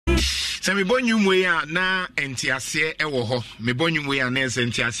So me bonyu we na entiase ewo ho. Me bonyu we na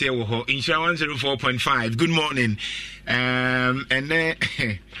entiase ewo ho. Insha 104.5. Good morning. And then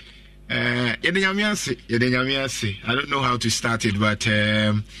I don't know how to start it, but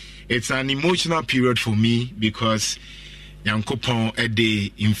it's an emotional period for me because Yankopon a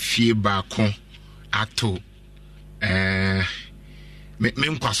day in fear bako ato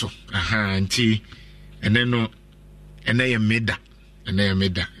Memquaso, auntie, and then meda.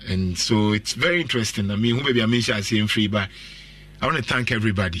 And so it's very interesting. I mean, who maybe I mentioned I say free, but I want to thank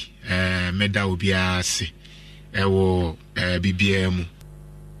everybody. Meda will be a BBM.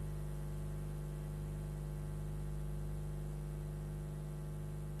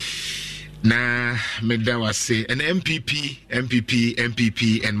 Na meda was say an MPP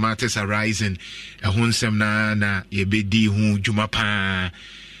and matters arising a hunsem na yebedi hu jumapa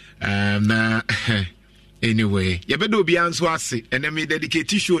na anyway yebedo bi anso ase and me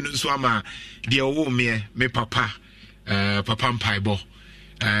dedicate show no so ama de owo me papa mpaibo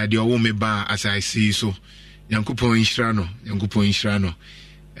de owo me ba as I see so yankopon inshira no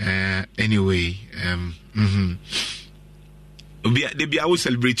anyway obi de bia wo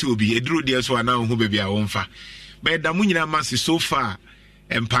celebrate obi eduro de so ana ho bia wo mfa but da munyina mass so far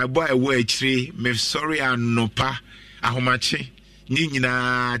mpaibo e wo akire me sorry anopa ahomache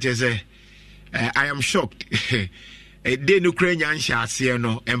nyina jeze I am shocked. A day no cranian shall see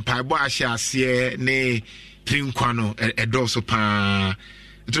no, and Paibo shall see ne Trinquano, a dorsal pa.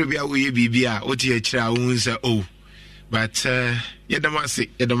 It will be a wee bibia, Otia wounds, oh. But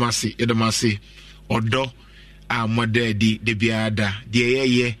Yedamasi, or do, our mother de biada,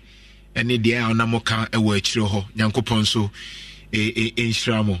 de and the dear Namoka, a word ho, Yanko Ponso,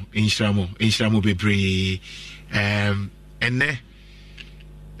 Inshramo be and ne.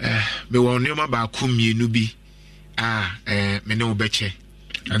 Me won nyoma ba kumie no bi me no beche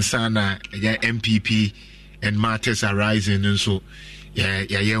ansana ya MPP and matters arising and so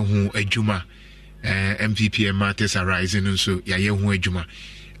ya hu adwuma MPP and matters arising and so ya hu adwuma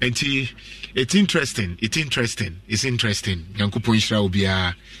enti it's interesting yankopon hira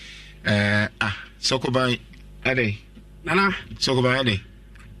obia sokoban ade nana sokoban ade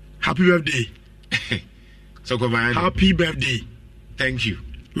happy birthday sokoban happy birthday thank you.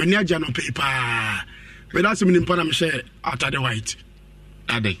 Many are no paper. But that's meaning Panam share after the white.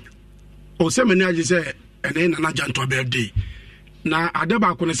 Ade. Oh, so many are say, and then an agent to a birthday. Now, I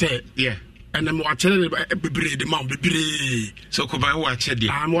never could say, yeah, and I'm watching the mount, be so come I watch it.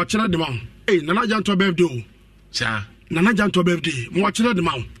 I'm watching the mount. Hey, Nana Jan to a birthday. Sir, Nana Jan to a birthday. Watching the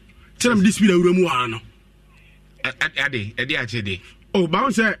mount. Tell him this will a room. Ade. Oh,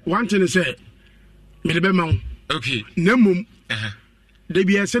 bounce one thing is say, Maybe mount. Okay. Nemum. They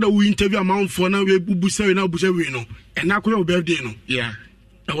be said that we interview amount for now we busa now busa we no and now your birthday no yeah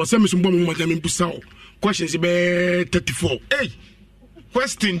I was saying some bomb madam busa questions be 34 hey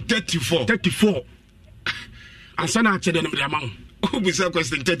question 34 answer na che dem the amount who busa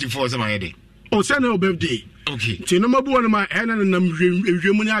question 34 say my head oh say na birthday okay ti no mabu na na nam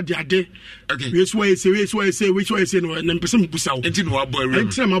hwemu ni ade okay we so say no na person busa o enti no abo awura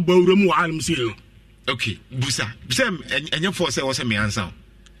enti na mabo awura mu wa alum say no okay busa enye for say was me answer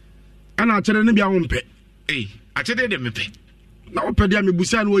ana chere ne bia wo mpe eh a chere de me pe na wo pe dia me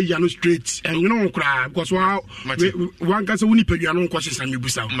busa no ya no straight and you know kra because one can say woni pe dua no kwese san me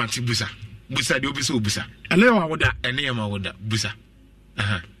busa mati busa de obi so busa ene wa woda ene ya ma woda busa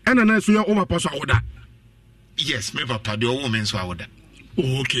ene na so ya o papa so woda yes me papa de o woman so woda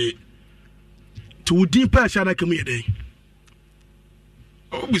okay to deeper shada come here dey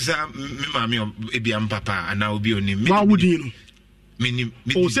Obusa me mami ebi am papa ana obi oni me wa wudi no me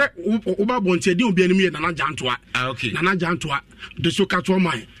o se o ba bonte de obi anim ye nana jantoa okay nana jantoa de so ka to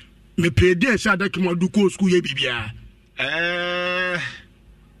man me pede e sha da kema du ko school ye bibia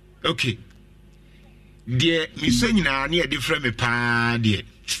okay de mi so nyina na ye different me pa de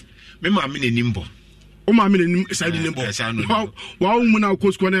me mami na nimbo o ma me na side nimbo wa o mu na ko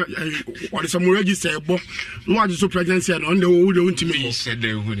school na o de some register bo no wa so pregnancy na on de wo de untimi mo said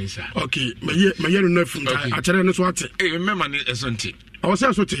de hu ni sa okay me ye no fun a chere no so ate eh me ma ni esonti I was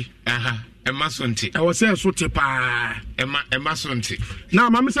say so te Emma Sonti. I was saying so pa. Emma Sonti. Now,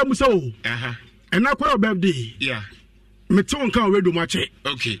 Mamma said so. And now, quite a birthday. Yeah. Me too can't read much.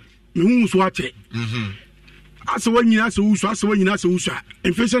 Okay. Me who's watch it. As when you ask who's as when you ask who's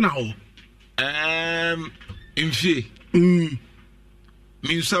in face now. In fee.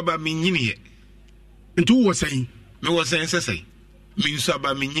 Mean saba minini. And two was saying. Me was saying, say. Mean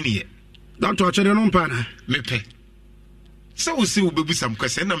saba minini. Don't touch it on pana. Me pay. So we see will be some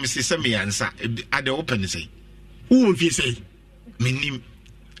question. I'm Mrs. Semi answer at the open say. Who won't you say? Minim.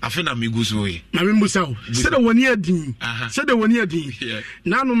 afena miguso ye mame musa o se de woni adin se de woni adin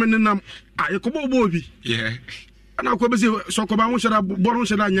na no menenam ayekobo obi ana ko be se sokoba ho shera boro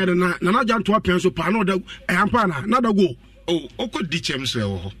shera nyade na janto apen so pa na da ampa na da go okodi chem so e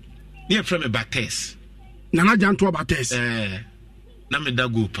wo ne e frame bates na janto bates na me da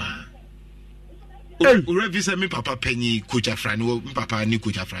go pa o revisa me papa penyi coach afrani wo papa ni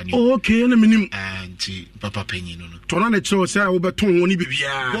coach afrani okay na minim anti papa penyi no to na che say wo beton woni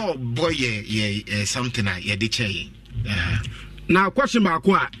bibia boy ye something ye de che na question ba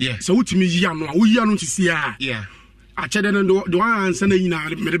ko a so wutimi yi ano a wo yi ano ntisi a a chede no do ansa na yina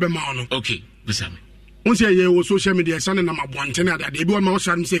me de be ma no okay bisame on say ye wo social media sane na mabonte na ade bi won ma wo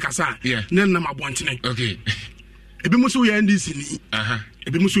share say kasa na mabonte okay ebi musu ye NDC ni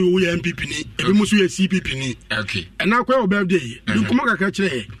ebi musu ye NPP ni ebi musu ye CPP ni okay and na kwa birthday bi kuma ka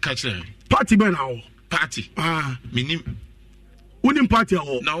kire party be na wo party minim unim party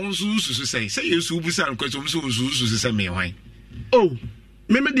ho na won susu say yesu busa nko so susu say me hwan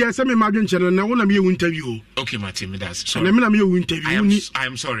me dey say me madwen channel na wona me ye interview okay Martin me that's sorry na me na me ye interview ni I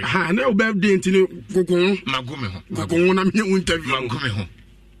am sorry na o birthday ntini kokon magume ho kokon na me ye interview magume ho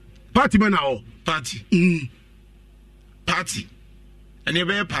party be na ho party any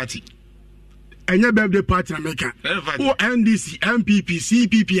be party any birthday party na make o NDC MPP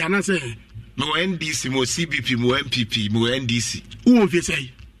CPP ana say mo NDC mo CPP mo MPP mo NDC who fi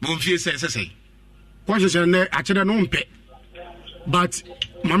say what say na a chere no mpe but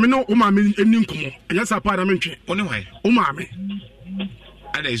mama no o mama eni nkomo enya sa pa na me ntwe oni why o mama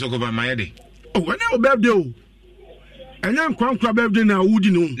ada iso ko ba my day when o birthday o enya nkwankwa birthday na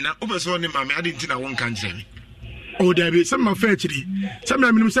wudi no na o be so ni mama ade nti na won kan kire me there be some fa chiri some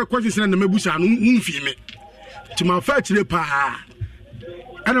na me say question na mabusa no mfi me ti ma fa chiri pa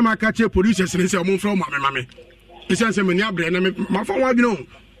ana ma ka che police say say o mo from mama ese say me ni abre na me ma fa wa dweno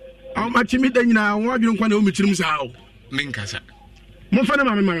o ma chi mi da nyina wa dweno kwa na o mi chirim sa o minkasa mo fa na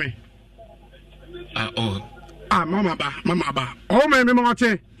mama mama ba o me ma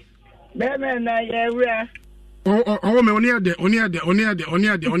te be me na ye wura o me oni ade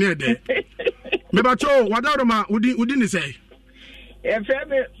me ba cho wadaro ma udi ni say e fe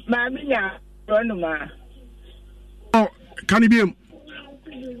me mami nya bronu ma kan ibiem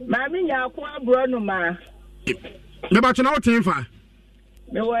mami nya kwa bronu ma me ba cho na o tin fa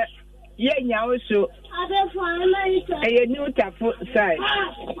me wa ye nya o so e new tafu side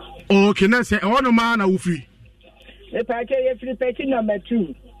okay na say ono ma na wufi me pa che ye free peti number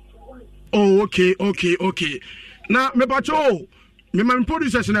 2 okay na me ba cho me man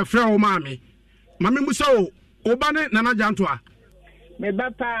producers na frɛ o ma me mami musa o ba ne nana janto a me ba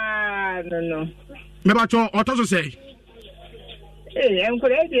pa no me ba cho oto so say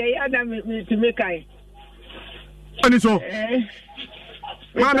enkore de ya na me ti me kai ani so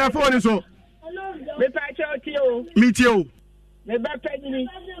ma me afọ ani so me pa cho ti o mi ti o me ba pa ni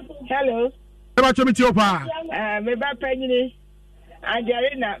hello me ba cho mi ti o pa me ba pa ni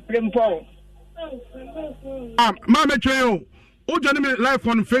ajare na prempo ma me twe o join me live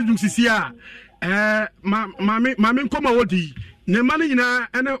on Facebook sisi a mami nkoma wodi ne mane nyina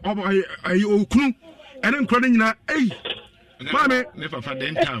ene okunu ene nkro nyina mami ne papa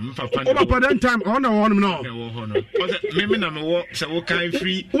den time ona won no me na me wo se wo kan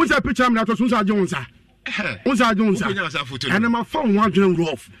free wo se picture me na to so sa jonsa ene ma phone one join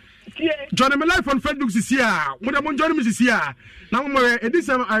rough join me live on Facebook sisi a wo de mo join me sisi a na mo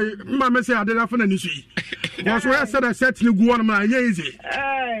edisem mama say adeda fa na ni sui was where said I set ni gu on ma easy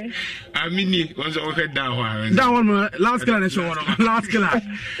amini was o head down last killer show last killer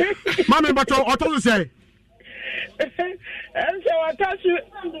mama but auto say em se watasu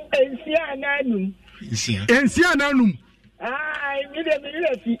ensia nanum mi de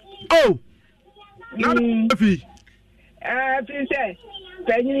fi na fi fi say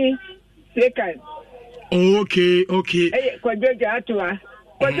penny second okay kwajoja atwa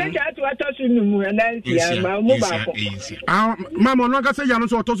tosu numu enantia ma mu ba ko mama no ka say ya no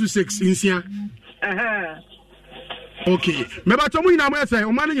so tosu 6 insia okay me ba to mu nyina mo yese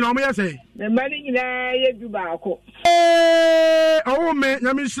o ma ni nyina mo yese me ma ni nyina ye du ba ko o me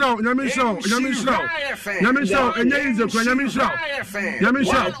nyame shiraw enye ize ko nyame shiraw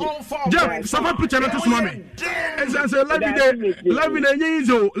je safa picture na to suma me say live day enye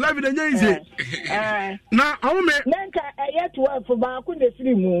ize na o me nanka eye 12 ba ko de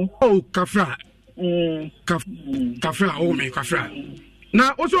free mu kafra kafra o me kafra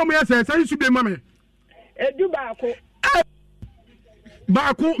na o so mo yese say su be mama edu ba ko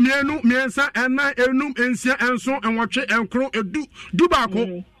baako mienu miensa ena enum ensia enso enwotwe enkro edu du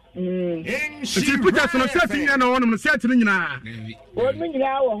baako si pictures no set nyina na wono set ni nyina wonu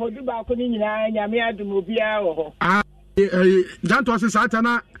nyina wo ho du ba ko ni nyina nyame adum obia wo ho janto ase sata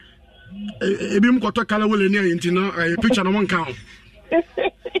na ebi mkoto kala wole ni enti no picture no wonka ho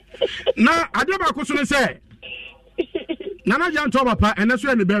na ade ba ko so ne se nana janto papa ene so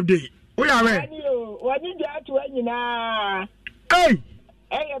any birthday wo ya we woni janto nyina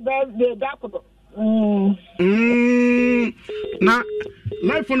birthday dakodo na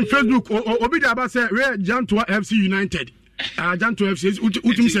live on Facebook obi da ba say we janto FC United Janto FC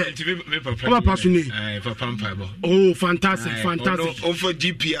utim say papa suni oh fantastic on for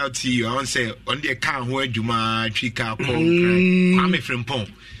GPLT I want say on the car ho adwuma twika ko Kwame Frimpong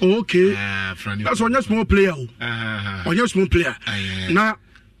okay that's one small player on small player na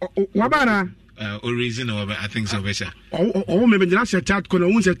wabana or reason over I think so besha maybe na say chat corner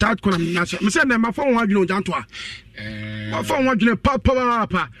won say chat corner na say me say na ma phone wadwene Janto ma phone wadwene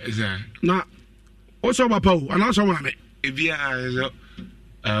papa na o so papa o ana so ma me ebia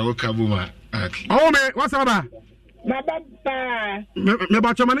okabuma me what's up baba me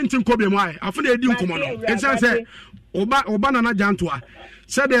ba chama ntin ko be mo ai afu na edi nkomo no e say oba na Janto a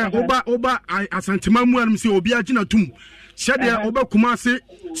say de oba asantima mu anum say obi agina tum say de oba kuma say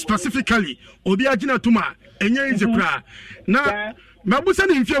specifically obi agina tum a enye nze kra na mabusa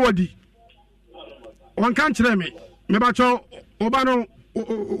ni mfie wadi wan kan kire me ba cho oba no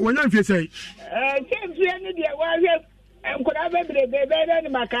wonya mfie say mfie ni de wa hwe nkura bebe ni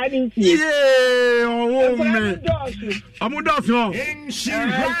makani mfie me amudoso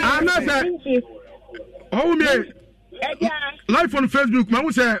anase me live on Facebook ma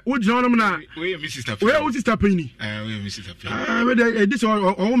wo say wo jina onum na we mi sister Penny we mi sister Penny we dey this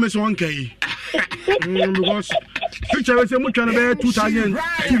me so one kai because picture we say mo twa na be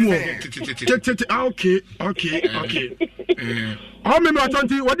 2002 mo okay me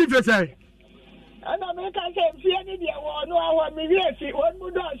Ashanti what did you say ana me ka say mfie ni de wo no aho me wiesi won mu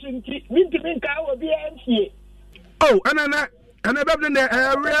do nti mintimi nka wo bi mfie and a baby there,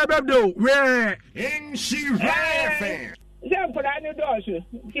 rare baby, rare. In she rare fan. Jump for any doors. You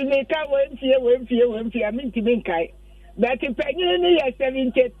may come when fear, I mean to be kind. But if penny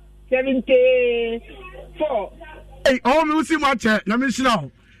 74. Hey, all me see much. Let me see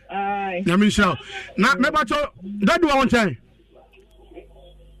now. Let me see now. Not me, but that do I want to.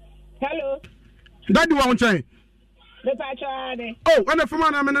 Hello. That do I want to. The patron. Oh, and the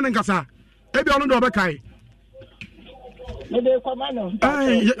woman I'm in Casa. Maybe I don't know about Kai.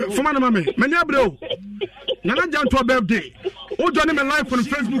 Fomano mame many abro Nana Janto birthday o join me live on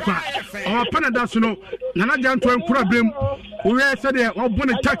Facebook our Canada so no Nana Janto enkura blem we say there we born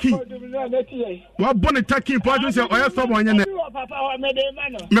Turkey part say oya so bonye ne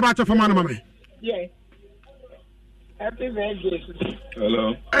me ba cho fomano mame yeah happy birthday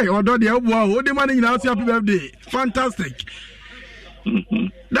hello hey odo de obo o de man nyina say happy birthday fantastic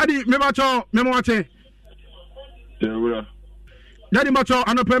daddy me ba cho me mo wate Daddy Macho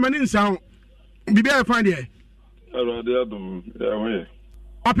and a permanent sound. Be there, find here.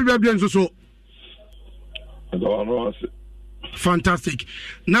 Happy birthday, so. Fantastic.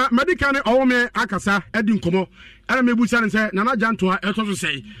 Now, medical all me Akasa, Edin Como, and me Busan say, Nana Janto, I also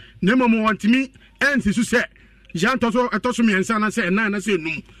say, Nemo want me, and to say, Janto, I told me and son, I say, and I say,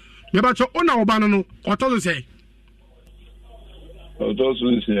 no. Mebacho, Ona Obano, or to say.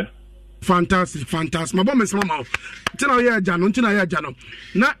 Fantastic. My bomb is mama. Tina ya jano.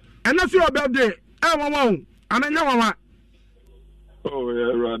 Na, and that's your birthday. And I know. Oh,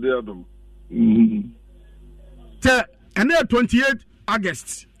 yeah, Radiadum. And 28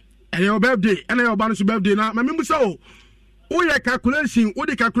 August. And your birthday, and your bonus birthday. Now, my member so. Oh, your calculation, what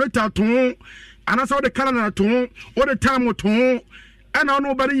the calculator tone, and I saw the calendar tone, what the time tone. And I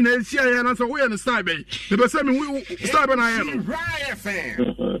nobody in the CIA, and I saw we understand, baby. The person we start and I am. Riot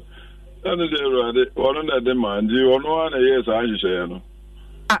fan. And the one on that demand, you on 1 year, I say.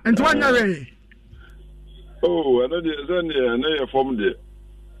 And 1 year. Oh, another year, and they formed it.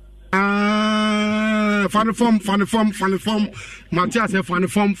 Funny form. Matthias, funny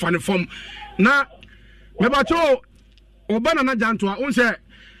form. Now, Mebacho, Obana Janto, I say,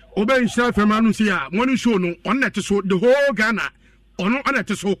 Obey himself from Manusia, one show no, on that show the whole Ghana, or no, on that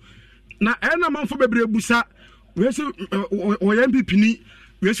show. Now, and a month for Baby Busa, where's MPP,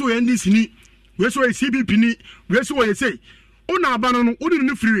 where's NDC, where's CBP, where's what you say. Oh, now, Banon,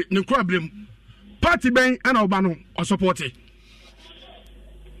 wouldn't free, no problem. Party bank and Albano or support it.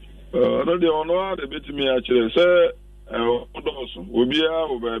 I don't know how they beat me actually. Say, will be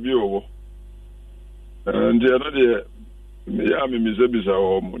our baby over. And the other day, me, I'm in Mississippi,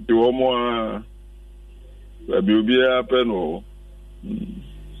 the more baby will be a pen.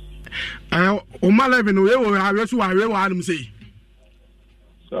 Oma 11 we are so we are say.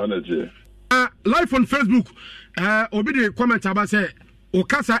 Live on Facebook obi dey comment about say o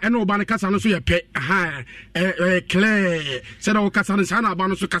kasa ene oba ne kasa no so ye pe clear say o kasa ne sana aba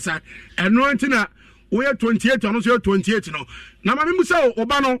no so kasa eno antina we 28 no so 28 no na ma me say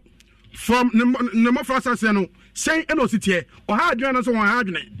oba no from ne mo frasa say no say eno sitie o ha adwene no so won ha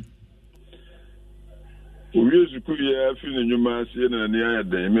adwene o yesu ku ye afi ne nyuma sie na ne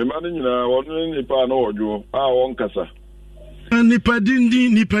ayede me ma ne nyina won ni pa no odwo won kasa nipa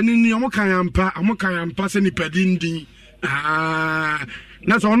nini omo kan ampa se nipa dindin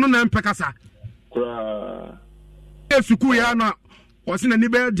na so no na mpekasa kura esuku ya na o se na ni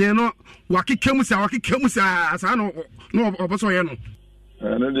be de no wakekemu sa asa no oboso ye no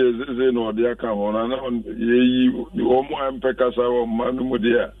na de ze no de aka ho na yeyi omo mpekasa o ma no mu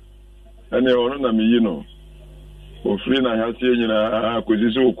de a ene ono na me yi no o free na ha tie nyina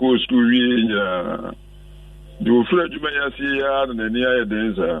akozi so ko school wi nyina do free adwuma ya si ya na ni ya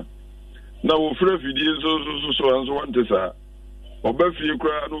de za na wo free fidie so anso wante sa oba fie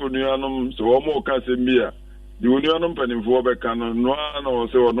kura no onuanom so wo mo ka se mbia di onuanom panimfo be ka no no na o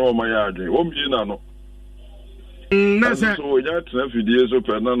se o no ma ya adwen o mi na no na se so ya tra fidie so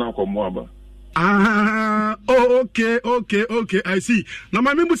pe na komo aba okay I see na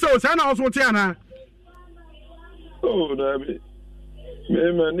ma mi bu se o sa na o so te ana da bi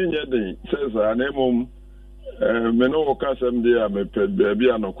me ma ni nya den se sa na mom me no ka sem de a me pe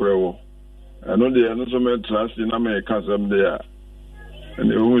bia anokore wo ano de no so me trust na me ka sem de a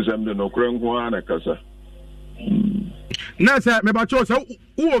ene hu sem de nokore nko ana kasa na sa me ba cho sa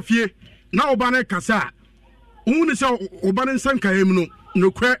wo fie na oba na kasa hu ni sa oba na nsanka em no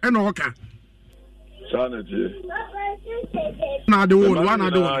nokore e no ka sanity na de wo na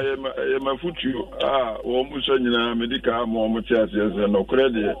de wo e ma futu wo mu so nyina medical mo mo ti ase nokore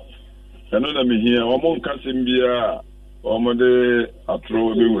de eno na mehia omo nkasim bia omo de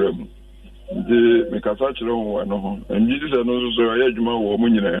atro be wuram de me kasa kire ho no ho enji se no so ya adwuma wo mo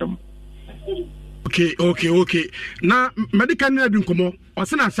nyina yam okay na medical na du komo o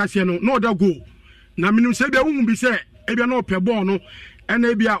se na asase no na oda go na minum se bia wu bi se e bia na ope ball no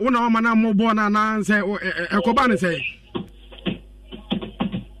ena bia wo na ma na mo ball na se ekoba ne se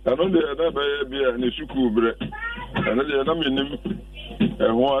ano de na ba bia ne suku bre ano de na minim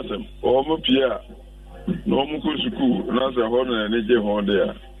ho asem o mo pia no mo ko suku na se ho na ne je ho de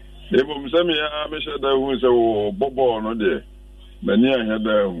a e mo msami ya me sheda hu se wo bobo no de mani ahia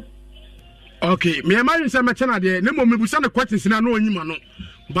da hu okay me ma yin se me chena de ne mo mebusa ne questions na no onyima no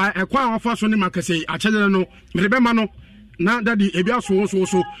ba ekwa ofa so ne makase a chede no me be ma no na daddy e bia so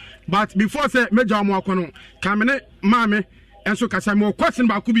but before say meja mo akono ka me ne ma me enso kasa me question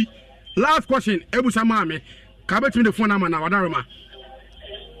ba ku bi last question ebusa ma me ka betimi the phone na ma na wadaroma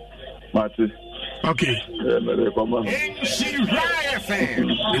Mate. Okay. Mere koma. She riot fan.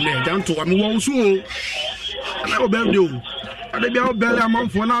 Le dan to am wo so. Na o be do. Ade bia o bele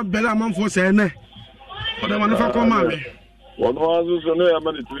amanfo na bele amanfo se ne. O de man fa koma me. Ono azu so no ya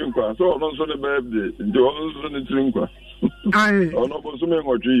mani trinkwa. So ono so ne birthday. Nje ono so ne trinkwa. Ai. Ono bo so me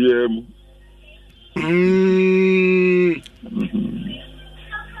ngotwi yem.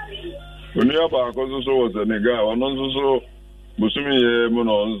 Oni aba ko so wo Senegal. Ono so busumi ye mo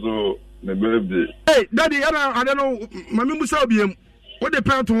no nzo ne birthday. Hey daddy I don't know mami musa obiem what the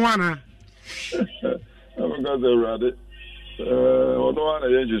pant one I'm going to read it. Ono ana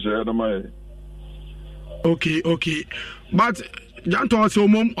ye jise na mai. Okay but janto so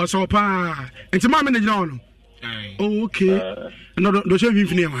mom so pa enti mami ne jina ono. Oh okay no do she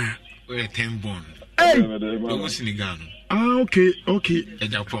vinfini wa we 10 bond hey do Senegal okay e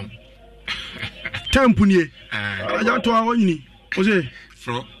Japan tempunie janto a woni o se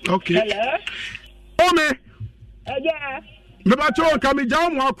fro okay hello o me yeah me ba cho ka me jaw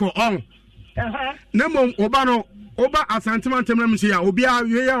mo akọ on ne mom oba Asante NPP se ya obi a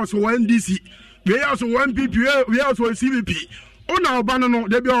we ya so NDC we ya so NPP we ya so CPP ona oba no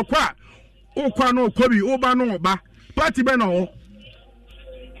de bi okwa no okobi oba no oba party be no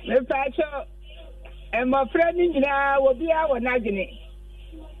me fa cho e mo friend nyina obi a wona gene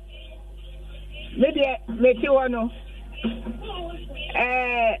me de me ti wono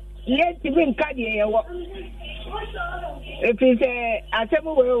ye ti bin ka de ye wo if is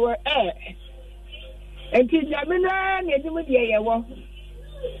atemu we enti jamina ne dimu de ye wo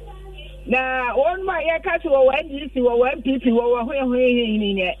na won ma ye ka so wo NDC wo NPP wo ho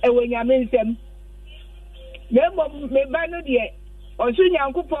ni ne e wo nyame nsem me mo me ba no de o su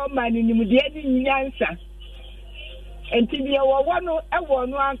nyankopon ma ni nimu de ni nyansa enti de wo no e wo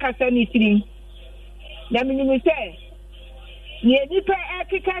no ankasa ni tirim na minimu se Ye nipa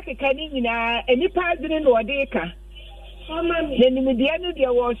akeka ni nyina enipa adwene no ode ka. Na nimdeɛ no deɛ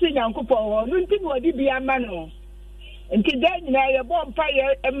wɔ so Nyankopɔn hɔ no nti no ɔde bi ama no. Nti da nyina yɛ bɔ mpa yɛ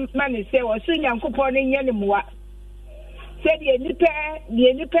ma ne sɛ wɔ so Nyankopɔn no nyɛ ne mmoa. Sɛ deɛ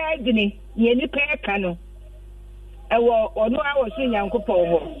nipa adwene, deɛ nipa ka no. Ɛwɔ ɔno a wɔ so Nyankopɔn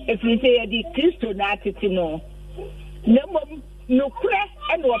hɔ. Efiri sɛ yɛ di Kristo na atete no. Na mmom nokura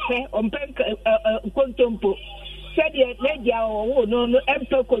ɛna ɔpɛ kontompo. Said the media or no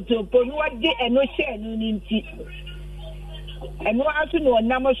emperor kontompo no what did and no share no ninti. And no also no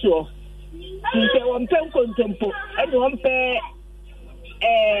namaso. You say one pen kontompo and one pair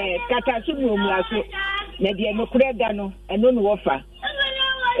Katasum lasso. Media no credano and no offer.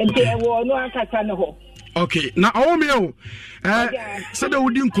 And there were no Katano. Okay, now all me said the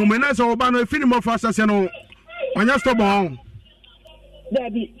wooden come as our banner film of us as you know. On your stop on.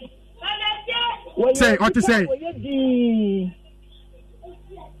 Daddy. Say what to say?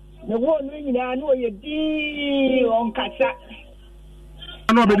 The one I know you did on Kasa.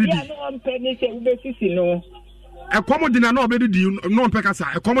 I know better. No penny say no. A common dinner no better do no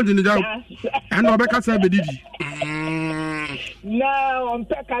Pecasa, a common dinner and no Becasa bedidi. No on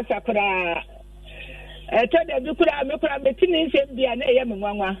Pecasa. I told them you could have a tin be an AM.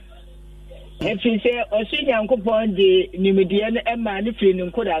 If you say, or see Uncle Pond, the Numidian and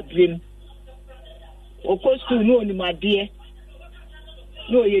Manifrin could have dreamed. Of course, to know, my dear.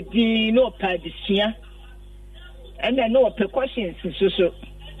 No, you did no padisia. And I know precautions, so.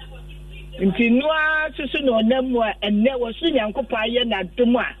 Until no, so no, no more, and there was soon Uncle Payan at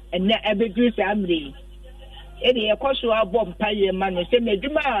Duma, and never every good family. Any a cost to our bomb pay money, send a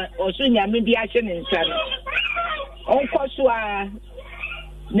Duma or soon maybe action in Sun. Uncle Swa.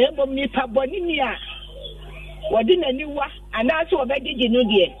 Never me Paboninia. What didn't you want? And that's what I did you know,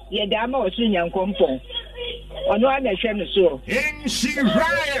 dear. Ye dama or soon young compo. Or no other channel so.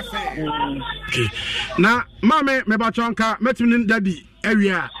 Okay. Now, Mamma, me bachonka, metunin daddy,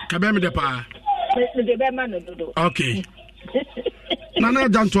 area, Kabemi de Pa. Okay. Nana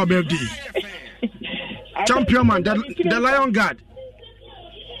done to a birthday. Champion man, the Lion Guard.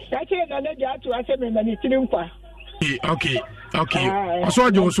 That's it, to ask him and okay. I saw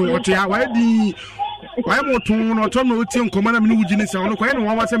you so what why the why more tone or turn no team command a new genius on the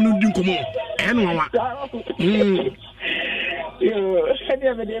one was a new doing come on. And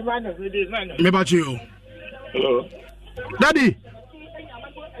me about you. Daddy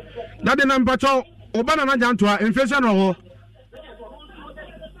number 2 Obana Jantua inflation or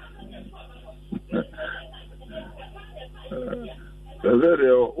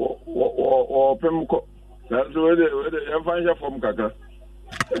that's where they find you from Kaka.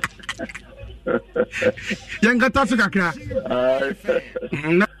 Younger Tassaka.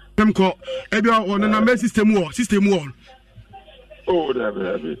 Namco, Ebia on a number system war. Oh, that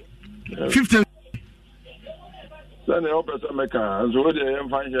 15. Then the opera maker, and so they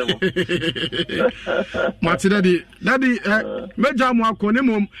find you. Marty, Daddy, Major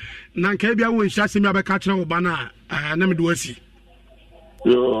Marconimum, Nankabia will shut him up a catcher of Bana, and Namiduasi.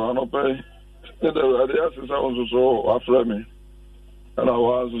 You are not pay. The answer sounds so after me, and I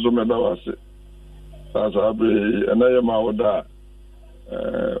was so many hours. As I be and I am out there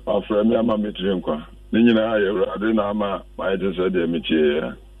after me, I'm a meeting. Nina, I didn't have my decided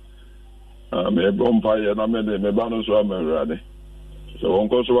meeting. I'm a bonfire and I made a banner so I'm ready. So,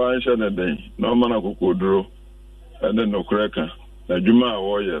 Uncle Swan shed a day, no man could draw, and then no cracker, a Juma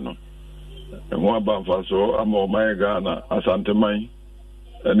warrior. And one bumper so I'm on my Ghana, Ashanti mine.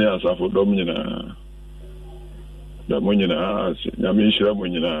 Any answer for Domina. The Munina, Yamisha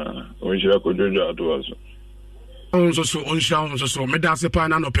Munina, when she could do to us. So, Medas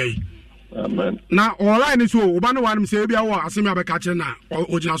upon an pay. Amen. Now, all I need to Obana one say, be our Asima catcher now, or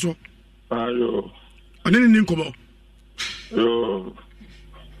Ojinaso. Ayo. And then in Incomo. Yo.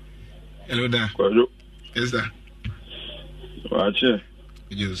 Hello there. Is that? Watch it.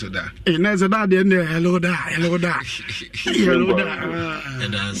 You said that. And there's a dad in there. Hello there. Hello there. Hello there.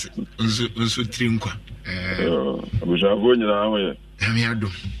 And that's also Trinqua. I wish I would know. I mean, I do.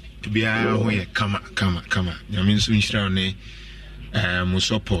 To be a come. I mean, soon shall mo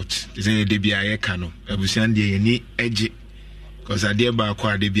support. Is any DBI cano? I will send you any edge. Because I dear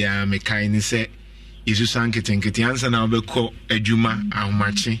Bakwa DBI me kind say, is you sank it and answer now be call a Juma, our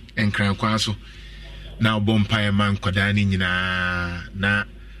matching and Crankwaso. Now Bompire man Kwadani na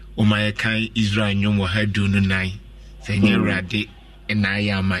Omaya Kai Israel Yomo had do no nine. Saying ye radi and I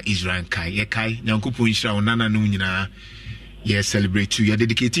am Israel Kai. Ye Kai, Yankupu Isha Nana Nuna. Ye celebrate you. Your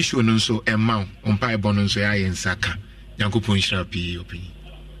dedication on so a mount on Pai Bonon so I and Saka. Yankupu Isha P.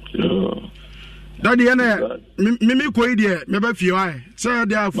 Daddy, me ko idea, me ba fie why. Say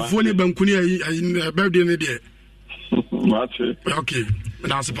they are fully bankuni birthday ni there. Match. Okay.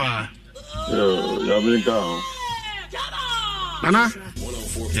 That's pa. Yo, ya been down. Nana.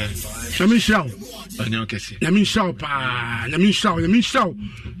 Yeah. Let me shout. Onyo kese. Let me shout pa. Let me shout.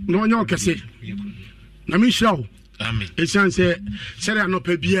 No onyo kese. Let me shout. Amen. Esan say no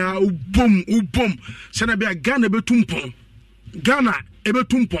pa bia ubom. Say na bia Ghana betumpon. Ghana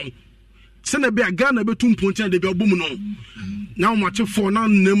ebetumpon. Say na bia Ghana betumpon ten de bia obum no. Now match for now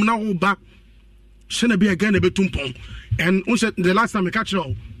nem na wo back. Say na bia Ghana betumpon. And we said the last time we catch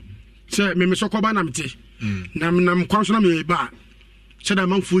you. Say me sokoba na mti. Nam kwanso na me ba. Say that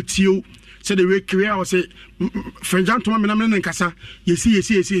man futio. Say the way career or say friend to me na me nkasa.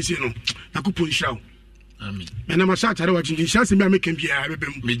 Yesi no. Nakupon shaw. Amen. And I'm a shot at watching the shots me make him be a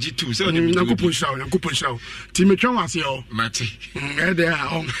me G2 so nakupon shaw. Ti me twa wase yo. Mate. There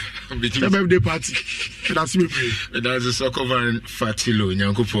on. Birthday party. That's me pray. That's a Sokovan Fatilo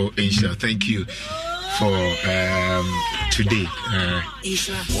Nyankupo Insha. Thank you for today.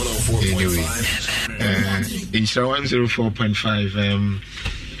 Anyway, Insha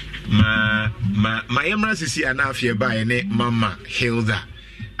 104.5. My emergency is here now. Here by Mama Hilda.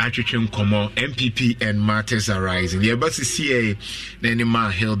 Attrition Como NPP and matters arising. The about to see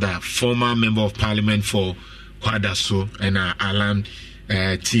Nenima Hilda, former member of parliament for Kwadaso and Alan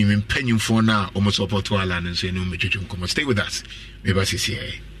team in Penny for now, almost support to Alan and say no Attrition Como. Stay with us. Maybe I see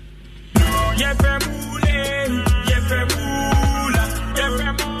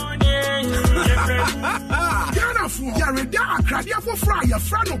for fry your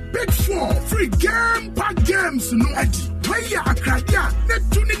friend of Big 4 free game pack games no Eddie. Where ya akradia net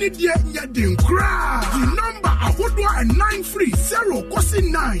tuning in the cry. The number Awoodwa and 930 kosi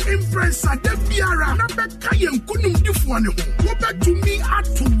 9 impress a debiara na beka yen kunum difuane ho. Go back to me at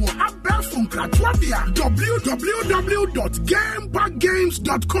to abel from Kratwabia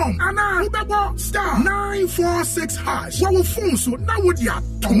www.gamepackgames.com and ubebo star 946 hash. Wa phone so na wodia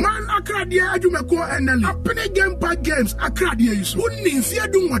man akradia adumeko enele apene game pack games akradia iso unni fie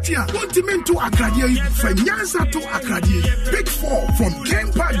dum watia continental akradia fanyansa to akradia. Big 4 from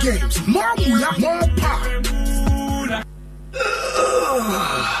Game Pack Games. More mula, more power.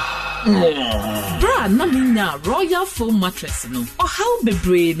 Bra na minya Royal Foam mattress no. O how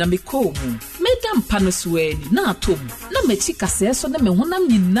bebre na me ko mu. Medam panosweni na atom. Na mechi kase so na me honam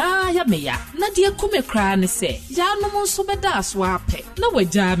nyina ya me ya. Na de akume kra ne se. Ya no mo so beda aso ape. Na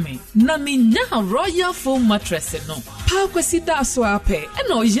wagya me. Na minya Royal Foam mattress no. Pa kwesi da aso ape. E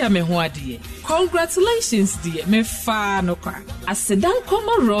na o ya me ho ade. Congratulations dear, me fa no kwa. Asedan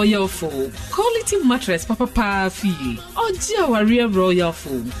koma Royal Foam. Quality mattress papa fee. Oji aware Royal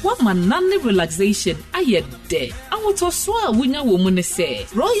Foam. What manane relaxation aye de. Awoto so a wunya wo mu ne se.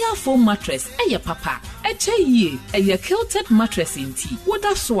 Royal Foam mattress aye papa. Eche ye, aye kilted mattress inti.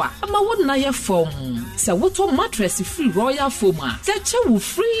 Woda so a ama wona ye foam. Se woto mattress free Royal Foam a. Teche wo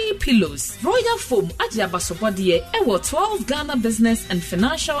free pillows. Royal Foam aje abasobode e wo 12 Ghana Business and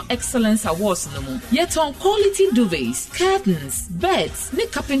Financial Excellence Awards. Yet on quality duvets, curtains, beds, ne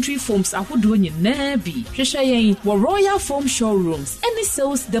carpentry foams ahodo nyina bi. Hwehwe yen wo Royal Foam showrooms, any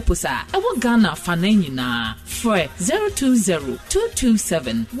sales depots a wo Ghana fana nyina. For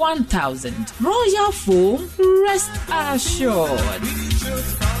 020-227-1000. Royal Foam, rest assured.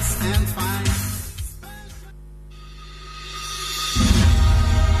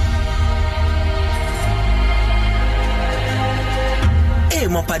 Hey,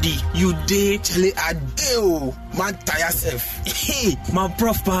 my paddy, you day chile a day, man, tire yourself. Hey, my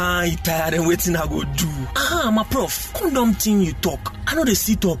prof, you tired and waiting I go do. My prof, condom thing you talk. I know they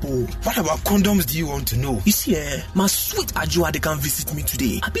sit up. What about condoms do you want to know? You see, my sweet Ajua, they can visit me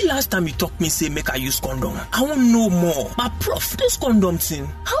today. I be last time you talk me say make I use condom. I want to know more. My prof, this condom thing,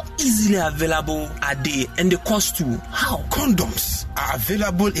 how easily available are they and the cost too? How? Condoms are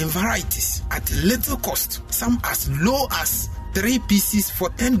available in varieties at little cost. Some as low as 3 pieces for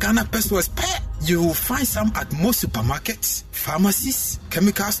 10 Ghana pesos per. You will find some at most supermarkets, pharmacies,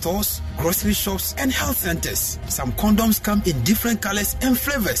 chemical stores, grocery shops, and health centers. Some condoms come in different colors and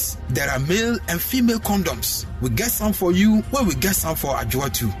flavors. There are male and female condoms. We get some for you, where we get some for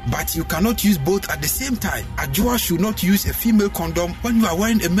Ajua too. But you cannot use both at the same time. Ajua should not use a female condom when you are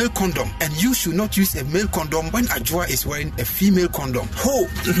wearing a male condom. And you should not use a male condom when Ajua is wearing a female condom. Oh,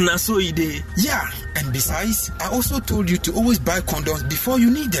 na so ide. Yeah, And besides, I also told you to always buy condoms before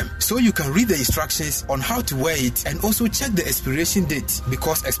you need them, so you can read the instructions on how to wear it and also check the expiration date,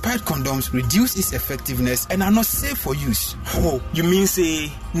 because expired condoms reduce its effectiveness and are not safe for use. Oh, you mean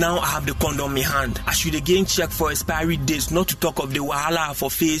say now I have the condom in hand, I should again check for expiry dates, not to talk of the wahala for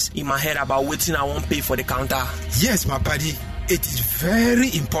face in my head about waiting I won't pay for the counter? Yes, my buddy. It is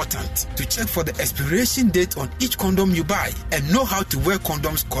very important to check for the expiration date on each condom you buy and know how to wear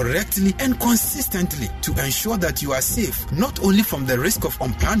condoms correctly and consistently to ensure that you are safe, not only from the risk of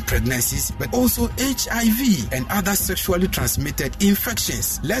unplanned pregnancies, but also HIV and other sexually transmitted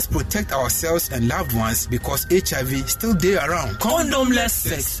infections. Let's protect ourselves and loved ones, because HIV still there around. Condomless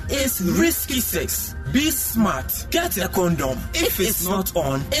sex is risky sex. Be smart. Get a condom. If it's not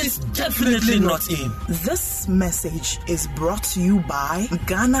on, it's definitely not in. This message is brought to you by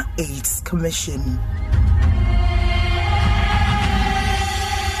Ghana AIDS Commission.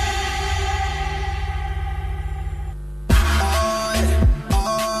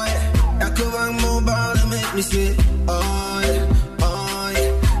 Ecobank Mobile to make me say,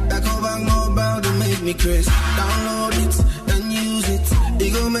 Ecobank Mobile to make me crazy. Download it and use it.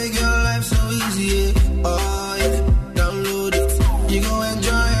 It gon' make your life so easy. Download it. You gon'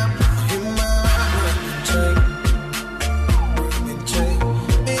 enjoy it.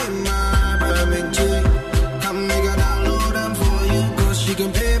 You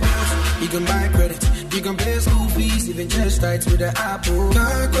can pay bills, you can buy credit, you can pay school fees, even just starts with the Apple.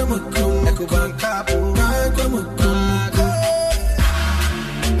 Ecobank Apple.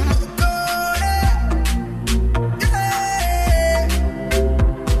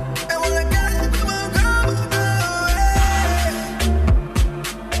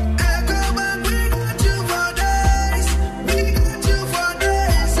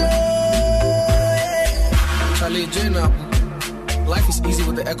 Life is easy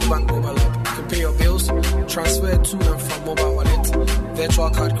with the Ecobank mobile app. You can pay your bills, transfer to and from mobile wallet, virtual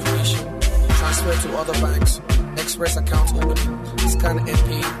card creation, transfer to other banks, express account opening, scan and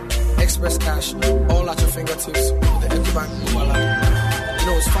pay, express cash, all at your fingertips with the Ecobank mobile app. You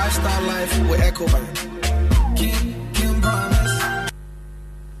know, it's 5-star life with Ecobank. Kim promise.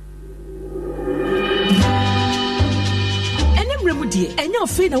 And your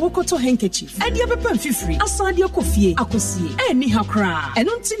fee na wokoto handkerchief. And you have a free. Asadia kofie, akosie. Any hakra. And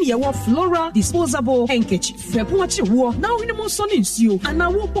until you have Flora disposable handkerchief. Fepuachi war. Now in the most sun in you. And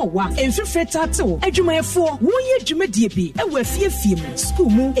now wa. And free tattoo. Ejuma 4. 1 year Juma DP. And we're fear school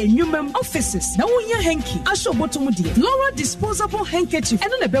move. And human offices. Now 1 year hanky. Asho bottom dear. Flora disposable handkerchief.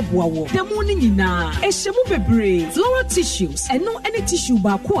 And on a bebwa. The morning in a shemu bebre. Flora tissues. And no any tissue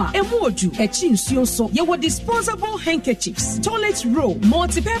bakwa. And moju. A chin so. You were disposable handkerchiefs. Toilet roll,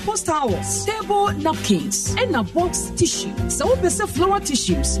 multi-purpose towels, table napkins, and a box tissue. So best Flora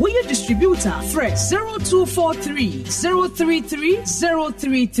tissues. We are distributor. Fresh 0243 033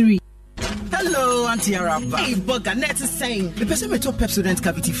 033. Hello, Auntie Araba. Hey, Bugger, net is saying the person with top Pepsodent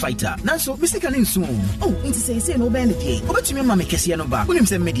cavity fighter. Now, so Mr. Canin soon. Oh, it's say no benefit. Over to me, Mamma Cassiano Bar. When him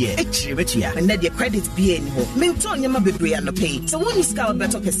send media, extra, and let your credit be anymore. Menton Yama Baby and no pay. So when you scout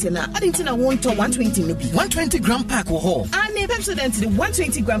better Cassiana, I didn't know 120 no be 120 gram pack or whole. I name Pepsodent the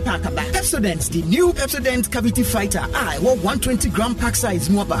 120 gram pack about Pepsodent, the new Pepsodent cavity fighter. I want 120 gram pack size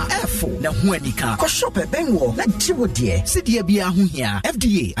mobile. F4. Now, when you can, cause shop a benwo like Chiwo dear. See dear be a here.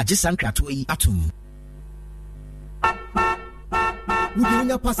 FDA, I just sank way atom.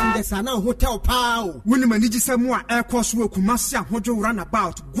 Would passengers are now hotel pow. When manage some more air course work, Masia, what you run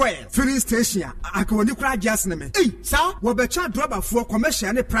about, where filling station, I can only cry just name. Hey, sir, what better drop for commercial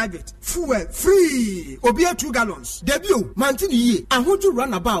and private fuel free or be 2 gallons. Debut, Mantini, and what you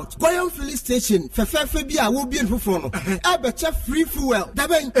run about, Goyam filling station, Fefebia will be in Fufono. I better free fuel.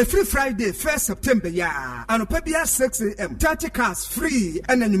 Daben a free Friday, 1st September, yeah, and Pebia 6 a.m. 30 cars free,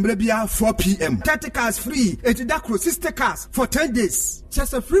 and then Mrebia 4 p.m. 30 cars free, 80 Dacro sister cars for 10 days.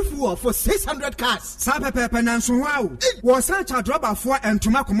 Just a free fuel for 600 cars. Sabe Pepe Nansu wow. Was such a drop for and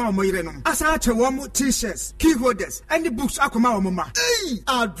Tomakuma Moirenum. As such a warm t-shirts, key holders, and the books Akuma Mama.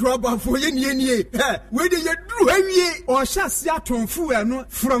 A drop for ye. Where do you do or shall see a ton fuel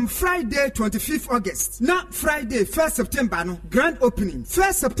from Friday 25th August. Not Friday 1st September no grand opening.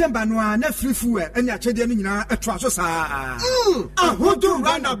 1st September no a free fuel and ya chedian a trousers. A who do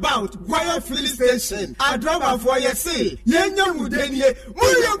run about Guaya filling station. A drop for ye say, Yenya Mudenia.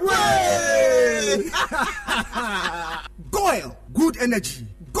 Goyle, good energy.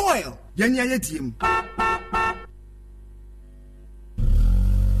 Goyle, Yanya team.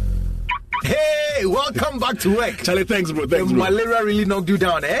 Hey, Hey, welcome back to work. Charlie, thanks, bro. Thanks, bro. Malaria really knocked you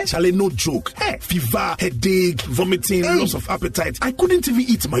down, eh? Charlie, no joke. Hey, fever, headache, vomiting, loss of appetite. I couldn't even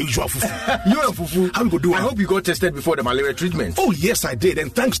eat my usual fufu. You and fufu? How we go do it? I hope you got tested before the malaria treatment. Oh, yes, I did.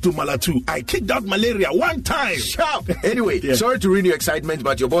 And thanks to Malatu, I kicked out malaria one time. Sharp. Anyway, sorry to ruin your excitement,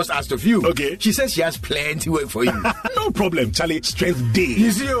 but your boss asked of you. Okay. She says she has plenty work for you. No problem, Charlie. Strength day. You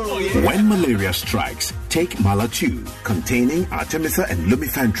see, When malaria strikes, take Malatu, containing Artemether and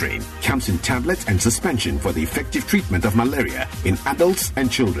lumefantrine. Comes in tablets and suspension for the effective treatment of malaria in adults and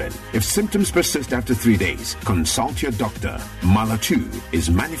children. If symptoms persist after 3 days, consult your doctor. Malatu is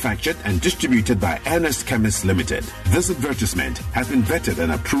manufactured and distributed by Ernest Chemists Limited. This advertisement has been vetted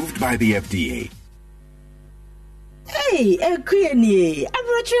and approved by the FDA. Hey, Queenie, I'm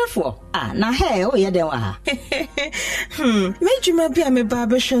Roger. Now, hey, oh, yeah, there are. Made you be a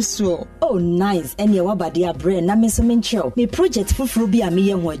barber so. Oh, nice. And your body, brain, na miss some show. Me project for Fruby and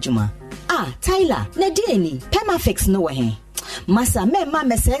me and Wajuma. Tyler, Nadini, Permafix no way. Massa, me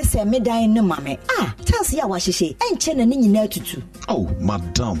mamma says, me die no mammy. Tells ya what she say, and chenning in your tutu. Oh,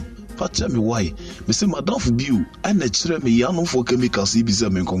 madam. Tell me why. Me say madam for you. I necessarily me yano for chemicals.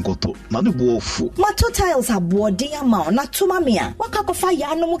 Ibiza me konkoto. Na ne bofu. My two tiles are boarding amount. Na two mamia. What kakofa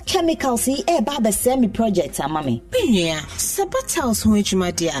yano chemicals? Baba semi project mami. Yeah, Saba tiles which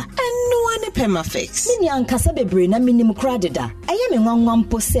my dear. And no one a permafix. Mini ankasabe brain a minimum cradida. I am in one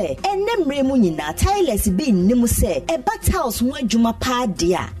pose. And nem remunina. Tiles being nimuse. Tiles one juma pa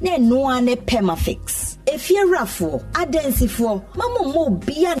dear. Then no one a permafix. If you're rough for, adensi for, Mamma mo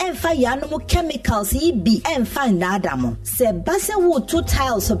be and fire no chemicals he be and find Adamo. Se basa wood 2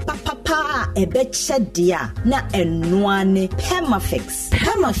 tiles of papa a betcha dear. Na and one Permafix.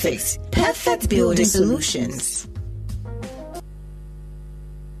 Permafix. Perfect building solutions.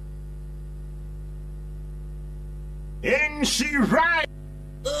 In she right.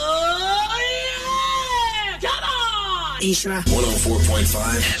 Oh, yeah! Come on! Ishra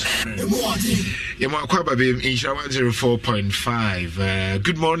 104.5. Yamakwa Bim Ishra 104.5.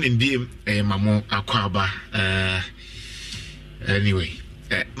 Good morning, Bim Mamo Akwaba. Anyway,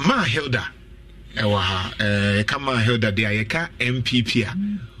 Ma Hilda. Kama Hilda de Ayeka MPP.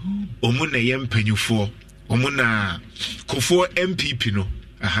 Omuna yempanyufo. Omuna Kofo MPP no.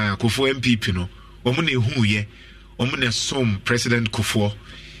 Kofo MPP no. Omuna huye. Omuna som President Kofo.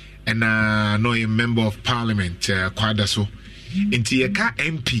 And no a member of parliament, Kwadaso. Inti yeka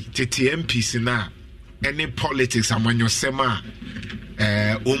MP, tete MP sina any politics amanyo sema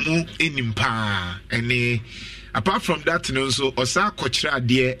omu enimpa any apart from that no so osa kochira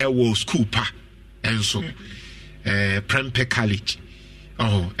de ewo school pa enso Prempe College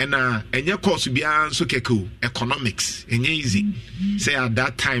and enye course bia nso keko economics enye easy say at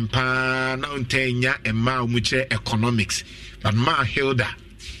that time pa na ntenya emma omuche economics but Ma Hilda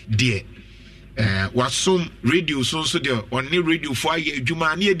dear wasum radio so de on radio for aye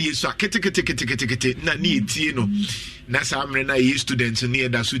adwuma na ye so kete na etie no na sa amre na ye students na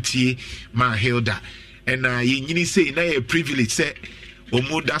da so tie Ma Hilda and ye nyini say na ye privilege say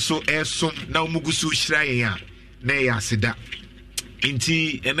omoda so esom na omugusu hirayen a na ye aseda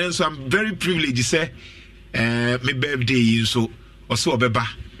inti and so I'm very privileged say me birthday so also obeba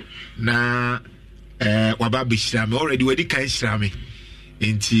na waba be hira me already wedi kan hira me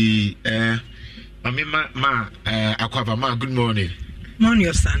inti Akwaba ma, good morning. Morning,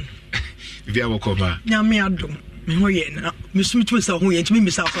 your son. Via Wakoma. Now, me, I don't. Me, who ye now? Me, switch with who ye, me,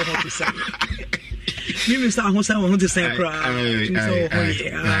 Miss South of the Sun. Me, Miss South of the same cry.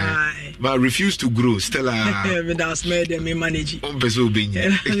 But refuse to grow, Stella. That's made me manage. On Peso being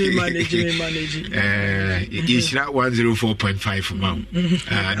manage. It's not 104.5 for mom.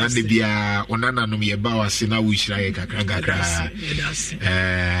 Not the Bia, Onana no me about Sina, which I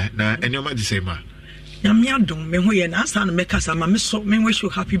na and your mother say, ma. Yamiadum, me who and ask and make us a mamma me wish you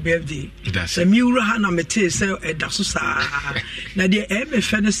happy birthday. That's a mura hana mete so a dasusa. Nadia Ebe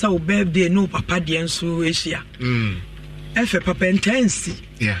Fenesa birthday no papa diansu Asia. Efe papa intensi.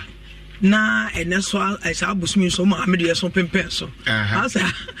 Yeah. Na and that's why I saw Busmi so Mohammed so peso. As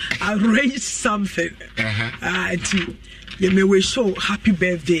I arranged something. You may wish so happy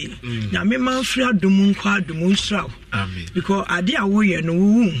birthday. Now, me man free dumun shroud. Because I did away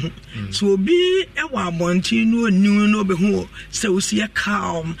no so be a montino new no be who so see a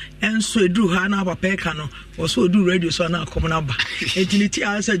calm and so do Hana Pecano or so do radio so now come up. Infinity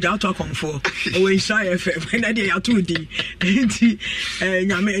I said out to come for away shy FM when I did 2D.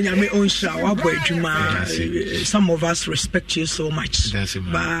 Yame own shower boy Juma. Some of us respect you so much.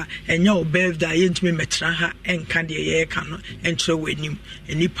 But and your birthday into me metraha and candy can enter with him.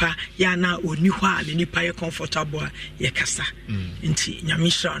 And nipa yana or new one, and nipa comfortable. yɛkasa nti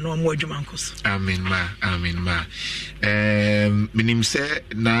nyamishra no mo adwuma nkos amen ma minim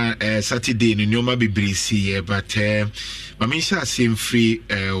sɛ na Saturday no nyoma bebresi but mamisha asem free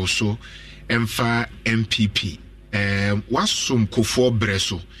also emfa MPP wasum kofo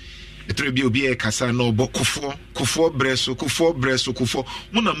breso etre bi obi e kasa na obo kofo breso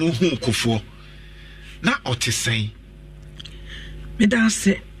mona mo hu kofo na otesen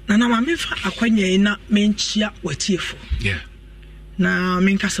medase na mamefa akwanya na menchia watiefo na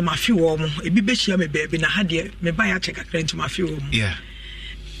menkasa mafi wo mo ebi bechia me baabi na ha de me ba ya cheka krenti mafi wo mo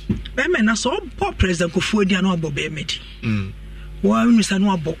be me na so bo president Kofu dia na obo be me di wo nisa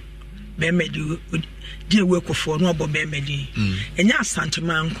no obo be me di die we Kofu no obo be me di enya Asante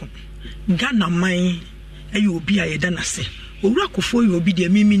manko Ghana man ayi obi a yeda na se owura Kofu yi obi de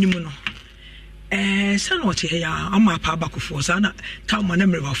miminimu no sana what here ama pa ba Kofu sana ka mo na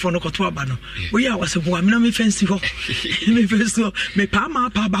mrewa fo no koto aba no we ya wase bo amena me fancy ho me fancy me pa ma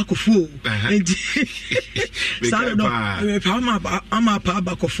pa ba Kofu sana no me pa ma ama pa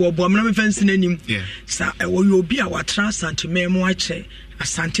ba Kofu bo amena me fancy nanim sa wo yo obi a wa transant me mo ache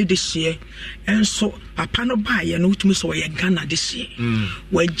Asante de hye enso papa no ba ye no utumi so ye Ghana de hye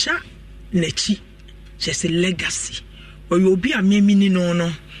waja nachi just a legacy wo yo obi a memini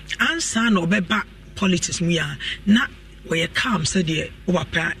no ansa na obeba politics mu ya na we calm said the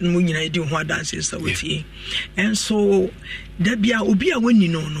obapa mu nyina di ho dance so wetie and so da bia obi a wani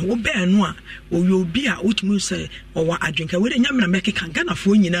no obe no a obi a utumi say owa adwenka we nyamna mekeka Ghana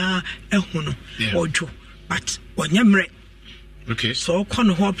fo nyina ehu no ojo but onyamre okay so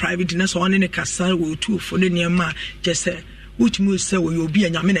kono ho private na so one ne kasa wo tu fo ne niam just say utumi say we obi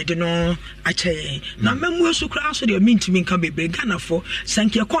anyame na de no ache na mamu so kra so de mintimi nka bebre Ghana fo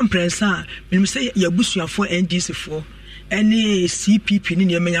sanke conference a menim say yabusuafo NDC fo any CPP ni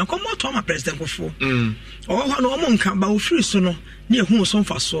nyamanya komo to ma president Kofu ho no mo nka ba ofiri so no na ehu so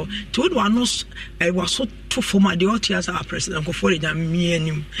mfa so to do ano waso to forma de otias a president Kofu de nyame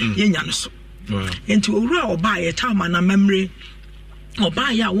anim ye nya no so enti owura oba ye tama na memre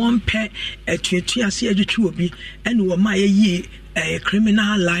oba ya won pe etuetu ase adwetwe obi ene wo ma ye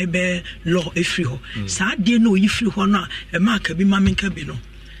criminal libel law efri ho sa de no yifri ho no e ma ka bi ma menka bi no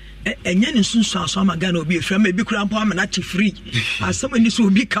enye ne sunsu aso ama Ghana obi efri ma bi kura mpo ama na chi free asem ni so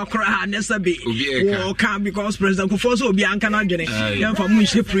obi ka kura na sabe wo kan because president Kofu so obi anka na dwene yan fa mu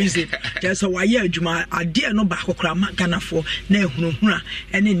nche prison just wa ye adwuma ade no ba kura ma Ghana fo na ehunhuna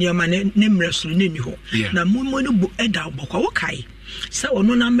ene niam ne mresuru ne ni ho na mu no bu eda obokwa wo kai so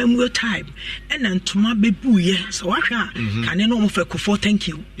ono na memu time and ntoma bebu ye so wahwa kane no mo fe Kofu thank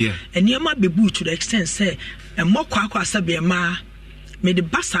you eniema bebu to the extent say emokwa akwa sabe ma me the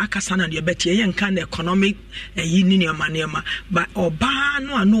basa akasa na de betie ye nka na economic yi ni niema but oba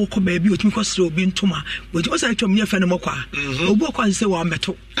no ano ko ba bi otimi ko sere obi ntoma o say twom ne fe no mokwa obu okwa say wa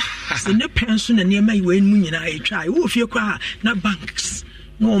meto se ne pension na niema yi we mu nyina e twa wo fie kwa na banks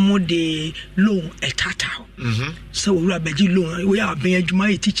no more de loan etata so we abeji loan we are ben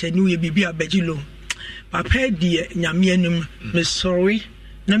adwuma e teacher ni we bibi abeji loan papa die nyame anum me sorry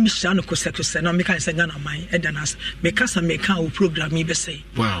na me sha no kosekose na me kan se Ghana man edanas me kasa me kan o program be say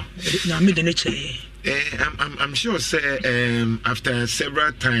wow na me de ne che I'm sure say after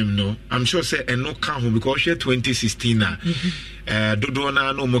several time no I'm sure say no kan ho because 2016 na dodo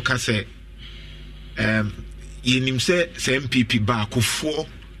na no mo ka say yenim se MPP ba Kofu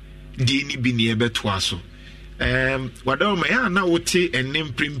di ni bi ne ebeto aso wadaw ma ya na wote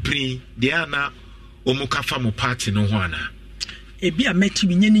enem primprin de ana omuka fa mo party no ho ana ebi a meti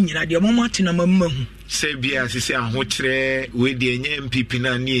bi nyeni nyina de omo ate na mamahu se bia sisi ahokyere we de enye MPP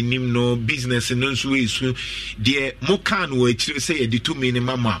na ne enim no business no nso esu de mo kan wo akire se ye de to me ne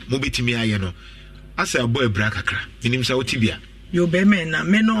mama mo betimi aye no asa boy bra kakra enim sa wote bia yo be me na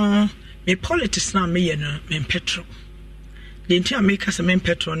me no me politics na me ye no me petrol the entire make us me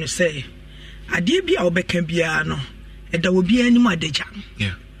petrol no say ade bia obeka bia no eda wo bia anim adagya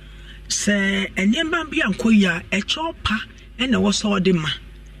se enyemba bia nkoya echopa ena wo so de ma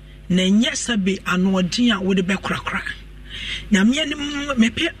na nya sabe anodin a wo de bekrakra na me anim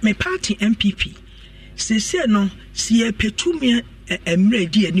me party MPP se no sie petumi emre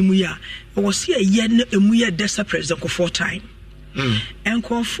di anim ya wo se ye na emu ye desa president Kofu time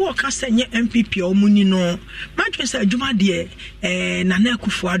Enko ka senye MPP omuni no madwen sa adwuma de Nana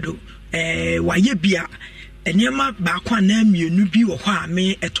Akufo-Addo waye bia eniema ba kwa na mienu bi wo hɔ a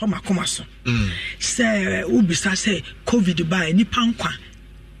me etomakoma so se ubisa se covid ba ni pankwa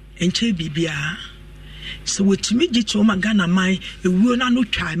enche bibia so wotimi gito ma Ghana man ewuo na no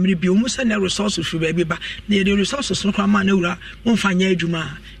twa mere bi omu se na resources fi ba bi ba na the resources no kwa ma na wura mo fanya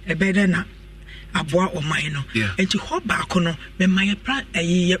adwuma ebede na aboa ɔman no enti hɔ baako no me ma ye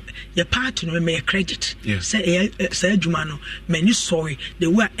part no me credit say adwuma no many sorry the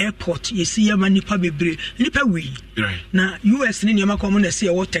way airport you see yama nipa bebre nipa wi na US ni nyama komo na see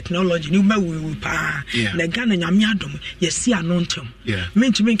what technology ni ma wi pa na Ghana nyame adom ye see anontem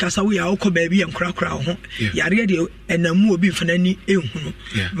mentumi nkasa we ya okɔ baabi enkrakra ho yare de enamu obi mfanani ehunu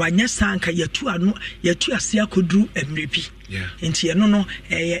wanya sanka yatu ase akoduru emrebi enti eno no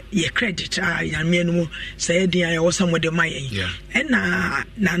ye credit nyame no say dey ya wo samode maye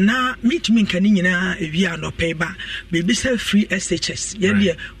na mentumi nkani nyina ewi anɔpɛ ba baby say free SHS ye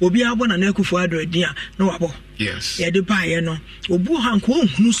de obi abo na Akufo Addo adia na wabo ye de ba ye no obu hanko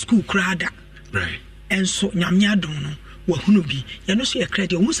ohunu school krada enso nyame adom no wahunu bi ye no so ye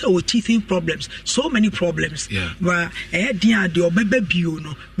credit who say o teething problems so many problems ba dia de obeba bio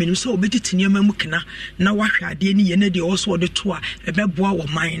no menim say obetiti niam mu kena na wahwe ade ni ye na de also de to a ebeboa wo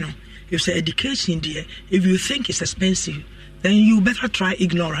man no if say education there if you think it's expensive then you better try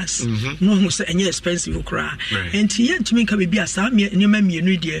ignorance no who say any expensive okra enti ye ntumi nka bebia sa niam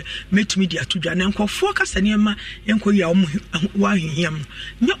mienu de metumi de atodwa na nkofo ka sa niam enko ya wa hwiam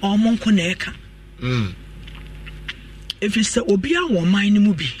nye omo nko na eka if you say obi a wo man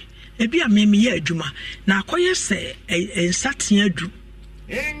mu bi ebi a me ye adwuma na akoye say ensaten adu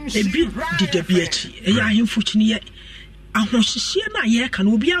ebi dida bi achi eya ahemfo chini ye ahohihie na ye ka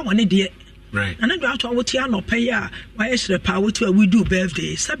na obi a wone de ana do ato awoti anope ya wa yesre pa awoti we do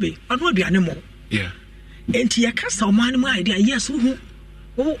birthday sabe ono aduane mo enti ye kasa o man mu idea yes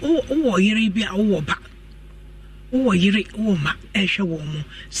wo yire bi a wo ba wo yire wo ma ehwe wo mu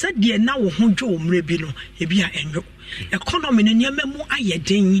sade na wo ho dwo omre bi no ebi a enyo economy no niam mu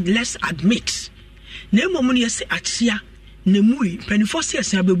ayeden let's admit na emom no yesi achia na mui penifo se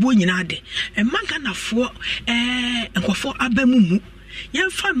abebu nyina de emanga nafo enkofo abamu mu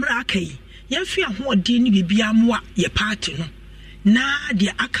yemfa mra akai yemfi ahoɔden ni bibia moa ye party no na de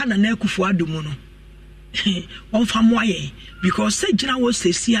aka na Akufo Addo mu no on famwa ye because say gina wo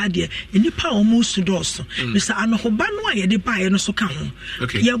sesi ade enipa almost doso bisa anohoba no aye de ba ye no so ka ho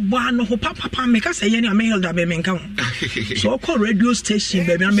ye bo anoho papa me ka say ye ni amelda be me ka ho so call radio station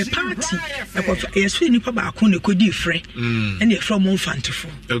be me party e so enipa ba ko ne kodi frɛ and e from monfantefo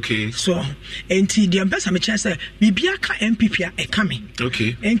so enti de ambasa me che say bibia ka MPP a e ka me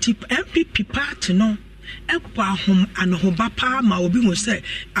enti MPP party no ekwa hom anohoba pa ma obi hu say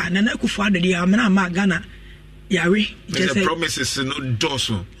Nana Akufo Addo de amana ma Ghana yawe just promises no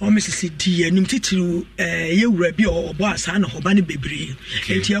doso promises di anim titiru ye wura bi obo asa na hoba ne bebre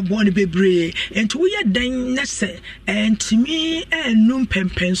enti abo ne bebre enti wo ye dan na se entimi enum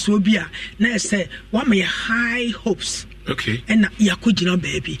pempenso bi a na se wa me high hopes and yakujina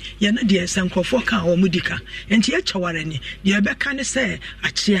baby ye na de sankofo ka o mudika enti ye chaware ni de be ka ne se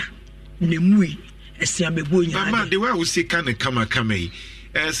achia ne mui Mama, the way I would say can kama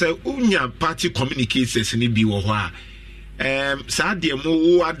as a unya party communicators in the biwa. Sadia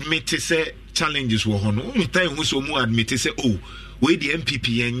mo admit say challenges were on. Only time who's more admit say, oh, we the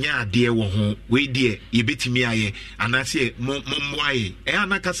MPP and ya dear won, we dear, ye bit me aye, and I say, Momwaye,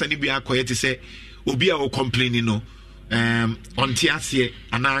 Anakasani be a quiet to say, Obia or complaining no. On Tiasie,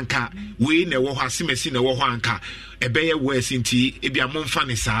 Ananka, we ne woha simesi ne wohanka, a bear worse in tea, ebia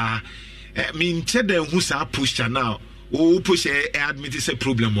monfanisa. Mean Tedden who's our pusher now. Oh, push admit is a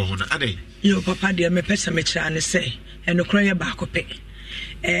problem on. Are they? Your papa, dear, me pesamacha and say, and no cry back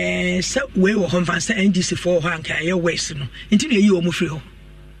pay. So we were home for saying this for Hanka, your waist, no, until you almost free.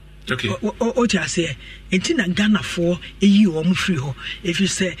 Oh, just say, until a Ghana for a you almost free. If you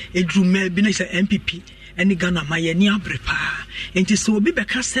say a drew me business MPP. Any Ghana my near prepare. And it so be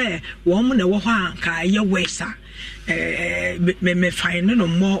because say, woman a Hanka, your waist. Me find no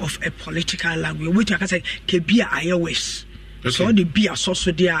more of a political language which I can say can be a wish. So the be a source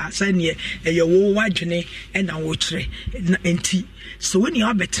there say near a wo wadwene and a wotre enti so when you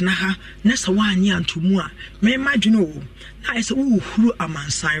are better na nessa 1 year to mu a me imagine o na say wo huru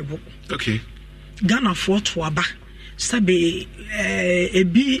amansan bo Ghana for to aba sabe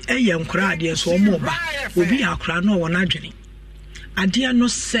ebi eye nkura ade so mo ba obi akura no wona adwene ade no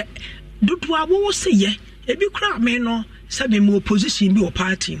se dodo awo se ye ebi kura me no sabe me opposition bi o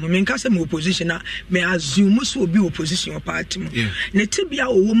party mo me nka say me opposition na me assume so obi opposition o party mo ne tibia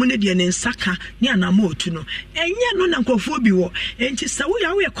owo mo ne de ne nsaka ne anama otu no enye no na nkrofo bi wo enti say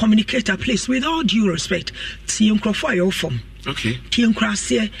we communicator please with all due respect tie nkrofo ayo form tie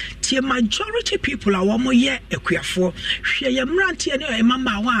nkrase tie majority people are wo ye akuafo hwe ye mrantie ne e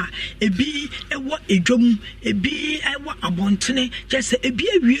mama wa ebi ewo edwom ebi ewo abontene just ebi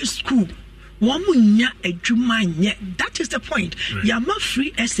awie school Womunya edwuma nye. That is the point. Yama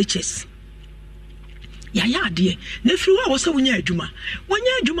free SHS. yaya ade na firi wa wose wonya adwuma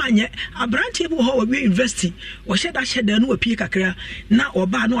nye abrante bi ho we university wo hyeda no wapie kakra na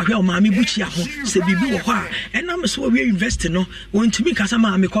oba na ohwe o maame buchi aho se bibi wo ho a enam so we university no wontumi kasa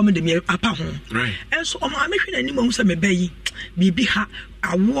maame kom de me apa ho right enso o maame hwe na nim hu se mebayi bibi ha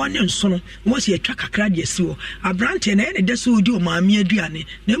awo ne nso no wo se atwa kakra de asi wo abrante na ene de so odi o maame aduane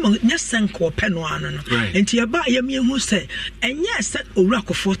na nya senko pe no ano no enti e ba ya me hu se enye se owura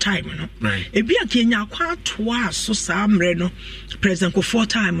kofo time no ebi anke nya kwa toa so saa mre no president kofo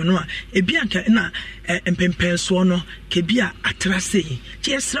time no a ebi anke na empempenso no ke bia atrase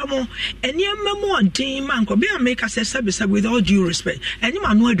ti esramo eni amamo odin man ko bia make us sabe with all due respect eni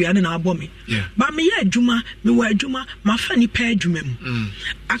ma no aduane na abo me ba me ya adwuma me wa adwuma ma fa ni pa adwuma mu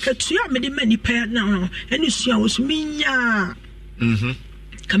akatua me de mani pa na eni sua wo so minya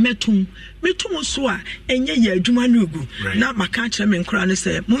kametum so a enye ye adwuma no gu na maka kire me nkora ne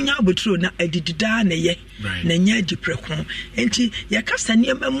se munya aboturo na adidida na ye na nya dipreko enti ye kasa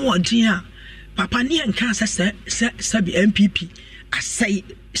ne mamu odin a papa ne enka sabi NPP asai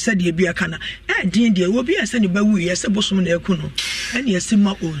said ye bia kana din de obi ase ne bawu ye se bosom na eku no ene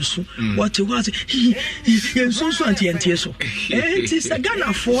asima onsu what yensu antie so enti se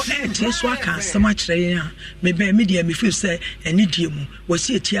Ghana for enti so aka asama kire ya me be me de me feel say ene die mu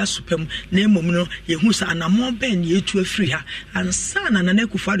wasi eti asopam na emom no ye hu sa anamo ben ye etu afiri ha ansa na na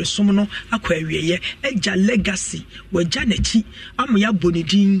ekufa de som no akwa awieye eja legacy waja na chi am ya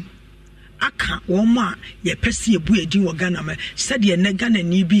bonidin aka woma ye pese ebu edin wo Ghana ma said ye na Ghana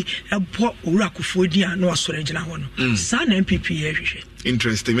ni bi ebo owura kofo din a no asore gina ho no sa na NPP ye hwehwe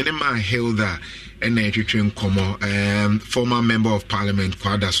interesting me ma Hilda and hwehwe nkomo former member of parliament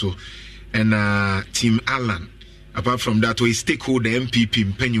Kwadaso and Team Alan. Apart from that we stakeholder NPP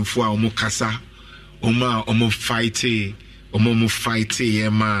mpanyimfo a omo kasa omo fight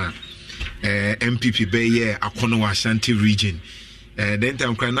ma NPP be ye akono Ashanti region. Then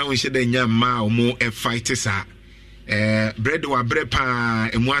time cry now we should nya ma omo fight sa bread wa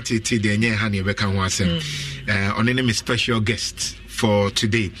brepa emu atete de nya ha ne beka ho asem on any special guest for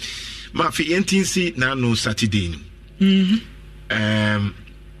today ma fi yentinsi na no Saturday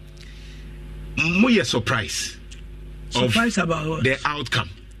more surprise about what? The outcome.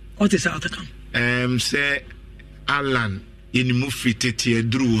 What is the outcome? Say Alan in mufitete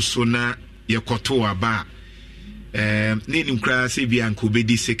dru so na yekoto aba nenim kra se bia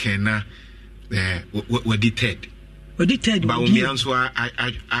nkobedi second na wadi third Bawumia so a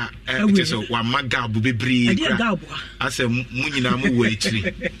so wa magabu bebri kra ase munyina mu wo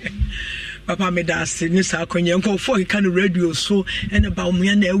akiri Papa me da se ni sa akonye nko for kan radio so ene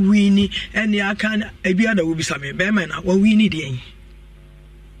Bawumia na wini ene aka ebia na obi same be man na wa wini de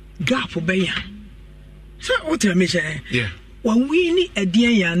gap be ya so what me say wa wini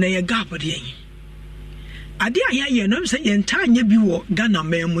edien ya na ye gap de ade a ye no say ye ntanya bi wo Ghana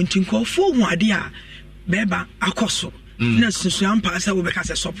memu ntinko fo hu ade a beba akoso na susu ampa say wo be ka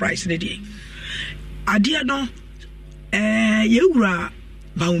say surprise ne de ade no ye wura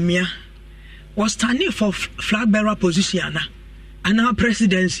Bawumia was standing for flag bearer position and our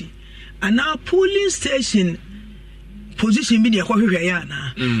presidency and our polling station position media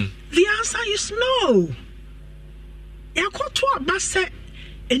the answer is no. Yakoto abase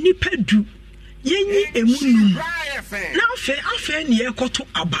enipedu yenyi emunum na afe ne yakoto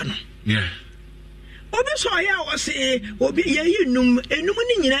abano obi so ya was obi yeyi num enum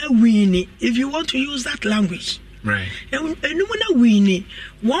ni nyina wini if you want to use that language. Right. Enum na wini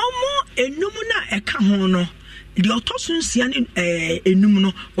one more enum na eka ho no the otosunsia ni enum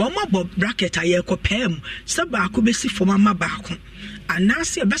no one more bracket aye ko pam se ba ko besi foma ma ba ko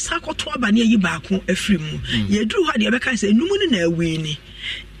anase be sa ko to aba ne yi ba ko afiri mu ye duru ha de be kan se enum ni na wini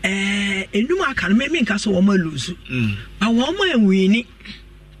enum aka no me nka so one more lose but one more wini.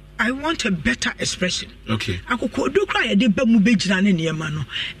 I want a better expression. Okay. Akoko do cry de ba mu bejina ne niema no.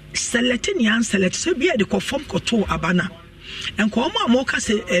 Selecting yan select se bia de conform koto abana. Enko omo amoka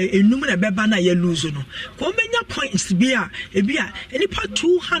se enum na beba na ye lose no. Ko menya points bia e bia enipa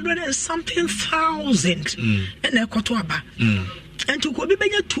 200 and something thousand. Na koto aba. Ento ko bi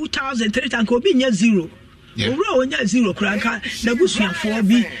benya 2000 3000 ko bi nya zero. Owura onya zero kranka na busuafo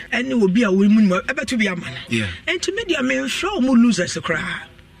bi ene obi a wo mu no ebeto bi amana. Ento media me mfra o mu losers kra.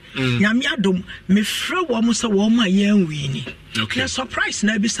 Nyame adom me frɛ wo mo sɛ wo ma yɛn wini na surprise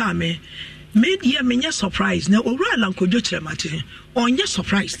na bi sa me media me nya surprise na owura lankodwo kyerɛ mate onye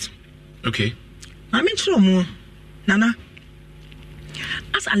surprised. Okay. I mean true mo nana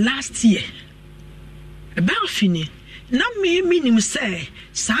as a last year about fini na me minim say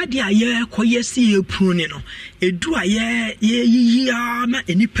saade aye koye si epru no edu aye ye ama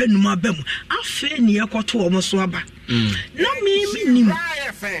enipa num abam afa ne yekoto o mo so aba na me minim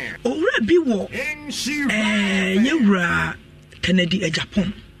owura bi wo yewura Kennedy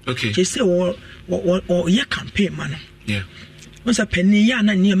Japan okay je say o ye campaign man yeah once a penny ya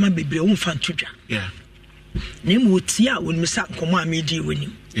na niema bebre wo mfa ntodwa yeah na mu tia won misa nkomo amedi woni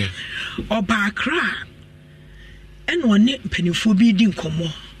yeah oba akra eno one penifo bi di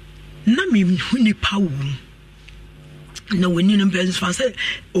nkomo na me huni pawo na woni no business fan say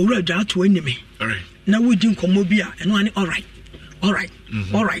owura dwa to anime all right na wodi nkomo bi a eno ane all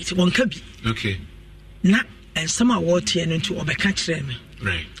right won ka bi okay na ensama wote eno nto obeka kire me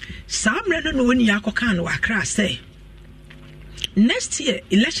right samre no woni yakoka na wakra say next year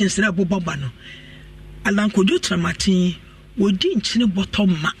elections na bobaba no alankojo tramatin wodi nchine bottom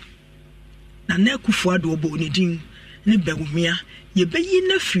ma na na kufu ado obo ni din ni Bawumia ye beyi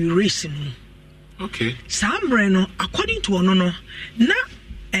na free race no okay samre no according to ono no na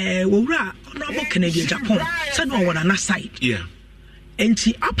wowura honorable Canadian Japan said no one on that side yeah and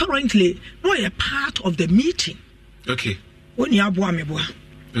she apparently no a part of the meeting okay when you abo ameboa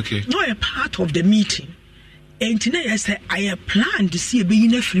okay no a part of the meeting and today I say I plan to see a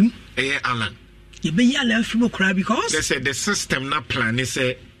beyi na free Alan you be yalla from cry because they said the system na plan is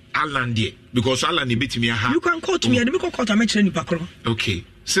Alan there because Alan e betimi ha you can quote me and me quote am chere nipa kro okay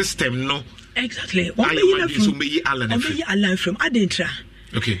system no exactly o be Alan from adentra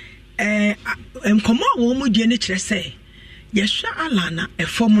okay komo wo mu die ne kire say ye hwa Alan na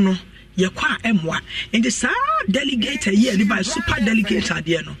efom no ye kwa emwa and the delegate here the by super delegate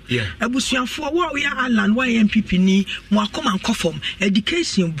ade no abusuafo wo ya Alan wa NPP ni mo akoma nkofom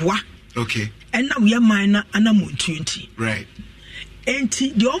education boa okay and now we are minor and I'm 20 right and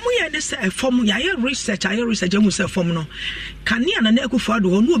the omu ya say a form ya research amu say form no kan ya na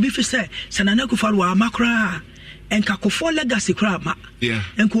Akufo-Addo no obi fi say na Akufo-Addo amakra and kakofo legacy kra ma yeah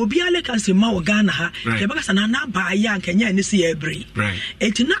and ko obi legacy ma Ghana ha ye baka sana na ba ya nkanya ni see every right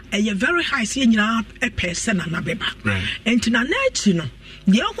and na a very high see nyina a person na beba right and na chi no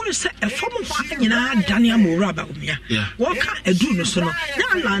the only say a form of nyina Daniel Mora Bawumia what can edu no so no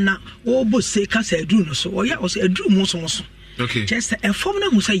na na wo bo say ka say edu no so o ya o say edu mo so okay just a form na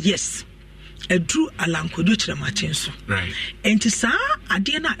who say yes edu alankodo kiramatin so right enti saa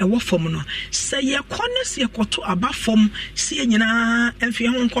ade na ewo form no say ye kone se yekoto aba form se nyina enfie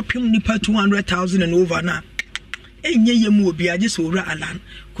ho nkopem nipa 200,000 and over na enye yemu obi age so ora alan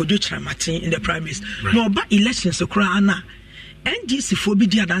kodo kiramatin in the primaries no ba elections kura na NDC for bi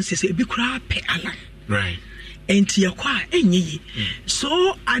dia dance say bi kura pe Alan right enti yakwa enyi so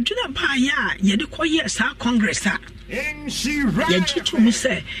aduna ba ya ye de koye sa congress a ye jitu mu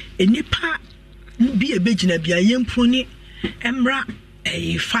say enipa bi ebegina bia yemponi emra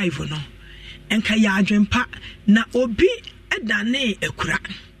 5 no enka ya adwempa na obi edane ekura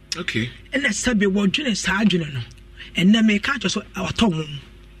okay ena sabe wodwene sa adwene no enna me ka so atonwo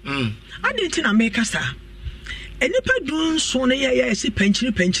ade na me ka sa enipa dun so na ye si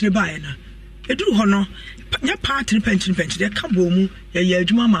penchiri bae na eduru ho no nya part ni penchiri ka bo mu ye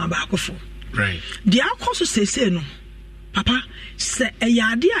adwuma ma ba akofo right dia akoso sese no papa se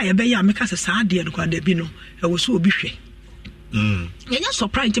eyade a ye be ya me ka se sa ade no kwa da bi no e wo so obi hwe nya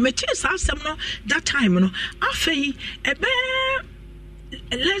surprise me chi sa asem no that time no afei ebe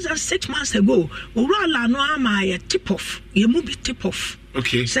less than 6 months ago urala no ama ye tip off ye mu bi tip off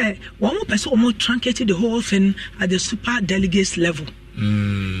okay say one more person almost truncated the whole thing at the super delegates level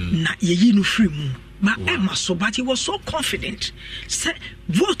na ye no free mu but Emma so but he was so confident say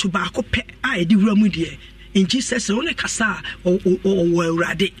vote back up I di wura mu de in Jesus only kasa o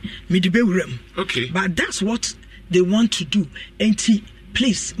urade me di be wuram okay but that's what they want to do and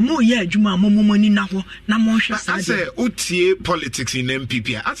please mo ye adwuma mo ni na ho na mo hwe sa I say utie politics in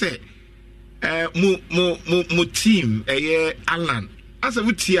NPP I say mo team Alan I say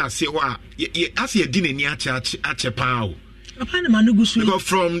utie ase ho a ase ye di nani ache pa o papa na manugusu because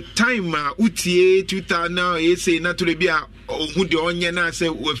from time utie 2000 now you say na to be a hu de onye na say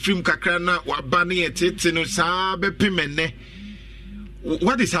we film kakra na wa ba na yetete no sa be pemene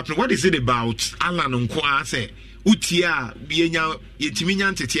what is happening what is it about Alan nko a say utia bienya yetimi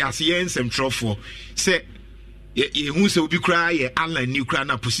nyantete ase ye nsem trofo say ye hu se obi kra ye Alan ni kra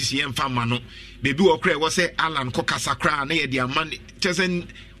na position ye mfa ma no bebi wo kra wo say Alan ko kasa kra na ye dia man chesen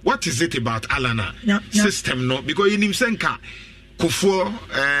what is it about Alan system no because you nim senka kofo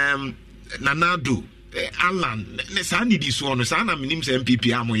nanado Alan ne sa ni di so no sa na minim se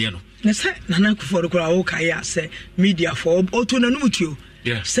MPP amoye no ne say nana kofo kra wo kai say media for auto na numutio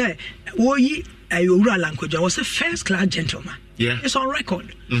say wo yi Owura Alankoja was a first class gentleman. Yeah. It's on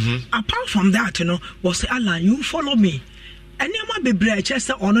record. Apart from that, was Alan, you follow me. And you might be bread,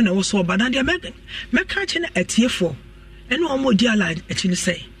 Chester, or no, also, but I'm the catching a tear for. And no more dear line, actually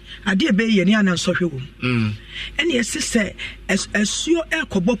say. I dear bay and sorry room. And yes, sister, as your air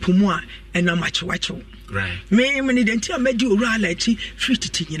cobo pumua and a match watcho. Right. Me, when it until I made you rally,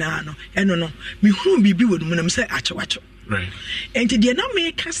 50 no, and no, me whom be with when I'm say achawacho. Right. And to the not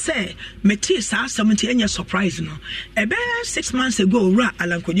make us say, Metis are 70 years surprise, no. About 6 months ago, Ra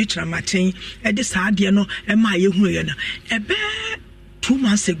Alankojutra Martin, at this hard, no, and my young about 2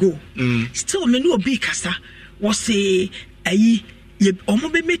 months ago. Still, me no be cassa was a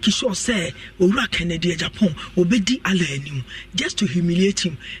Omobe make sure say Ora Kennedy Japan obedi alanim just to humiliate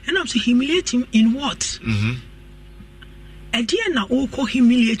him. And I'm to humiliate him in what? And dear now all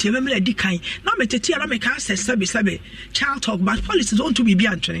humiliate him. Remember the kind. Now me tete ala me can say sabi child talk, but policies want to be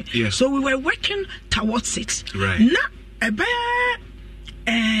Anthony. Yes. So we were working towards it. Right. Now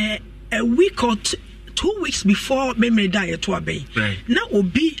a week or 2 weeks before me die to obey. Right. Now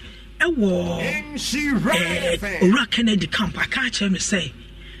obi Ora Kennedy camp. I can't hear me say.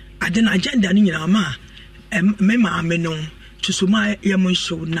 I didn't agenda in your ma. Mema no to suma yamon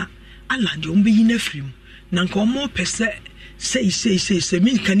show na. Aland you be in a film. Nanko more per se. Say,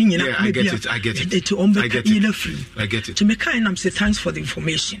 me canning. Yeah, I get it. I get it. I get it. To make kind of say thanks for the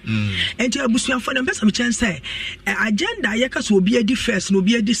information. And to Abusian for the best of chance say agenda yakas will be a di first, will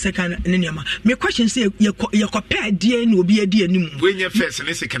be a di second. My question say your compare dear will be a dear new. When your first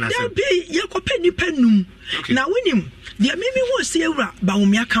and second, there be your compare dependum. Now when him, there maybe won't say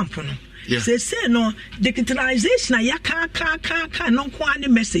Bawumia Campono. Yeah. Say no digitalization I can no quite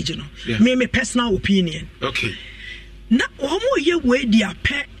message no. Me personal opinion. Okay. Na omo ye we dia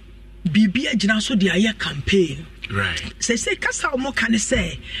pe bibia gina so dia ye campaign. Right. Say kasa omo kan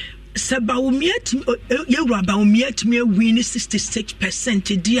say Bawumia ye Bawumia me win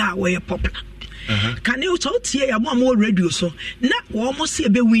 66% dia we popular. Can you tell here more radio so na almost see a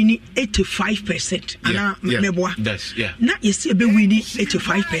be winning 85%. That's na you see a be winning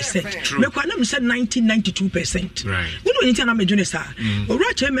 85%. Me kwa na said 92%. Right. You know anything I'm doing sir.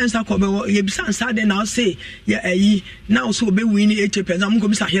 Ora chairman sa ko be ye bisan sa then now say yeah now so be winning 80%. I'm go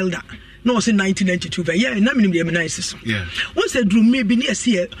Mr. Hilda. No say 1992. Yeah, na minim dey nice. Yeah. Once a drew maybe near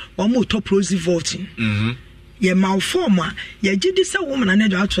see almost top rosy voting. Ye malforma ye gidi say woman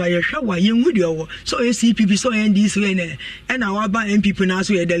and out try ye hwa ye nhudio so CPP so NDC and our ba NPP na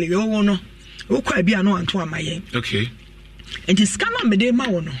so ye delegate wo no wo kwa bia no anto amaye. Okay. And this scanner me dey ma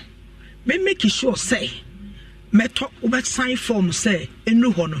wo no me make sure say meto wo sign form say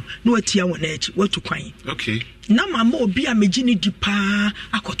enu ho no na watia wo na echi watu kwan. Okay. Na mama obi a megini di pa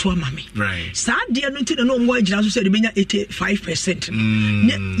akoto amame. Right. Sa de no nti no mo agina so say de benya 85%.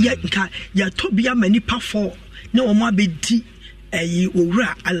 Ya nka ya tobia manipa for na o ma bedi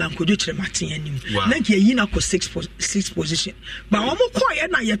Owura Alankojo Martin anim. Na ke yi na ko 6 position. Ba o mo koye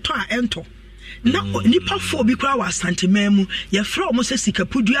na ye to a ento. Na nipa for bi kra wa Asante mu ye fra o mo se sika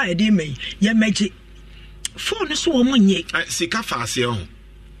pudu a ye de mai ye meje. For no so o mo nye. Sika fa ase ho.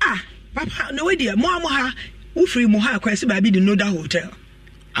 Papa no we dia mo ha ufri mo ha kwese ba bi the Noda Hotel.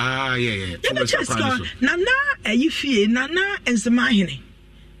 Yeah. Nana fie nana enzema hene.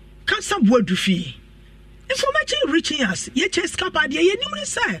 Kansa boadu fie. Information reaching us. Ye chest kappa de ye nim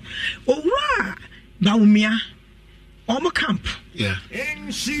say. Owura Bawumia omo camp. Yeah.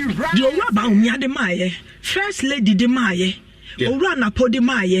 The Owura Bawumia de maye, first lady de maye. Owura Napo de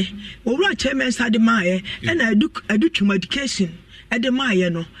maye, Owura chairman sa de maye, and I do education at the maye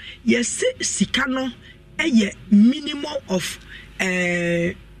no. Yes sika no minimum of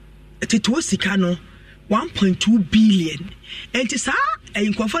tituo sika no 1.2 billion. And it's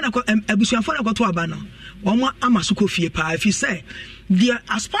in Kwafana Abusianfana got to Abano. Oma amasuko fie pa if you say the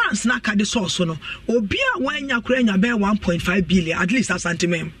aspirants na ka de source no obia when yakranya be 1.5 billion at least Asante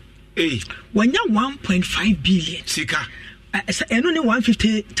mem when ya 1.5 billion sika only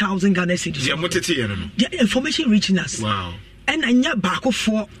 150,000 Ghana cedis yeah motete ye no the information reaching us wow and anya baako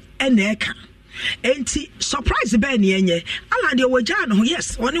for eneka enti surprise be ne enye ala de woja no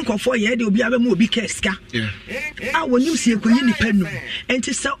yes woni nkofo ye de obi abemu obi keska wonim sie koyi ni panu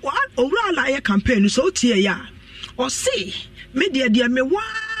enti se owura ala ye campaign so tie ya o see media dia me wa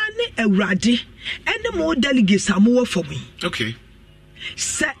ne awurade ene mo delegates amowo for me. Okay.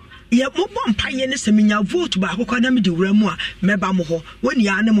 Se ye mo bompaye ne se menya vote ba akokwa na me di wura mu a meba mo ho woni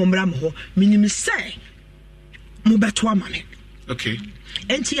ya ne mo mra mo ho minim se mo beto amane. Okay.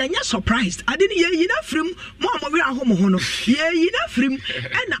 And she ain't surprised. I didn't hear enough from Mama. We are home. Yeah, enough from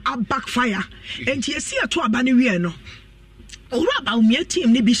and a backfire. And she see a 2 abani no. Owura Bawumia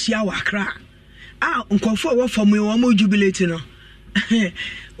team ni bi shia wakra. nkofo wo for me wo mo jubilate no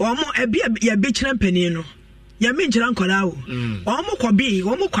wo mo e be kire mpani no ya me ngira nkola wo wo mo ko bi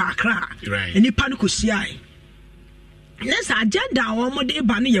wo mo ko akra nipa no ko siai nesa agenda wo mo de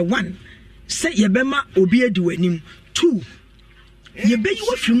ba no ye 1 say ye bema obi adi wanim 2 ye be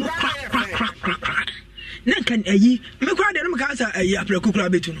you afi mu kra na kan ayi me kwa de no ka sa ayi aprekukura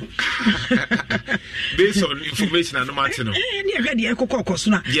betu no based on information and matter no ne hwe de ekokokoso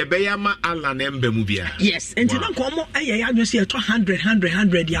na ye be ya ma ala na emba mu bia yes enti na ko mo ayi ya adwo se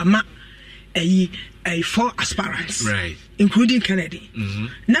 100 ya ma ayi 4 aspirants right including Kennedy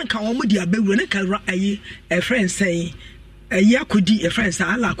na kan wo mo di abewura na kan ayi a friend say ayi akodi a friend say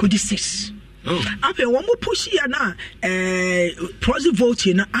ala akodi 6 after one more push here na proxy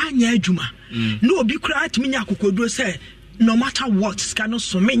voting na anya adwuma no obi kura atimi nya kokodro say no matter what scan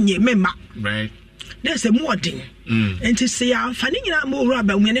so menye mema right there's a more thing enti say afani nyina mo wura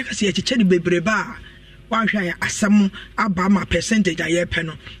ba mu ne ka say echiche ni bebreba wa hwa ya asam aba ma percentage aye pe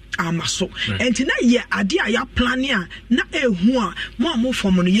no amaso enti na ye ade aya plan a na ehu a mo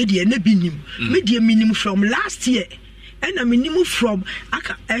form no ye de na binim me de minim from last year and I mean from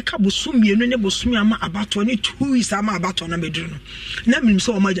aka bosumi no ne bosumi ama abato ne 2 weeks ama abato na medru no na minim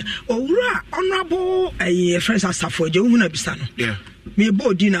so omaja owura honorable friends asafo je hu na bisa no yeah me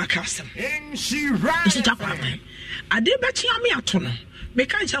body na kasem she takwa man ade bechi ame ato no me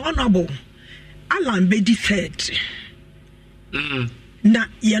kan cha honorable Alan bedi third na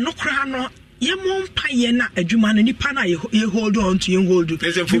ye no kra no ye mompa ye na adwuma no nipa na ye hold on to ye hold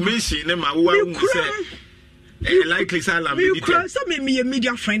there's information na ma wa say likely Salam me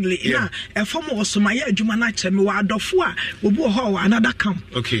media friendly a form of Somaya Jumana me wa adofo a obu ho another camp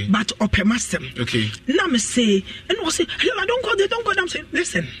okay but opemastem okay na me say and was say I don't go them say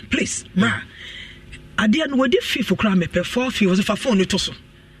listen please bra ade no we fee for kra me per 4 fee was for phone to so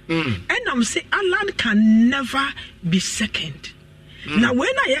and I'm say Alan can never be second now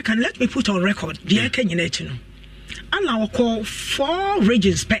when I can let me put on record the Kenya no Alan will call 4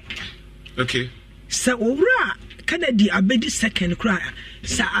 regions back okay so owura Kennedy abedi second cry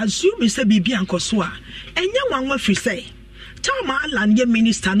so assume say bibi ankoso a enya wanwa free say tama Alan ye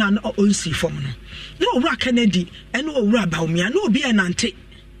minister na on si form no owura Kennedy and owura Bawumia no obi enante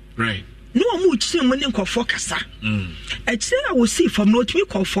right no mu chire mo ne nkofo kasa e chire na wo si form no to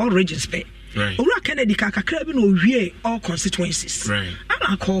call 4 regions pay right owura Kennedy kakakra bi no wie all constituencies right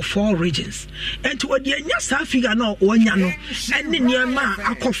I call 4 regions and to what the nya figure no onya no and niema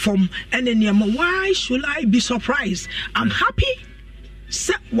akofom and niema why should I be surprised I'm happy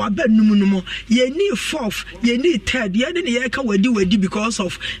se wabanumunumo ye need 4th ye need 3rd ye ne ye ka wadi because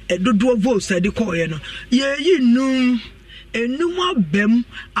of dodo votes dey call ye no ye yinum enuma bem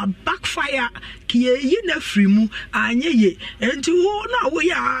a backfire kiye na frimu anye ye enti wo na wo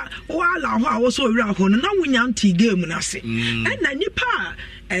ya wo ala ho a wo so wira ho na wonya anti game na se and na nipa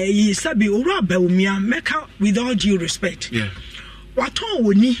sabi owura Bawumia meka with all due respect yeah waton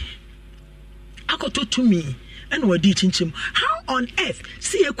woni akoto to me and wadi chinchim how on earth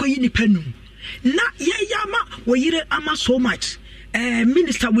see ekoyi nipa nu na ye yama wo yire ama so much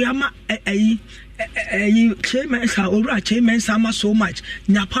minister we ama chairman sa owura chairman sama so much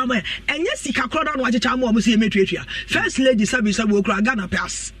nyapama enye sika kroda no achecha ma omo se emetuatua first lady sabi okura Ghana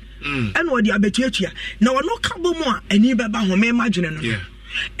pass and what the abetuatua na wono kabo mu a ani beba ho me imagine no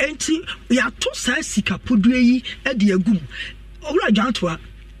enti ya to sa sika podue yi e de agum owura jantoa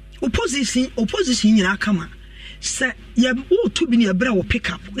opposition nyina kama se ye o to bi ne bra wo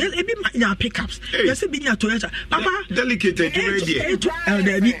pick up e bi ma pickups ye se bi nya Toyota papa delicate ready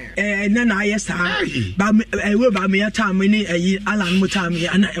na na yes ba we ba me time ni Alan mo time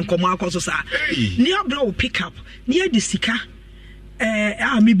ana enkomo akoso sa ni abra wo pick up ni de sika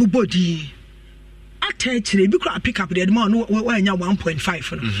me bobodi atechire bi kura pick up the man no anya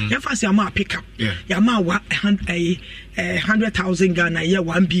 1.5 no ye fa se ama pick up ya ma 100,000 Ghana ye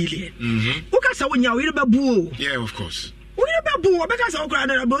 1 billion ukasa wonya we be buo yeah of course we be buo because okura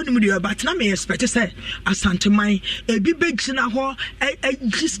na ba onimu de but na me expect say Asante man ebi begina ho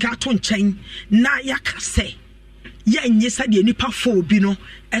giska to nchen na yakase ya nye sade nipa fo bi no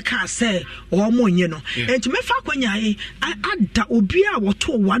e ka say o mo nye no enti mefa kwanya yi ada obi a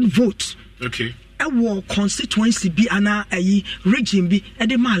woto 1 vote okay ewo constituency bi ana region bi e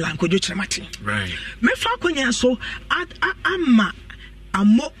de mala nkojo chiremati right mefa kwanya so ama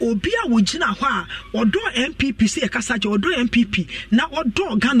amo obi a wogina ho a odo NPP se e kasa je odo NPP na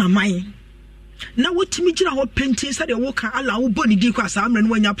odo Ghana man na wotimi gina ho penti sa de wo ka ala wo boni di kwa sa amre no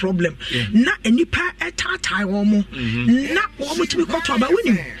wanya problem na enipa etatai wo mo na wo mo timi kwoto aba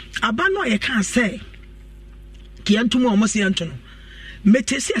wonim aba no ye kan say kiantum wo mo se anto no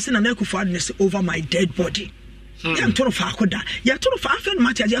metesi ase na Akufo-Addo over my dead body. Ya toro fa akoda ya toro fa afen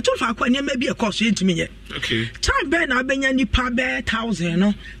matia ya toro fa akwa ne ma bi e course yentimi ye okay time be na abenya nipa be 1000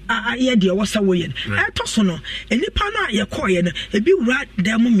 no ye de wosa wo ye e to so no nipa no ye koye no ebi wura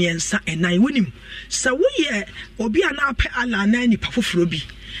dem miensa enan wonim sa wo ye obi ana ape ala na nipa foforo bi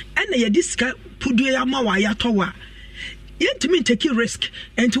ena ye disika pudu ya ma wa ya towa yentimi take risk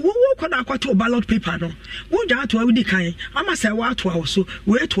and wo kwada akwato ballot paper no wo ja to awudi kan ama say wa to awoso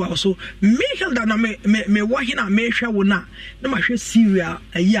we to awoso me hilda na me wo hina me hwe wo na ma hwe Syria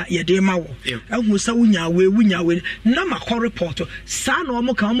ayi ye de ma wo ehun sa wunya we na ma ko report sa na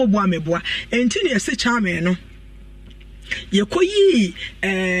omo kan omo bo ameboa enti ne ese chame no ye koyi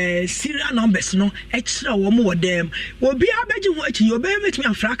Syria numbers no extra wo mo dem obi abeji ho achi yo be metimi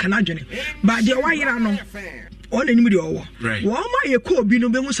afra kana adwene ba de wa yira no on any media or right. Well, my co be no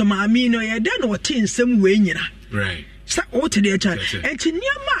be some amino, ya then or tin some way, right. So, what to the child and to near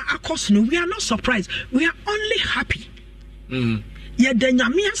my accost, we are not surprised, we are only happy. Yet then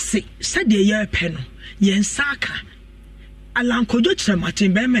Yamia say, said the year pen, yen saka. Alan Kojotra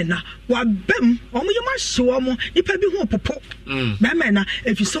Martin Bemena, wa bem, or you must show more, if I be more popo. Bemena,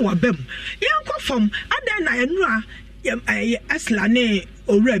 if you saw a bem. Young from, and then I know. Aslane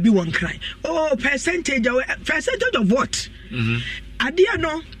or be one cry. Oh, percentage of what? Adia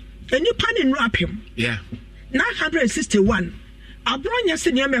no, and you pan in rap him. Yeah. 961. Abronya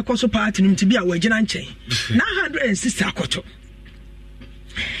senior me koso party to be a wajan chain. 960 akoto.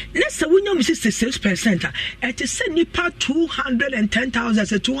 Let's say we know 66%. It is send nipa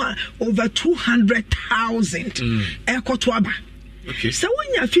 210,000 over 200,000. Ekotwaba. Okay. So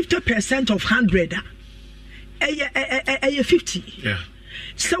when you are 50% of 100. 50. Yeah.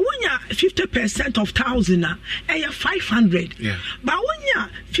 So when you 50% of 1,000, 500. Yeah. But when you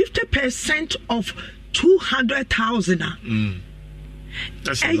 50% of 200,000,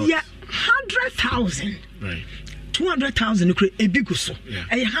 that's a lot. 100,000. Right. 200,000 a big so. Yeah.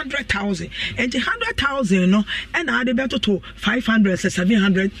 100,000 and 100,000 no, and I better to 500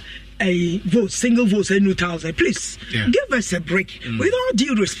 700. A vote, single vote, a new 1,000. Please give us a break. With all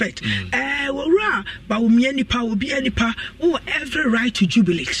due respect, Bawumia nipa will be any pa who every right to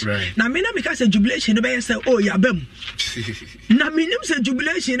jubilate. Right. Now, me because a jubilation, the bear say, oh, yeah, bem. Now, me say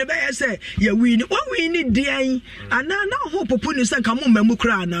jubilation, the bear say, yeah, we need the and now hope upon you say, come on,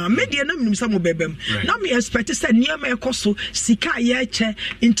 Memukra now. Media name some of bebem. Now, me expect to say near me coso, sika yeche,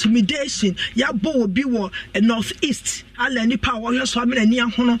 intimidation, ya bo biwo, northeast. Ala nipa wo hwe so amena ni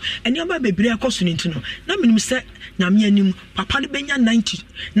ahono eni aba bebre akoso ni ntino na menim se nyame anim papa ne benya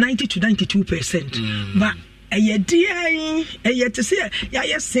 90 to 92%. But eye die eye te se ya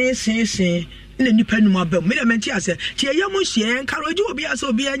ye sen ne nipa num aba me menti ase ti ye mo hie encourage obi ase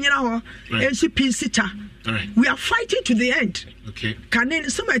obi anyina ho ensu pinsita. We are fighting to the end. Okay. Can then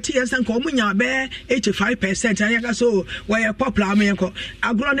somebody else and come munya be 85% and you so where popular me ko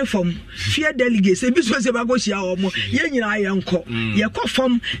agrone from fear delegates e bi so se ba go hia omo ye nyina ye nko ye ko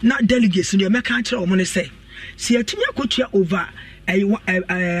from na delegates no me kan kire omo ne say se atumi akotua over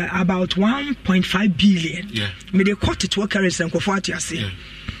about 1.5 billion. Yeah. Me dey cut it work currency nko for atiase.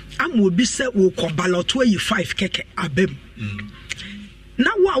 Am obi se wo ko ballot 25 keke abem.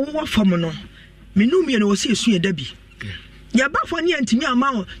 Na wo from no minumi no see esu edabi ya ba for ne antimi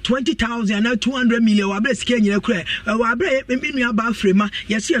amount 20,000 na 200 million wa bre sika nyina kura wa bre menu aba frema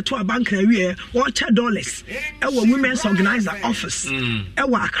ya see to bank na wie $1 dollars e wo women's organizer office e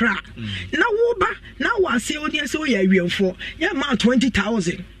wo Accra na wo ba na wa se oni se wo ya wiemfo ya ma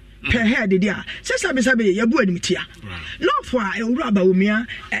 20,000 per head dia se sabe ya bu animtia no for e wura Bawumia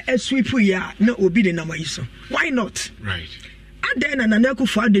e sweep ya na obi de na mayi so why not right Then an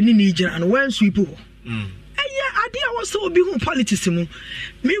Akufo-Addo ni Niger and when sweep ho. Idea was so be who politics mu.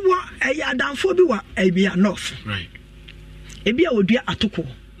 Me wa adamfo bi wa ebia north. Right. Ebia odua atoko.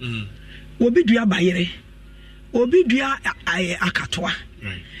 Obi dua bayere. Obi dua akatoa.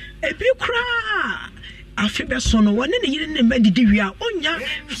 Right. Ebi kra afebe so no woni ne yire ne medidi wi a onya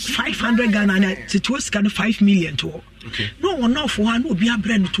 500 Ghana na situation kan 5 million to. Okay. No one off one obi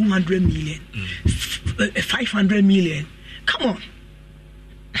abrand 200 million. 500 million. Come on.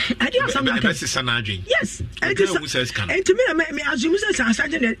 I do something like that. Yes. And to me, assume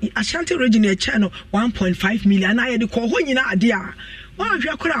that Ashanti region channel 1.5 million. I had the call when you know idea. Well, if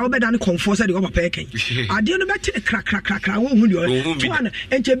you could have better than comfort, I got packing. I didn't better crack. I won't do it.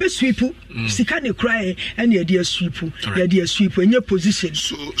 And to be sweep, Sikani cry, and your dear sweep, your dear sweep in your position.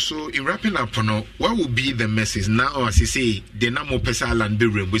 So, in wrapping up, what will be the message now? As you say, the number of person and be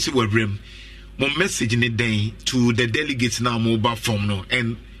room, we see what room. More message in the day to the delegates now mobile form no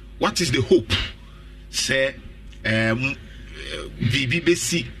and what is the hope say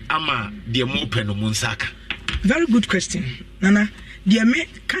bibisi ama de mo peno munsaka. Very good question, Nana. The me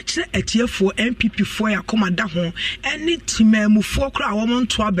catch a tier for NPP for ya commander home, any timamu for cry woman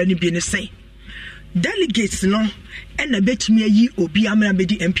to a benny be say. Delegates no, and a bet me ye obi amena be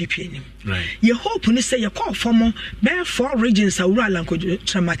the NPP. Right. You hope when you say you call for more, bear 4 regions a rural and could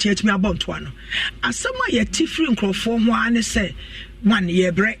traumatized me about one. As some of your tifri and crow for one say 1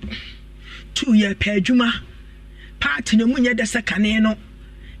 year break, 2 year pejuma, part in the munya de sacaneno.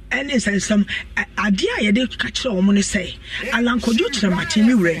 And it's some idea you did catch a woman say, Alan could you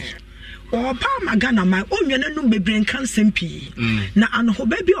tramatimi ray. Or Palma Ghana, my own no be brain can simpi. Na and ho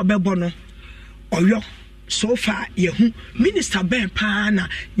baby or bebono. Or yo, so far, ye Minister Ben Pana,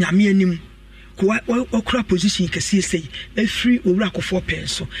 Yamianim. What crap position can see say, a free oracle for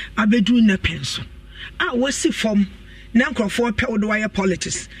pencil. I be doing a pencil. I was see from. Nanko for pewdo wire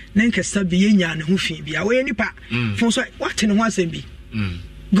politics. Nanka sabiyan who fee be away any pa. For so what in one be.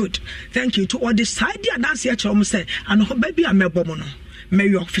 Good. Thank you to all this idea dance here chom say and ho baby amebomo may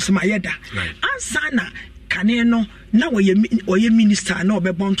your office my yeda. Ansana kaneno na oye minister na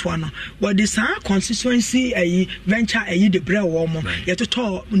obebon to ano. What this constituency a venture a de bre wo mo. Ye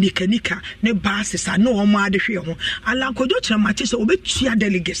to nika ne basis no o ma de hwe ho. Ala kojo chramati so obetua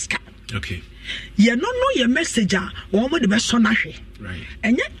delegates ka. Okay. Ye no your message a wo mo de be so na hwe. Right.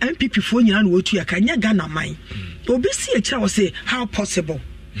 Enye NPP fo nyina na wotua ka nya Ghana man. Obi si e kira wo say how possible.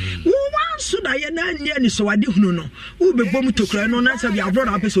 One so that you're not near so I do no. Who be bomb to cry no answer be abroad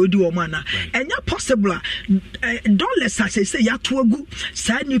episode do mana. And ya possible dollars as I say ya to a good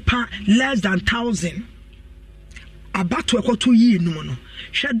side nipa less than 1,000. About to a 2 years no.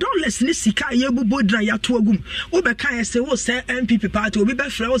 She dollars ni sika ye bubo dra ya to agum. Wo be kan say wo say NPP party obi be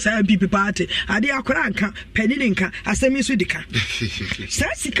frɛ wo say NPP party. Ade akora nka penini nka asemi so dika. Say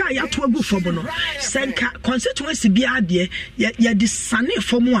sika ya to agu fom no. Senka constituency bi ade ya disane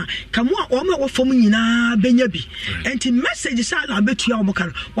fom a kamo a o ma wo fom nyina benya bi. Enti message say ala betua o mo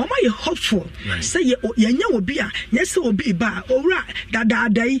kan. O ma ye hopeful. Say ye nya obi a nya say obi ba owura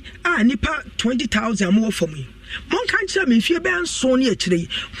dadadai a nipa 20,000 mo fom yi. Mon kan kire me fie ben so ne akire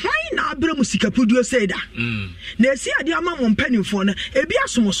why na abra musika puduo say da na esi ade ama mon panimfo no ebi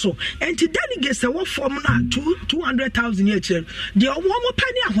asom so enti delegates wo form na 200,000 ye akire de owo mo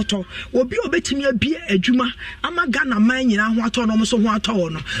pani ahoto obi obetimi abie adwuma ama Ghana man nyina ho ato no mo so ho ato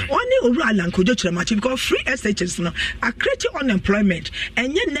no oni owura alankojo kire machi because free SHS no a create unemployment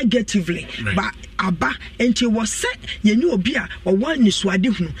enye negatively but aba enti wo set ye ni obi a owo ni suade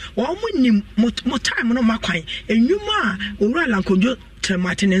hunu wo mo nim mo time no makwan enyuma owura lankonjo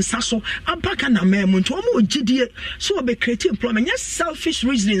trematin and sasso abaka na memo nto mo gidie so be create employment yes selfish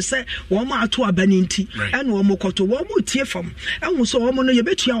reasoning say wo ma ato abaninti and wo mo koto wo mo tie fam and so wo mo no ye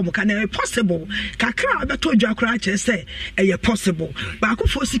betua wo ka na possible kakra abeto dwakra che say e possible ba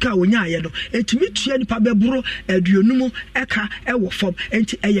akofo sika wonya aye no etumi tua nipa beburo aduonum eka e wo fam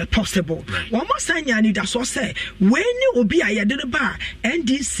enti e possible wo mo sanya ni da so say when obi aye de ba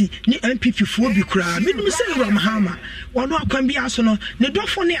NDC ni NPP fo bi kura minum say Ramahama wono akwan bi aso no ne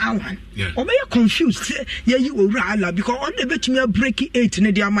dofo ne awan obey confused ye yi owura ala because on the betumi break 8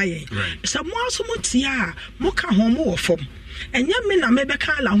 ne dia maye so mo aso mo tia mo ka ho mo wo fom enya me na me be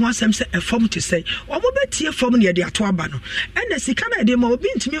ka ala ho asem se efom to say omo betie fom ne de ato aba no ena sika na de ma obi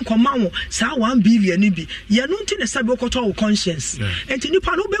ntimi nkoma wo sa 1 billion ni bi ye no nti ne sabe okoto wo conscience enti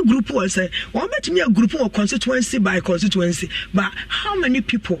nipa no be group wo say wo betumi a group wo constituency by constituency but how many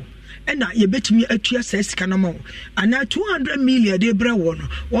people and ye betimi atua says kanama ana 200 million de bre won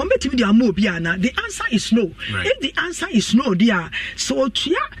won betimi de amo bi ana the answer is no if the answer is no there so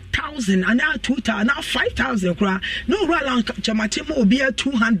tua 1,000 and now 2,000 now 5,000 kra no rala chamati mo obi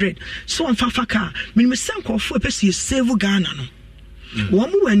 200 so on fafaka minimum sanko fo pesi save Ghana no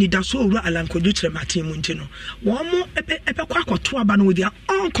womo wani da so owura alankojo tremati mu ntino womo epe kwa akoto aba no with their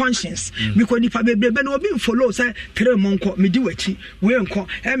own conscience because nipa bebrebe no obi follow say tere monko medi wachi we nko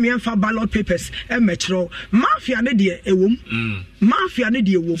eme enfa ballot papers emechro mafia ne de ewom mafia ne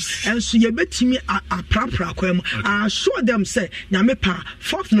de ewom enso ye betimi aprapra kwam I assure them say nyame pa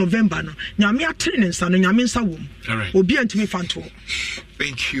 4th November no nyame atere ne nsa no nyame nsa wom obi antimi fanto.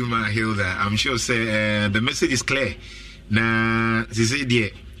 Thank you, Ma Hilda. I'm sure say the message is clear. Na zise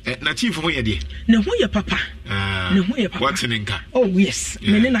die Na chief ho ye de. Na ho ye papa. Na ho ye papa. What's in nka? Oh yes.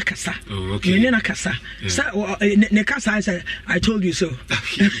 Me ne na kasa. Okay. Me ne na kasa. Sa ne kasa I told you so. So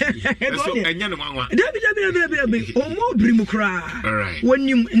enya no manwa. Dabi. O mo brimu kra. Alright.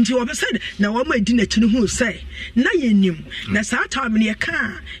 Wonim nti obesed na wo ma di na chini hu say na ye nim. Na sa time ne ye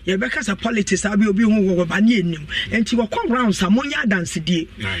ka ye be kasa politics abi obi hu wo ba ne nim. Nti wo come round samonya dance die.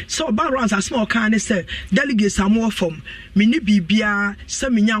 So ba round as small can say delegates samo from me ni bibia se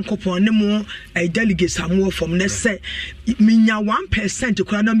me nyankopon ne mo delegates samo from ne say me nya 1%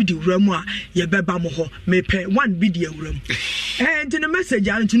 kura na me di wura mu a ye beba mo ho me pe 1 bi di wura mu. And in the message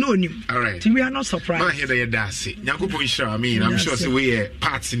I don't know him. All right. We are not surprised. Ma hear that dance. Nyankopon sure I mean I'm sure say we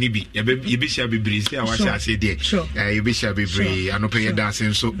parts ni bi ye be share be breeze I was say there. You be share be breeze anope ye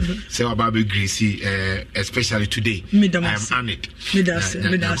dance so say about be greasy especially today. I am honored. Me dance.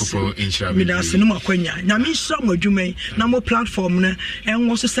 Me dance no makwanya. Na me sure mo dwuma na mo platform na en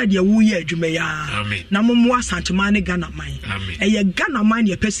wo so said ye wo ye adwuma ya. Na mo mo Asante man Ghana man. Ye Ghana man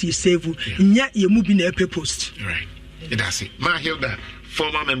ye pesi save nya ye mu bi na e post. Right. That's it. Ma Hilda,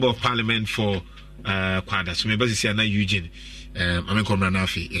 former member of parliament for Kwadaso. Me basi say na Eugene. I'm come na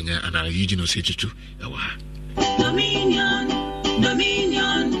afi enya ana Eugene Osetutu.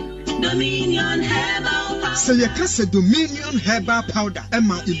 Dominion herbal powder. So you can say Dominion herbal powder.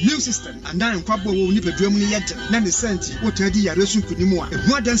 Emma immune system and then kwabo wo ni pedwam ni yet. Na ne senti what adi ya resu kunimu a.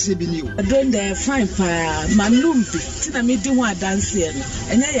 Ehu adanse bi ni o. Don the fine pa manum bi. Tina me di ho adanse no.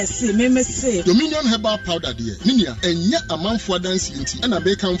 Enya yesi me say Dominion herbal powder de. Ninia enya amanfo adanse nti. Na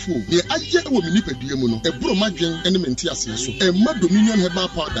be kanfo. Ye agye wo mi ni pedwam no. Eburo madwen ene menti ase so. Emma Dominion herbal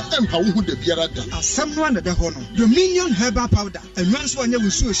powder. Empa wo hu da biara da. Asam no na da ho no. Dominion herbal powder. Enwan so anya wo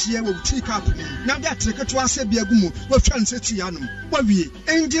su ohia wo tea cup. Now that Trekatua Sebiagumu will transit Yanum. What we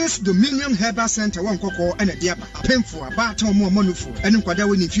Angels Dominion Herbal Center 1 Coco and a diaba. A painful about more money for and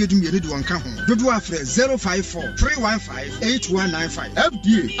Kwadaso if you do me a little one come home. Do 054 315 8195.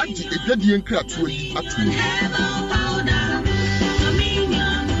 FDA, Anti Edian Crab to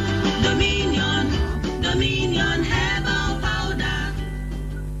Dominion Herbal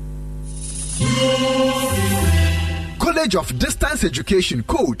Powder. College of Distance Education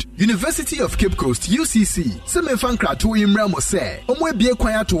Code University of Cape Coast UCC Semenfan Kratu Imra Mose Omwe bie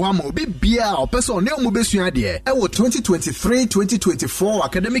kwanya to hama obi bia opeso ne omo besua de e wo 2023-2024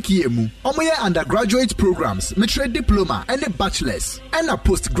 academic year mu omoye undergraduate programs metre diploma and bachelors and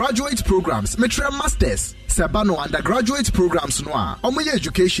postgraduate programs metre masters Sabano undergraduate programs noa omoye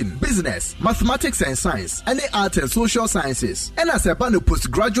education business mathematics and science and art and social sciences and Sabano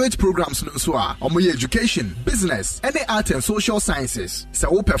postgraduate programs no so a omoye education business and art and social sciences. So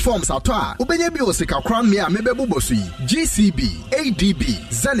who performs atwa ubenye bi osika kran me a mebebo bosu GCB, ADB,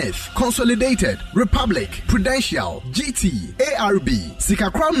 Zenith, Consolidated, Republic, Prudential, GT, ARB, sika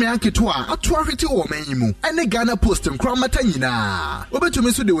kran me anketwa atwa hwete o manyimu ene Ghana Post nkran mata nyina.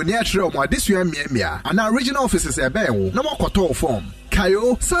 Obetumi so de woni akyere o mo adesua miamia and regional offices ebe wo na wakoto form.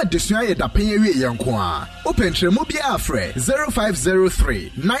 Kayo sa desua ye da penye wie yenko a open tremu bia afre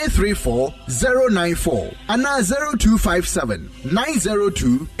 0503 934 094 and 0257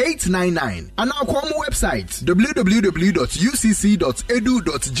 902 899 and our website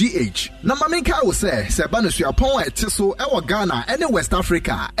www.ucc.edu.gh na mameka wo se banusua pon etiso e wo Ghana and West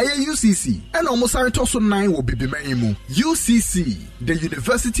Africa UCC and almost so 9 will be bimanyimu UCC, the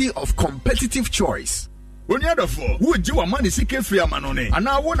University of Competitive Choice. Onyadofo wo ji wa mani sike free amanone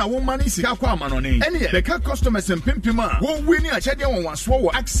ana wo na wo mani sika kwa amanone ene the car customers empempima wo wini achede won waso wo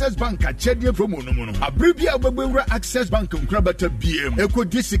Access Bank achede promo no mu no abribia ogbewura Access Bank nkrabata biem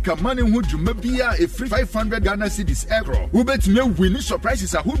ekodi sika mani hu dwuma bia e free 500 Ghana cedis euro wo betime wini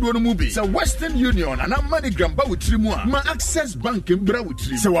surprises ahodo no mu bi se Western Union ana money gramba wotiri mu a ma Access Bank mbra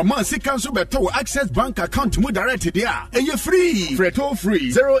wotiri se wa ma sika nso beto wo Access Bank account mu direct dia eye free freto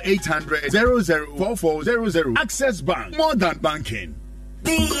free 0800 004400 Access Bank, more than banking.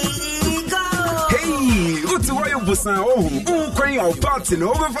 Hey, what's the way you busan? Oh, crying out party no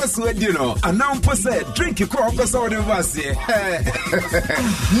over for sweat, you know. And now possess drink your crop or so the verse.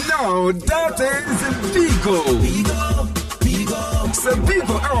 No, that is Bigo. So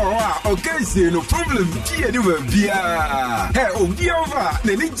Bigo, okay, see no problem. Dear, you will be hey, oh, dear,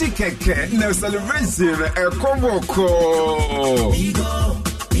 the Niji Keke, no celebration, a combo call.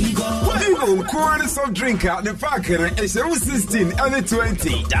 Bigo, corn soft drink out the packer is 16 and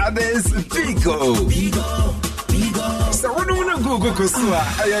 20. That is Bigo. So when you go Kosua,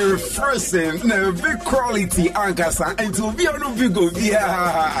 I am refreshing, no big quality Ankasa, and to be on Bigo,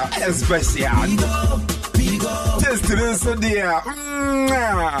 yeah, especially. Just to do so, dear.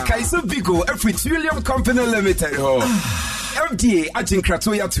 Kaiso Bigo, a William Company Limited. FDA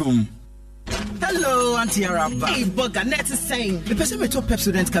Ajinkrato Yatum. Hello, Auntie Araba. Hey, Bugger, net is saying the person with top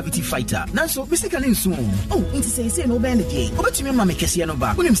Pepsodent cavity fighter. Now, so Mr. Canin soon. Oh, into say no benefit. But you mamma Cassiano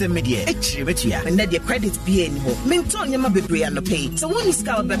back. When him say media, extra, and let your credit be anymore. Menton Yama be and the pay. So when you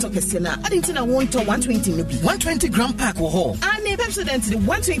scout better Cassiana, I didn't know 120 nubi. 120 gram pack or whole. I name Pepsodent the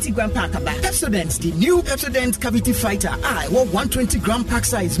 120 gram pack about. Pepsodent, the new Pepsodent cavity fighter. I want 120 gram pack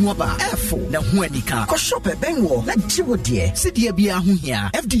size more bar. F4. Now, when you can, cause shop a benwo. Like Chivo dear. See dear be a here.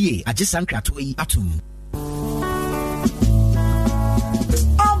 FDA, I just sank atum.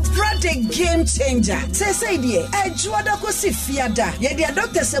 The game changer. Say dear, Juada Cosi Fiada. Yedia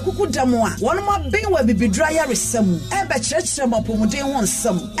Doctor Sekuku Damoa. One more being will be dryer is some. Eba church Pomoday won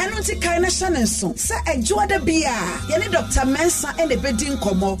some. And not a kind of Shannon son. Say a Juada Bia. Yeni Dr. Mensa and the bedding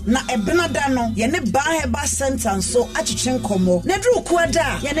como. Na a Benadano. Yene Baheba sentence so Achichin como. Nedru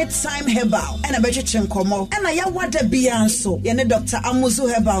Kwada. Yene time hebao. And a Betchin como. And I Yawada Bia so. Yene Dr.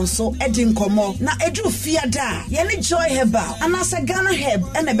 Amuzu hebao so. Edin como. Na Edru Fiada. Yene joy hebao. And as a Ghana heb.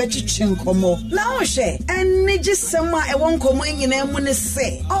 And a Betchin komo na she eni gisema e won komo nyina mu ne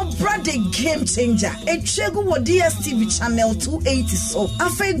se brother game changer e twegu wo DSTV channel 280 so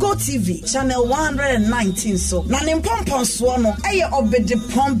afa Go TV channel 119 so na ne pompon so no eye obede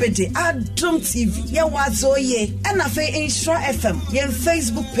pombede Adom TV ye wazo ye na afa Insura FM ye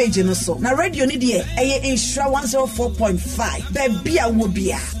Facebook page no so na radio ni de eye Insura 104.5 baby a wo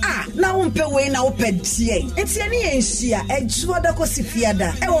bia na wo mpe we na wo pedie enti ani ye nhia e juada ko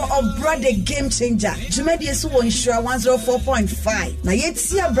sifiada e wo brother game changer jumedi so wo Insura 104.5 na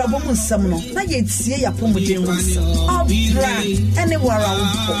yeti abrabo mu nsam no na yeti ya pomuden mu nsam obra anywhere awo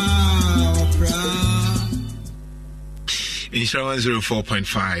Insura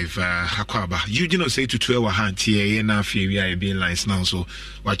 104.5 Hakwaba Eugene say to 12 hantie na afie we are being lines now so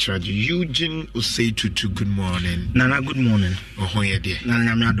watch radio Eugene say to good morning Nana good morning oh ye dear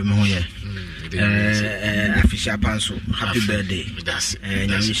Nana nyame adom ho ye official panso happy birthday that's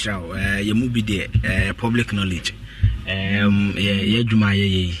nyame show ye mu bi de public knowledge ye djuma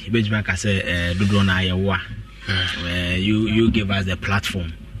ye bejuma ka say dodo na ye wa you give us the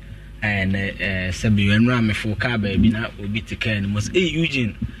platform and sabi you enra me for car baby na obi take and must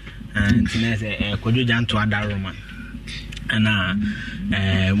Eugene and tinese Kojo Janto Adaroma and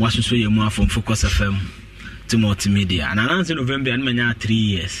wasuso ye mu from Focus FM to multimedia and announced in November and many 3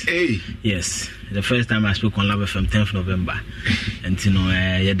 years. Hey. Yes, the first time I spoke on Love FM 10th November and you know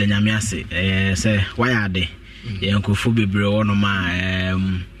ye denyamiase say why are they ye nkofo bebre wono ma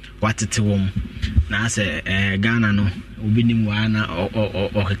watete wom na say Ghana no obi nim wa na o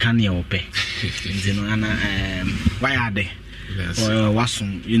kekane ope you know ana why are they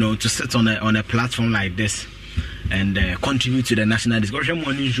wasum you know to sit on a platform like this and contribute to the national discussion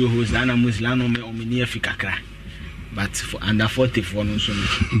money show host ana muslano me omini afikakra but for under 44 no so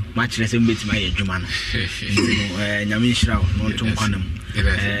much less bit my adwuma no nyame nhira no to nkwanam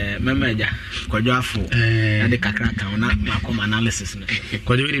memeja kwadwo afo na de kakra kan na makom analysis no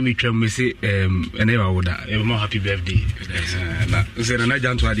kwadwo we me twam me say ene wa woda e mo happy birthday na zera na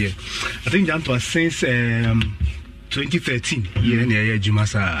janto ade I think janto since 2013 yeah near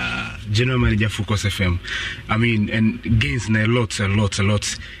Jumasa general manager Focus FM I mean and gains na a lot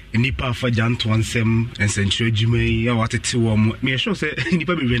nipa fa janto ansem and century jumai ya watete wo me sure say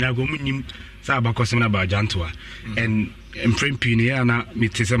nipa be na go munim sa abakosem na ba janto and Pini na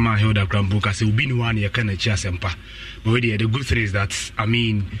mitese ma Hilda Grambuka say ubi ni one ye kana chi asempa but the good thing is that I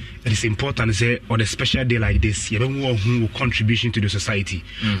mean it is important say on a special day like this you don't who contribution to the society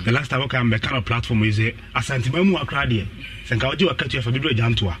the last time I came back on a platform is Ashanti mamu akra de senka oje wakati fa bidro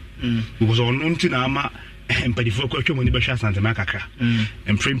jantoa because on na ama empadifo kwa twa moni behwa Ashanti makakra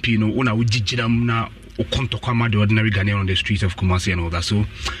Pini no una ujijidam na ukontokama the ordinary Ghanaian on the streets of Kumasi and all that. So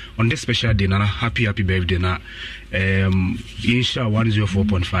on this special day na happy birthday na Insura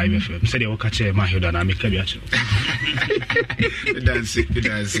 104.5 FM said you catch my head and I make a that's it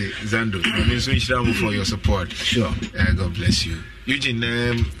Zando I mean so Insura for your support sure God bless you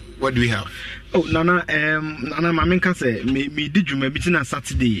Eugene what do we have Nana mama can say me did you maybe on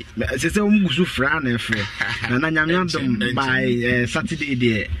Saturday say umugusu fra na efre Nana nyame adom by Saturday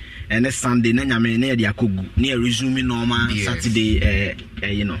there and next Sunday na nyame na dia kogu na resume normal Saturday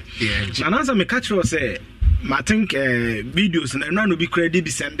you know and answer me catch you say I think videos na no be credit be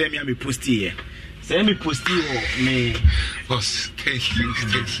send them me post here say me post here me boss. Thank you.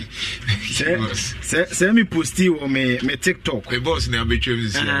 Boss. Say me posti on me TikTok. The boss now be Jimmy.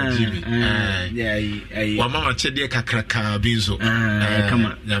 Wa mama chede kakraka binzo. Come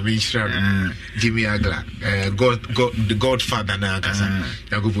on. Na be shira. Jimmy Agla. The Godfather na akasa.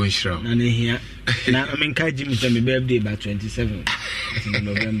 Na go bo shira. Na ne hia. Na menka Jimmy say me birthday by 27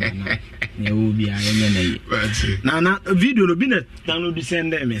 November na. Ne wo bia ye na yi. Na video no bi na download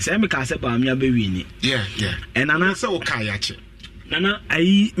send me. Say me ka say Bawumia be win. Yeah. And nana so okay yache. Nana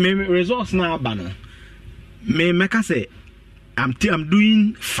I me results na aba no. Me meka say I'm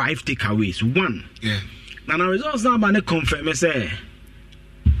doing 5 takeaways. 1. Yeah. Nana results na aba ne confirm me say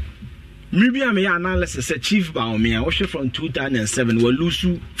maybe my analysis say Chief Bawumia from 2007 will lose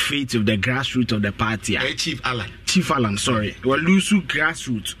faith of the grassroots of the party. Chief Alan, sorry. Will lose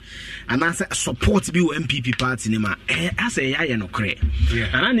grassroots. And I say support be MPP party name. I say yeah no cre.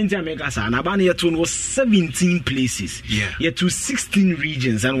 And I didn't make us an abani yet was 17 places. Yeah. Yet to 16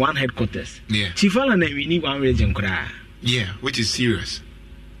 regions and 1 headquarters. Yeah. Chief Alan we need 1 region cry. Yeah, which is serious.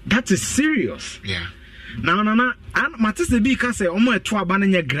 That is serious. Yeah. Now, and Matis the big say, Omo to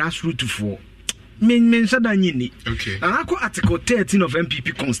abandon grassroots for. Men shada nyini. Okay. And I got Article 13 of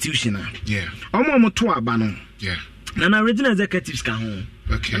MPP Constitution. Yeah. Omo to abandon. Yeah. And our regional executives can home.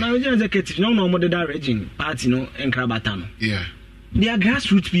 Okay. And our regional executives no more that region party no and Krabatano. Yeah. They are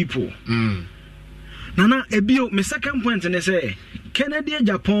grassroots people. Nana ebio my second point and they say Kennedy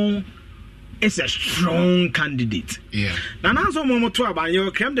Japan is a strong candidate. Yeah. Nana so momo to about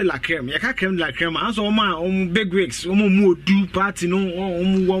your creme de la creme. Ya ka creme de la creme. Aso big wigs. Mo do party no.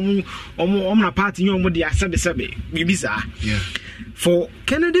 Na party no mo dia sebe. Bibisa. Yeah. For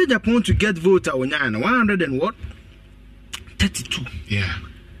Kennedy Japan to get voter on 100 and what? 32. Yeah.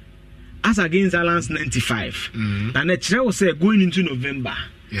 As against Alliance 95. And the chair was going into November.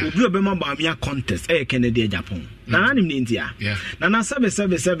 Yeah. We do a Bawumia contest. Kennedy Japan. Nana nim India. Yeah. Nana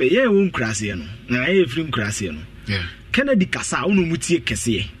sebe. Ye won krasi no. Na ye film krasi no. Yeah. Kennedy kasa unu mutie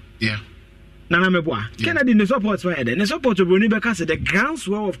kese. Yeah. Nana meboa. Kennedy no support for the support of Boni Beka say the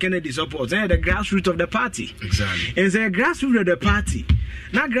groundswell of Kennedy support. The grassroots of the party. Exactly. And the grassroots of the party.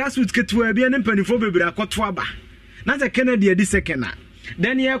 Na grassroots ketua bia ne mpanifo bebre akoto aba. Na the Kennedy di second na.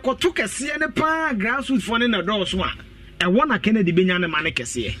 Then ye akoto kese ne pa grassroots for ne na do so a. I want a Kennedy benya ne mane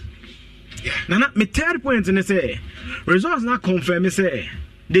kese. Yeah. Nana me third point ne say results na confirm say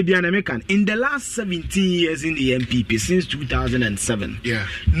they be an American in the last 17 years in the MPP since 2007. Yeah.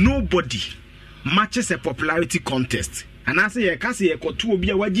 Nobody matches a popularity contest. And I say, I say, I two be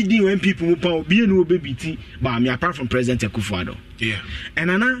a wajidi MPP mu pa obi no baby ti ba me apart from President Akufo-Addo. Yeah.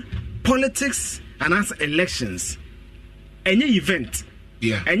 And ana politics and as elections any event.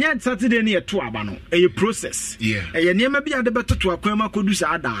 Yeah. And yet Saturday near to abano a process. Yeah. And you never be at the better to akoma kodu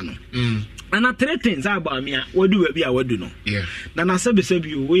sa adano. And I 3 things about me what do we do no. Yeah. Na na sabi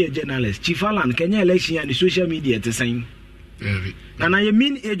you we a journalist Chief Alan Kenya election and the social media the same. And I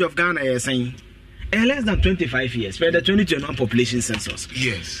mean age of Ghana is saying less than 25 years for the 2021 population census.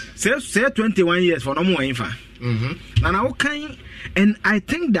 Yes. Say 21 years for no more info. And I okay and I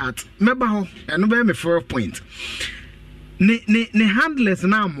think that remember and no 4 point. Ne handless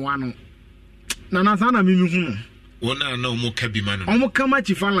na amwano na nasana mimi hunu wona na omo kabi mano omo kama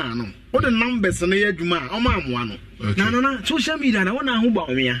chifala no what the numbers na yaduma omo amwano na social media na wona hu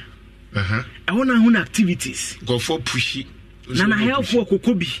Bawumia I wona hu activities go for pushy na help for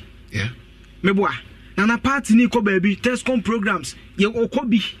kokobi yeah meboa na party ni ko baby Tescom programs ye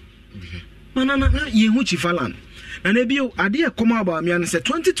okobi na ye hu chifala na na bio ade e koma Bawumia no say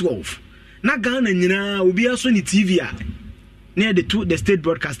 2012 na Ghana nyina obi aso ni TV a near the state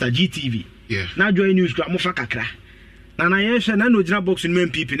broadcaster GTV. Yeah. Now join news to amofa kakra. Na yesha na no jina box no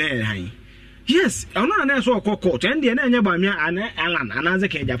MPP na han. Yes, ona na so court and the na nya Bawumia Alan anaze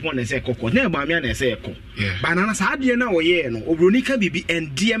ke Japan na say court. Na Bawumia na say ko. Yeah. Ba na sa de na oye no obronika bibi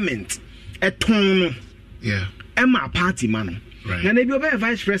endearment eton no. Yeah. Emma party man. Right. Na bi oba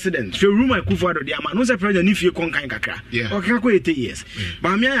vice president fe room Akufo-Addo de ama no say president if you kon kan kakra. Yeah. O kan ko 80 years.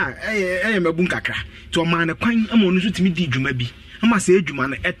 Bawumia mabun kakra. To man kwan ama no so timi di dwuma bi. Ama say dwuma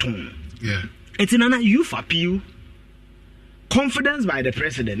no eton. Yeah. It's in an youth appeal. Confidence by the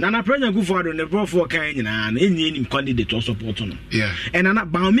president. Nana President Akufo-Addo ne bro for kan nyina na enyi candidate to support no. Yeah. And Nana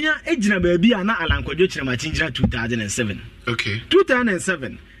Bawumia ejina baby ana Alan Kwadwo Kyerema chinjira 2007. Okay.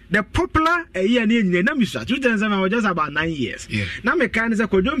 2007. The popular year near Namisa 2007 was just about 9 years. Yeah. Now me can say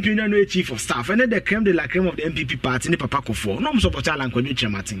Kwadwo no chief of staff and then the creme de la creme of the MPP party ni Papa Kofo. No support Alan Kwadwo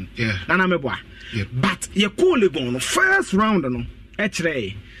Kyerema. Yeah. Nana meboa. Yeah. But ye cool go no first round no.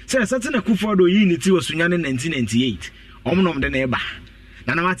 Echere. Say certain Akufo-Addo unity was sunya 1998. Omnom de neba.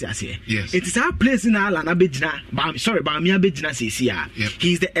 Nana what I say? Yes. It is our place in Alan Abedina. Bawumia Abedina CCR.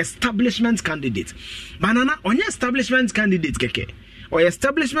 He is the establishment candidate. Banana on your establishment candidate keke. Or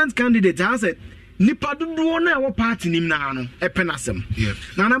establishment candidate has a nipa do na our party nim na no e penasem.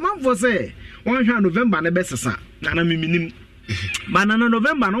 Nana man for say one November na besesa. Nana minim. Banana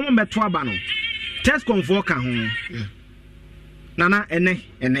November no mo beto aba no. Test convoke ho. Nana ene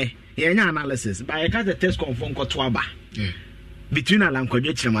yenya analysis. But I got the test convoke ko to aba. Between Alan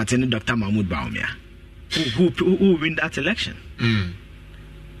Kwadwo and Dr. Mahmoud Bawumia, who win that election?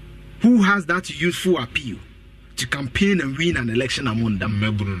 Who has that useful appeal to campaign and win an election among them?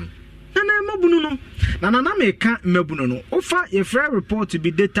 Mebuno. Nana meka mebuno. Ofa a fair report to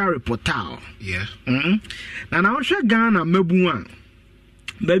be data reporter. Yeah. Nana osha Ghana mebuan.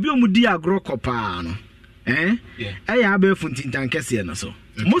 Baby omudi agro kopa no. Yeah. Eya be funtintan kese na so.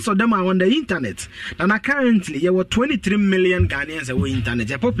 Most of them are on the internet. And currently, there were 23 million Ghanaians away internet.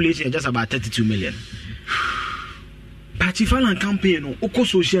 The population is just about 32 million. But if I campaign on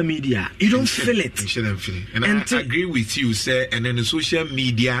social media, you don't feel it. You shouldn't feel it. And I agree with you, sir. And then the social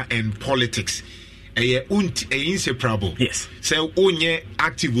media and politics, inseparable. Yes. So, onye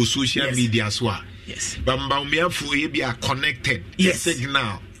active with social media as well. Yes. But we are connected. Yes.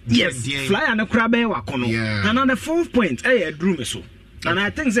 Signal. Yes. Fly and a crab. And on the 4th point, drew me so. And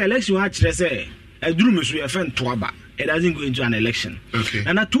I think the election actually say a drew me so a friend Twaba. It doesn't go into an election. Okay.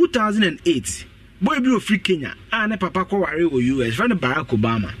 And at 2008, boy be free Kenya. And Papa Kowari or US, friend Barack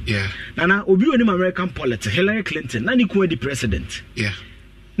Obama. Yeah. And I obi on American politics, Hillary Clinton, nani kuwe the president. Yeah.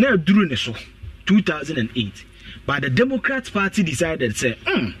 Now drew me so 2008. But the Democrat Party decided say,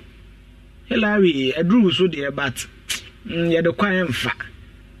 Hillary, I drew so there, but yeah, the quiet fact.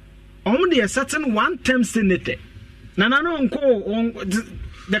 Only a certain one-term senator. Nana no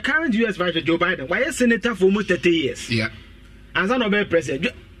the current US Vice Joe Biden. Why a senator for almost 30 years? Yeah. And son of a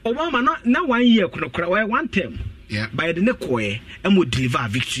president. Obama not 1 year why 1 term. Yeah. By the Nekoe and would deliver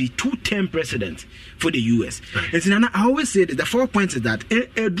victory 2-term president for the US. Right. And so Nana, I always say that the 4 points is that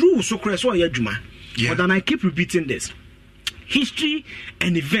a drew so crazy or Yajuma. But then I keep repeating this. History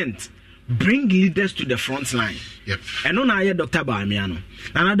and events bring leaders to the front line. Yep. And on I Dr. Bawumia.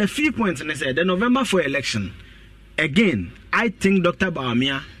 And at the 5 points, and I said the November 4 election. Again, I think Dr.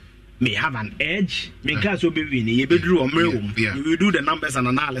 Bawumia may have an edge because we'll be winning. We will do the numbers and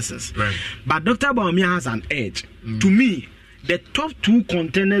analysis. Right. But Dr. Bawumia has an edge. To me, the top 2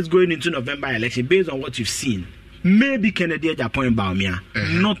 contenders going into November election, based on what you've seen, maybe Kennedy Japan Bawumia,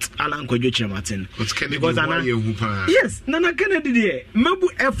 not Alan Kwadwo Martin. Because yes, Nana Kennedy there. Maybe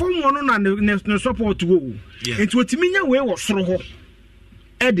a form one on the support to go. It was Timinya way was through.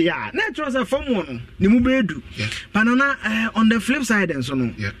 Edia, that was a form one. Nimubedu. Banana on the flip side and so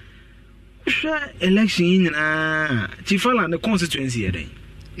on. Election in Chifala and the constituency.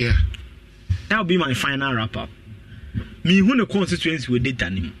 Yeah. That will be my final wrap up. Me who the constituency with data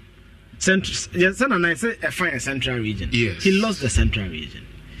him. Yes, and I say a fine central region. Yes. He lost the central region.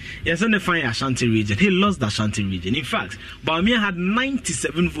 Yes, and a fine Ashanti region. He lost the Ashanti region. In fact, Bawumia had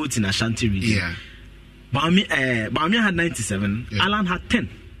 97 votes in Ashanti region. Yeah. Bawumia had 97. Yeah. Alan had 10.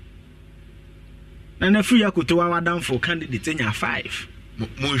 And the free Akutuwa down for candidates in 5.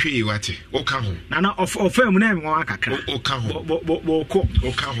 Monshi wati okaho. Nana of firm name one kakra.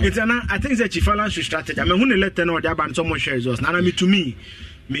 Okaho. It's I think the Chifala should strategy. I mean, who let know that ban someone share results. Nana me to me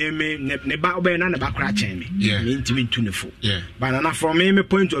ne ba obe na ne ba kra chen me. Me intimi tunefo. Yeah. But nana from me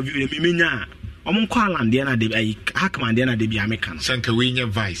point of view me nya omon call and there na de Hackman there na de bi American. Sanka we nya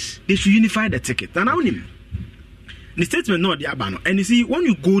vice. They should unify the ticket. Nana onim. The statement no dia ba no. And you see when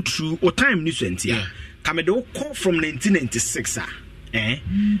you go through or time this went here. Kamedo call from 1996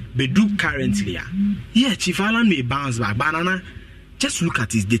 Bedu currently Chief Alan may bounce back. Banana, just look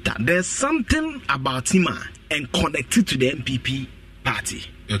at his data. There's something about him and connected to the NPP party.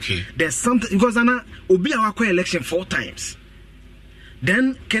 Okay. There's something because Anna Obi Awako election 4 times.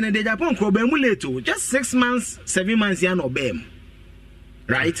 Then Kennedy Japan Krobemulato just 6 months, 7 months yan obem.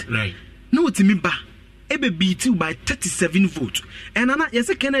 Right? Right. No Timiba. Ebe beat you by 37 votes. And Anna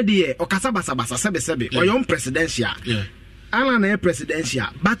yes Kennedy or Kasabasa Sebe or young presidential. Yeah. Alan air presidential,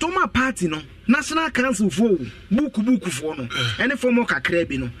 but on my party no National Council for book for no any form of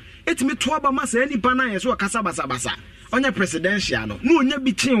kakrebi no. It me to abama any bana yes or kasabasa on your presidential no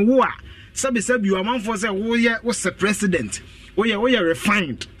between war. Sabi you are man for say was the president. We are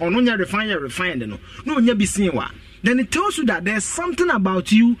refined or no refined no be seen wa. Then it tells you that there's something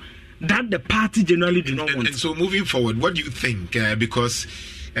about you that the party generally do not want. And so moving forward, what do you think? Because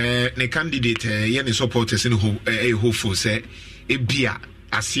the candidate yen supporters in hopeful say ebia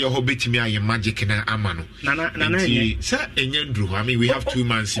asia ho betimi aye magic na amano sir enyandru. I mean we have 2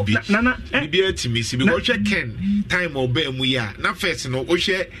 months bi bibia timi si because Ken time oba mu ya na first no o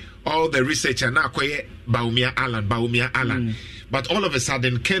share all the research and akoye Bawumia Alan but all of a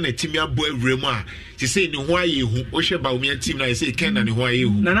sudden Ken etimia bo awremu a ti say ni ho aye hu o share Bawumia team na say Ken na ni ho aye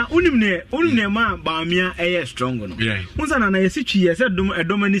hu nana unim ne ma Bawumia strong no unza nana yesichi yese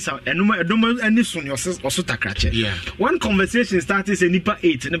edom ani sa edom ani so ne oso takrache one conversation started say nipa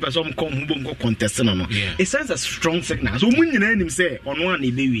 8 ne person come hu bo contest no it sends a strong signal so mun nyina nim say ono an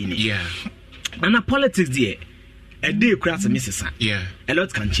e be wi ni nana politics there a day crash Mrs. A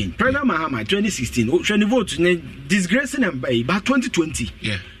lot can change. President Mahama 2016, when vote disgracing them by 2020.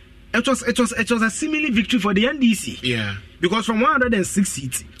 It was a similar victory for the NDC. Because from 106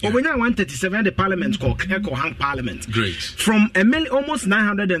 seats, over 137 the parliament called Echo Hang Parliament. Great. From almost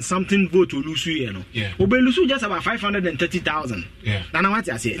 900 and something vote to Lusu, you know. Lusu just about 530,000. Now what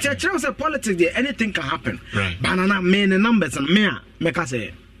I say? It's a politics there, anything can happen. Right. Banana main numbers and make us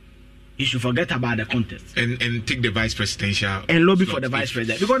say. You should forget about the contest and take the vice presidential and lobby for the vice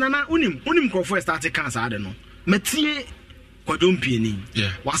president because nana unim crofo start cancer I don't know metie kwadwompie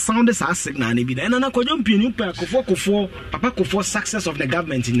was sound this signal ni bi na nana kwadwompie ni pa kofo papa kofo success of the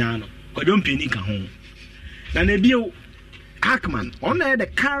government in nano kwadwompie ni ka ho na na bio Ackman on the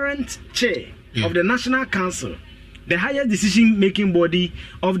current chair of the National Council, the highest decision making body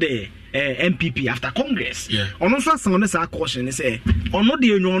of the NPP after Congress. On also sound as a caution is say on no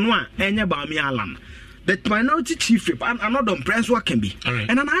the no enya Bawumia Alan. The minority chief whip and another press what can be.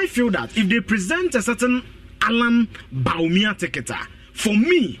 And then I feel that if they present a certain Alan Bawumia ticket, for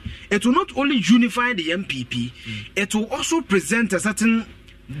me, it will not only unify the MPP, it will also present a certain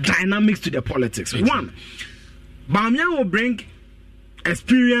dynamics to the politics. One, Bawumia will bring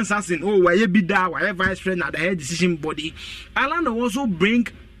experience as in why you be there, why vice president at the head decision body. Alan will also bring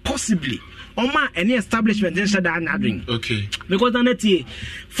possibly any establishment in Shadana. Okay. Because then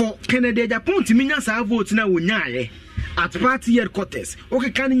for Kennedy Japan to mean our votes now at party headquarters.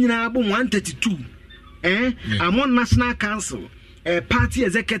 Okay, can you now 132? I'm on National Council. Party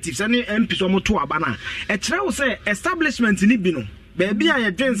executives and MPs or to Abana. A travel say establishment in Ibino. Baby, I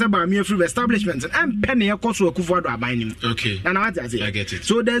didn't about me through establishments and penny a cost will cover to buy him. Okay. And I get it.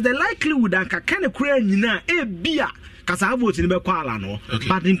 So there's the likelihood that can create a beer. Because I vote in the Kuala,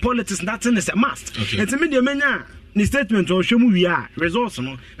 but in politics, nothing is a must. It's a media mania. The statement or show we are results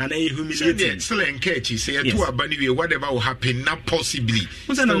and a humiliating. Excellent catchy say to a bunny whatever will happen, not possibly.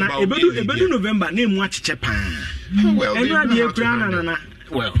 November name watch Japan. Well,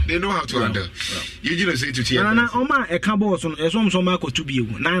 they know how to handle. You just say to Tia. Oma a cabo on a some to be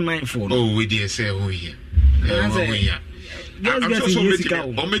 994. Oh, we dare say, oh, here. I'm sure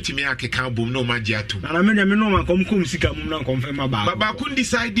somebody I can't boom no magic too. And I mean, no one come sika mum confirm about. But I couldn't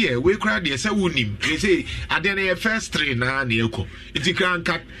decide there. We cried there, say, wouldn't they say, I didn't a first train na neoko. It's a grand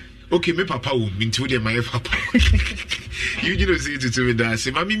cut. Okay, me papa will mean to them, my papa. You just say to me that,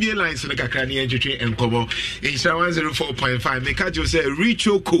 say, Mammy, me lines on the Cacrani entry and Cobo in 104.5. Make I just say,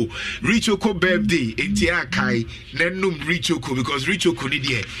 Richoko birthday in Tiakai, Nenum Richoko, because Richoko need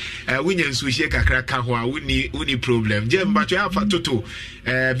here. Williams we shake a crack, we problem. Jem, but you have a total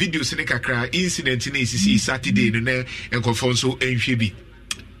videos in the Cacra incident in ACC Saturday and Confonso and Phoebe.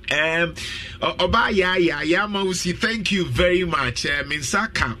 Obaya Mausi, thank you very much.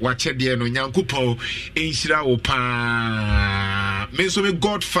 Minsaka wachede no nyankupo enhira wo pa. Menso me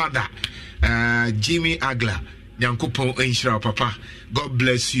Godfather Jimmy Agla nyankupo enhira papa. God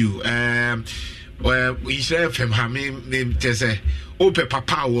bless you. Enhira FM ha me tese ope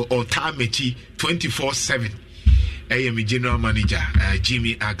papa or tamechi 24/7. I am a general manager,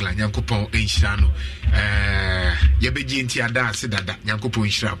 Jimmy Agla, Yankopon Enshano. Yabeji inti ada se dada, Yankopon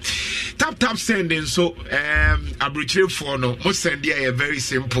Enshram. Tap sending so abritre for no. Most send a very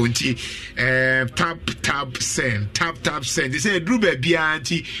simple tap send. Tap send. They say Drube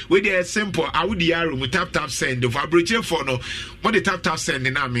Bianti, where they are simple. I would the arrow with tap send. Of abritre for no. What the tap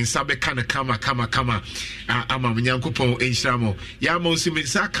sending I mean Sabe kana kama. Ama Yankopon Enshamo. Yamo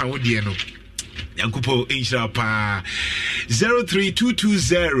Simisaka would no. Yankupo Inshapa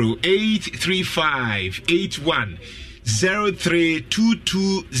 03220-835-81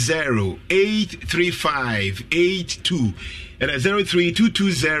 03220-835-82 and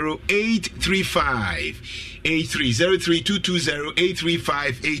 03220-835-83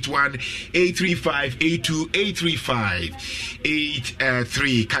 03220-835-81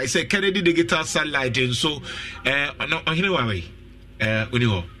 835-82 Kai say Kennedy digital satellite and so no way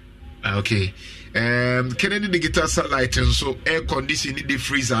okay. Kennedy digital satellite nso air conditioning the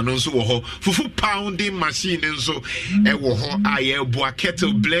freezer no nso wo ho fufu pounding machine nso wo ho aye boa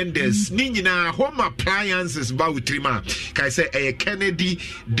kettle blenders ni nyina home appliances ba utrima kai say Kennedy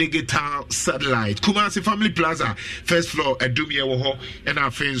digital satellite Kumasi Family Plaza first floor Adumie wo ho and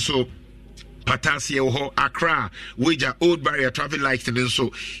afen so Patasia ho Accra Wager Old Barrier traffic light and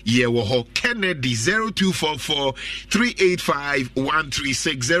so ye wo ho Kennedy 0244 385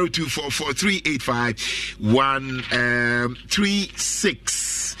 136 0244 385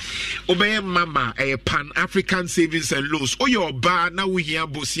 136 Obey mama a Pan-African Savings and Loans oyo ba na we here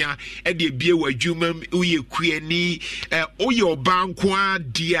bosia e de bie wadwumam uye kuani oyo ba nko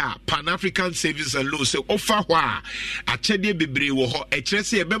dia Pan-African Savings and Loans offer ho a achede bebre wo ho e kire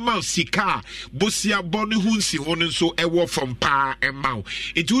se e be ma sika bosia boni hunsi hono nso ewo from pa emau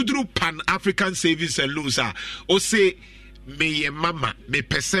it udru Pan-African Savings and Loans o say me mama me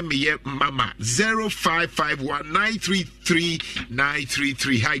pese me mama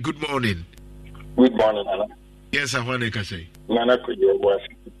 0551933933. Hi, good morning. Good morning, Anna. Yes, I want to say. Nana, could you work?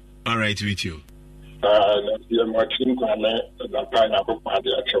 All right, with you. You're watching the pineapple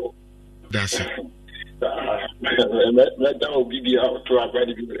party at show. That's it. Let that be out to a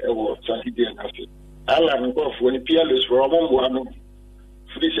very good award. Saturday and after. Alan Goff, when the PLS were one.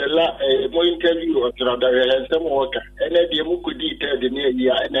 Frisella, a more interview or rather, some worker, and then the Muku detail the near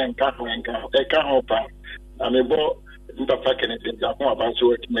year and then Kahoenka, a Kahopa. I'm a boy, the fucking thing about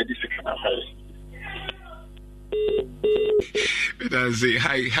so it medicine. That's it.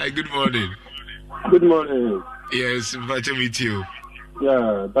 Hi, good morning. Good morning. Yes, but to meet you.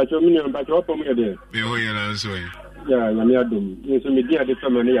 Yeah, but you but you open me there. Yeah, I'm here. Yes, I'm here. The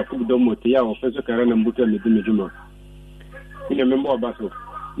family are put down with the officer Karan and Buka Midimijuma. In a member of Basso.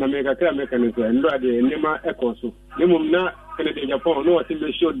 Nameka mechanism and ready and Nema Ecoso. Nemum na Canada Japan, no, I think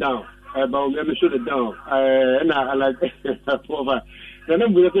they showed down. About them shoot it down. And I like over. The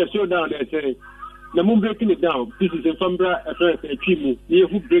number of show down, they say, Namun breaking it down. This is a Fambra, a friend, a team. You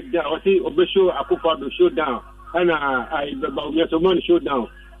who break down, I say, Obesho, Akupa, the show down. And I about me, so money show down.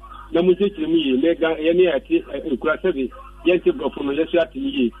 Namun take me, Mega, any Krasavi, Yanti from the Yashat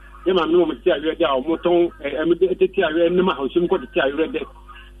me. Yama no material down, Moton, and the house, you got to tell you read that.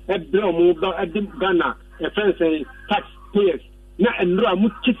 At Bromo, at Ghana, a friend say, taxpayers. Na enro amu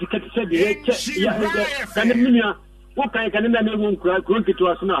kiti kati said ya kaneminia wokan kanena na won kura kronki to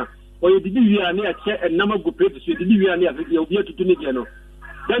asna o ye didi wi ani a che enama go pay to didi wi ani a ye obi atutu ne de no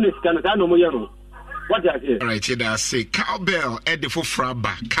then is kana no mo ye no what I say. All right, here I say cowbell at the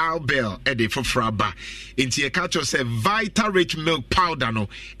fraba, cowbell at the fraba. Into a catch say Vita Rich milk powder no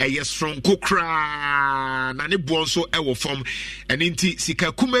a yes from kokra na ne bonso ewo form and inti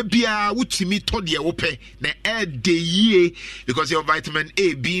sika kuma bia wutimi to de wope na e de ye because your vitamin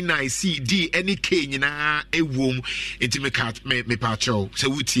A, B9, C, D, any K nyina ewom inti me cat me pacho so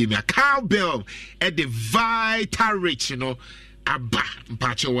wuti me cowbell at the Vita Rich you know aba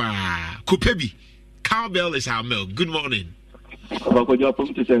pacho wa kupebi. Cowbell is our milk. Good morning.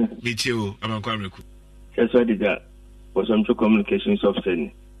 Me too. I'm Kwamreku. Yes, I did that. For some communications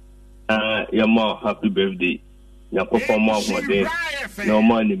officer. Your mom, happy birthday. Your perform more one day. No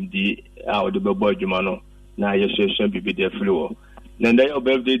man the out the boy Jumano. Now your session be there flu. Then your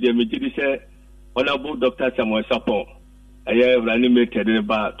birthday, they me did say, Honorable Dr. Samuel Sapon. I have animated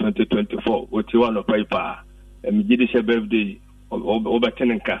about 2024 with one of paper. And me did say birthday over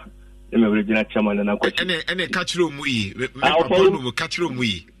Tenenka. I'm original chairman and I'm and catch room we catch room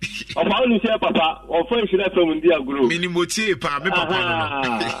we. Of how you say, Papa, or French from India group. Minimote,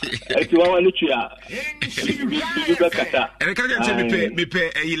 Papa, it's one Nichia. And I can't tell me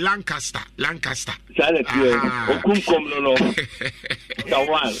pay a Lancaster. Silent here, Okumkom, no.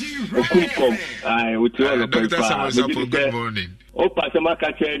 Someone, Okumkom, I would tell you. Good morning. Oh,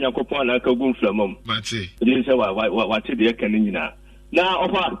 Pasamaka chain, a coupon, like a goon flamum. Matty. This is what the Canina. Now,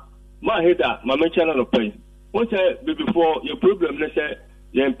 of my head, my mention on the pain. Once before your problem, let's say,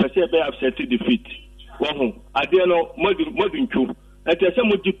 you perceive upset defeat. Well, I dare know modern two. At a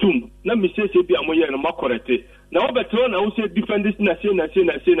somewhat to tomb. Let me say, I'm a more correct. Now, but I will say, defend this, I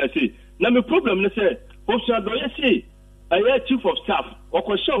say. Now, my problem, let's say, what shall I say? I am chief of staff, or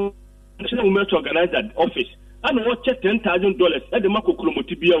question, to organize that office. I know what check $10,000 at the Marco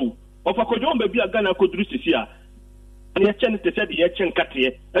Cromotibia. Of a could be a gun I could do this year. And your chance to say the action cut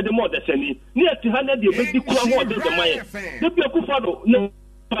here at the more than any near 200 years. The Maya. The Piacufado, no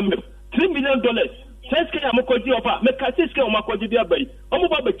 $3 million. Says Kayamokoji of Mekasiska or Makoji Bay,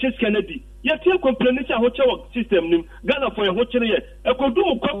 Omoba Chase Kennedy. Yet your complaints hotel system, Ghana for a hotel. A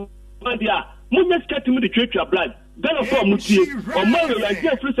Kodumo Mandia, Mumas cut to me the church of blood. Ghana for Mutie, or Mario, I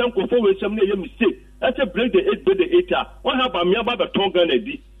get free some conform some mistake. That's a break the 8 by the 8. What happened? Me about the Tonga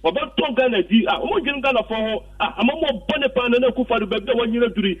Nedi. About Tonga Nedi. I'm going Ghana for I'm more Bonapan and Kufa the baby 1 year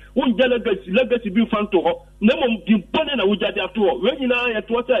to one legacy be fun to her. Never give Bonana with that after all. When you know at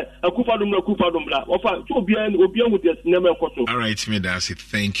what a Kufa Dumbla, or to be an Obian with this never. All right, Medasi,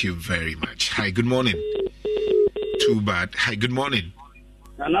 thank you very much. Hi, good morning. Too bad. Hi, good morning.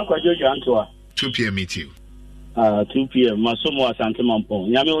 2 p.m. meet you. 2 p.m. Masomo Asante Mampo.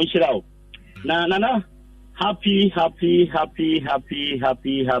 Nyame onchirao. Na. Happy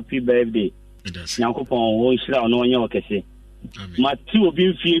birthday. Nyankopon onchirao no onye okese. Ma ti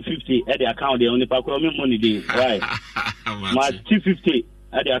obi 50 at the account there only pa ko me money dey. Right. Ma 250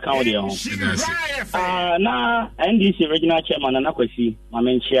 at the account there. Na NDC regional chairman na kwasi ma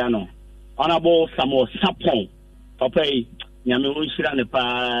menchia no. Honorable Samuel Sapon. Papa nyame onchira ne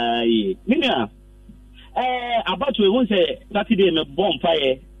pa yi. Minia about we won say Saturday me bomb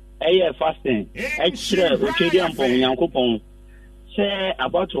fire fasting extra okedi ampon Nyankopon say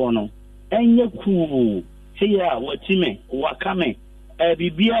about one enye cool say ya watime wakame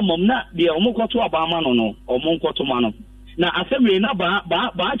bibia mom na de omokoto abama no omonkoto ma no na assembly na ba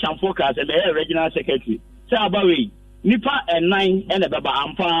chamfo ka say the regional secretary say abawe nipa 9 and baba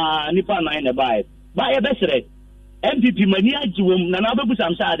ampa nipa 9 na ba e be sere MPP mani ajiwom na na bebu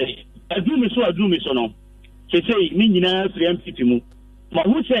sam sade adumi so no say ni nyina free MPP mu ma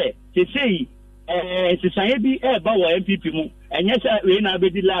hu say sisaye bi ba wo MPP mu enye say we na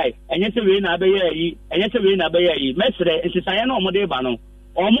abedi lie enye say we na abeyi mesre sisaye na omode ba no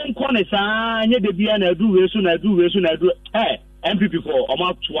omo nko ne saa nye de bia na adu we so na adu MPP for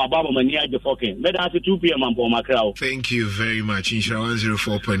omo to ababa mani aje fokin me da 2 p.m. ampo makra. Thank you very much. Insha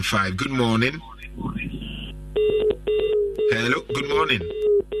 104.5. Good morning. Hello, good morning.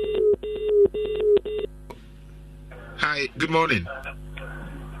 Hi, good morning.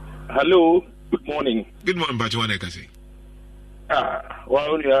 Hello, good morning. Good morning, Bajuane Kasi.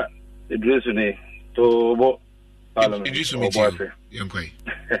 Well, you are addressing it to Parliament. Idris Umiti, Yankoi.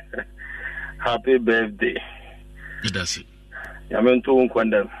 Happy birthday. That's it. Yamen to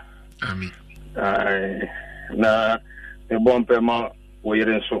Kwandam. Ami. Na a bomb pema,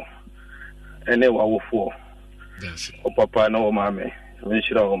 we're so. And they were for. That's it. O papa no mame. Amen.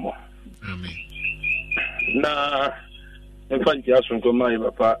 Na infant yasun ko mai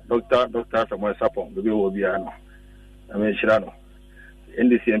papa Dr. Samuel Sapon bebe wo bia no. Amen shirano.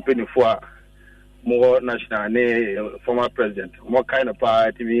 NDC MP for more national ne former president. More kind of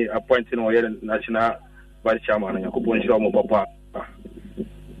party me appointing or national vice chairman yakupon shira mo papa.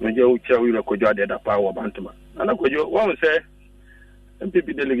 Meje ucha wi ko jade da power bantuma. Ana ko jo won say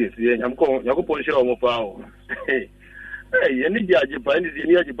MPP delegates ye yakupon shira mo pa o. Hey, any judge pa any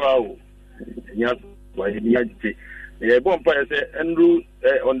judge pa o. Nya why nya ji. E bon pa say enru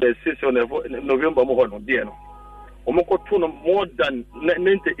on the 6th of November mo hono dia no. Omoko to no more than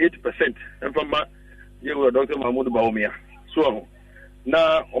 98% from you Dr. Mahmoud Bawumia. So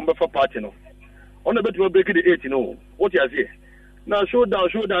na ombefa party no. On the better break the 8 no. What you say? Now show down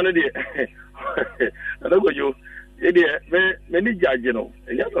there. I don't go you. Many judge no.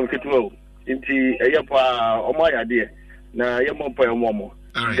 Ya some kitwo. Inti eya omaya de na ye mompa ye momo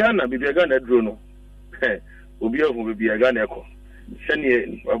Ghana bibia Ghana dro no obi ahu bibia Ghana ekọ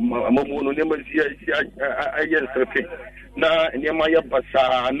sene amomo no nema si ayen srepe na nema ya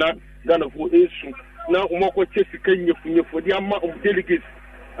basa na Ghana fu esu na umoko chesika nyefunyefu di ama delegates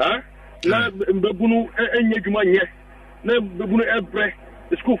na mbebunu enye dwuma nye na mbebunu ebre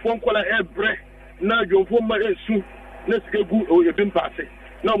school fo nkola ebre na dwomfo ma esu na sikegu ebimpase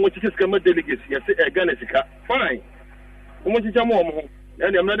na mo chiche skama delegates yes Ghana sika fine mo chiche mo mo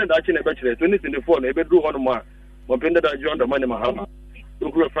and I'm not that in a bachelor 2024 na be do hono ma mo penda da John da mani mahama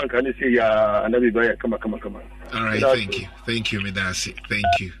ukuru frank ani say ya na be buy kama all right, thank you Medasi,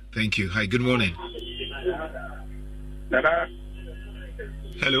 thank you. Hi, good morning. Nana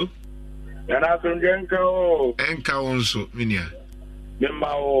hello Nana sunjenka o enka onso minia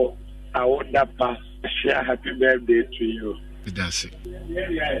memma o awoda pa share happy birthday to you Medasi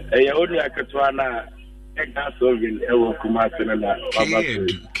ya odi akatwa na eka sovin ewo kumase na baba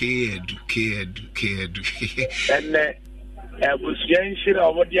kedu enne ebusian shira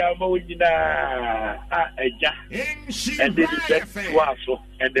omodi ama wonyina eja ende de waso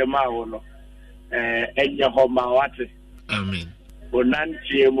ende mawo no enye homa wate amen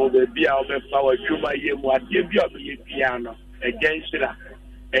onantie mo be bia obefa wadwuma yemu ade bia obe bia no eja shira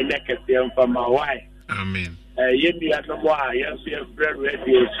ene kete mfama wai amen yemi anomo a yesu efre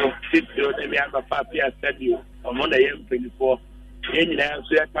radio so titio ne mi aba papi asadio omo na yempeni fo yenyina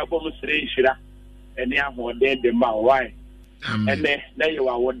so yakabo musire shira any more dead the man. Why? And then you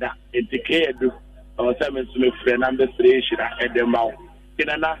are what that indicated or 7 friend and the 3 at the mouth.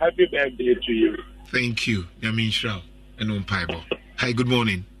 Can I happy birthday to you? Thank you, Yamin Shroud and Umpaibo. Hi, good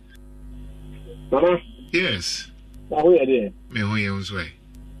morning. Yes. How are you? Me who you way.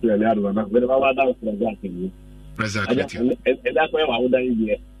 Yeah, I don't know. But I dance for that. Present. And that's why I would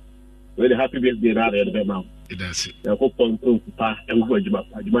die. Very happy birthday now at the mouth. That's it. I hope on to pass and go to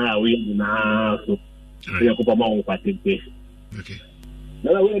my way now. So I hope I'm on party. Okay.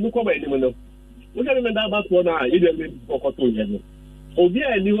 Now I will look over anyone. We can't even about 1 hour. You didn't for 2 years.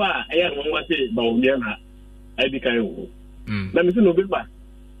 Obia niwa eya won wa say Bawumia na I be kan wo na me say November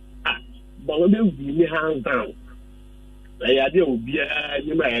Bawumia be me hands down eya de obia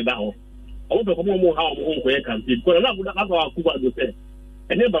ni ma e da ho o be ko mo ha mo ko e campaign ko na buda ka Kuba do say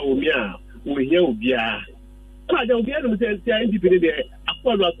ene Bawumia wo hia obia na ja obia no say NPP de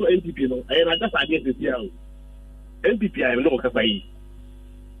akọlu ato NPP no e na just ade se sia o NPP ai no ka fa yi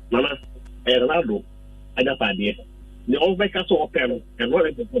mama e Ronaldo aja fa de the overcast of panel and what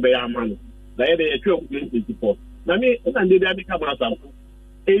is the man. They are 24. Nami, and they are become a sample.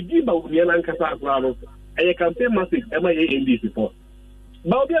 A deep Bawumia Casa Bravo, and a campaign massive MIA in this report.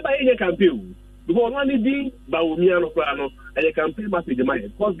 Bawumia by any campaign. Before only the Bawumia Plano, and a campaign massive in my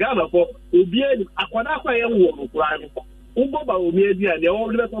head. Because Ghana for Ubia, Aquadafa and War Plan, Umbo Bawumia, the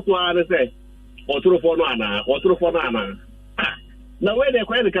old letter to our say, or Trufonana, or Trufonana. Now, where they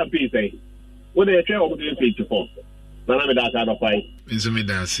quite the campaign say, when they try over the 24. Hi,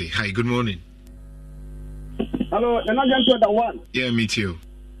 good morning. Hello, and I just the one. Yeah, me too.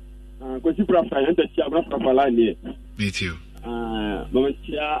 Because you prefer and the Chabra proper line here. Me too.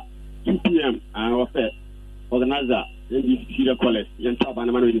 Momentia 2 p.m. Our fair organizer in the Cedar College, and Top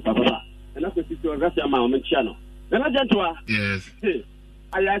and Manu Papa. And that's the Russia Momenciano. And I just yes.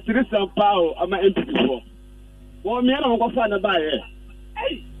 I asked some power of my MP before. Well, me, I don't go find a buyer.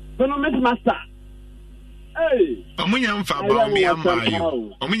 Hey, don't miss master. Hey, Omunya mfa Bawumia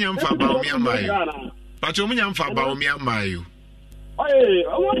mayo. Omunya mfa Bawumia mayo. But omunya mfa Bawumia mayo. Hey,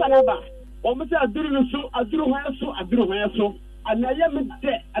 omo sanaba. Omo se aduru so. Anaya me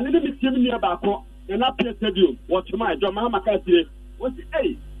de, anede me tie me ba ko. Na play stadium. What my John Mahama ka tie. What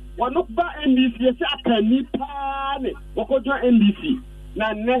hey, wano ba NBC se akani pa ne. Woko join NBC.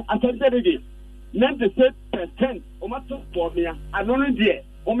 Na ne Ashanti NPP. 96% omo to Bawumia. Anono de.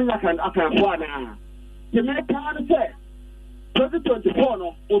 Omo ya kan fo na. The American said 2024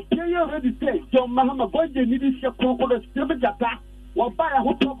 no okay already say John Mahama Boje need to share crocodile stable jata wa buy a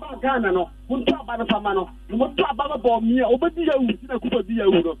hotel Ghana no unto abana fama no unto ababa Bawumia obedi ya wu na kupa bi ya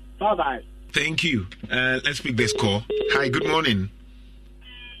wu no. Bye bye. Thank you. Let's pick this call. Hi, good morning.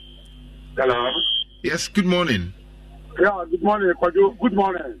 Hello. Yes, good morning. Yeah, good morning, Kwadaso. Good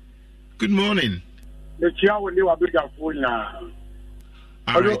morning. Good morning. The chair will leave a big phone now.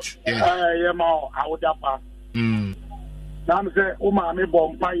 All right. Yeah, I would have passed. Now, say, oh, my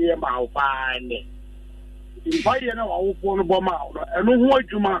bomb, my year, my fine. If I know, I will phone a bomb out, and no more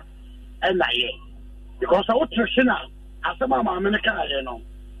to my and I, because I would question her. After my American, you know,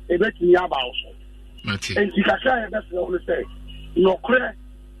 a bit me about. And she can say, that's what I say. No, clear.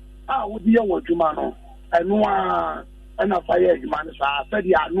 I would be a word to man, and no, and a fire, man, I said,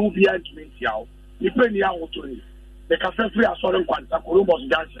 yeah, no, be at me, y'all. You pay me out to me. The cafe free a certain quantity of Columbus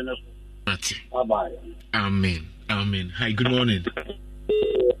Johnson. Bye bye. Amen. Amen. Hi, good morning.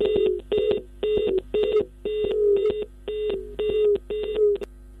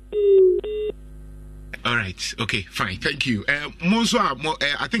 All right. Okay, fine. Thank you.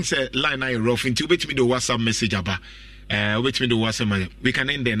 I think say line I rough into wait me the WhatsApp message about wait me the WhatsApp we can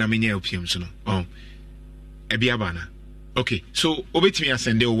end there na me LPM so no. Ebiabana. Okay, so obet me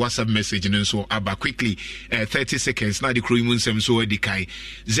send a WhatsApp message and so about quickly 30 seconds. Now the crew moon sem so edikai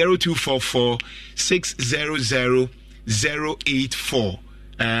 0244 600 084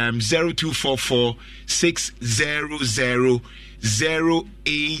 0244 600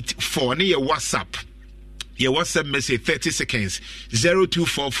 084. Near WhatsApp. Your WhatsApp message 30 seconds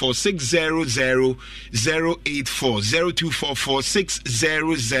 0244 600 084 0244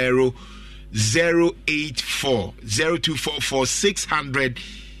 600 084 0244 600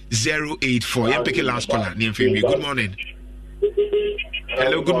 084. Yeah, pick a last caller. Good morning.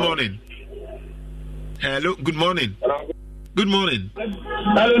 Hello, good morning. Hello, good morning. Good morning.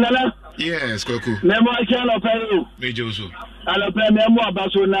 Hello, Nana. Yes, Koku. Nemo Achano Peru. Major so. Hello, Nemo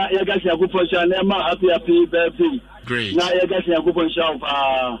Abasona, Yagasi Aguponsha, Nema, happy birthday. Great. Now, Yagasi Aguponsha.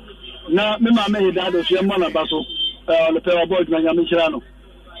 Now, Mima made that of Yamana Basso, the Pera Boy, Namichano.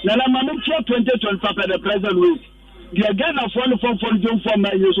 Nana Mamicha 2025 at the present week. The again of one from John for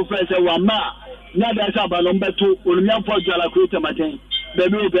my use of friends and Wama. na da sa ba no mbeto onumia fo jala create maten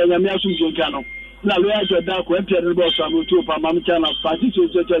baby o ga nyame asum jonka no na lo ya joda ko empia de bo so am tu pa mam chana party so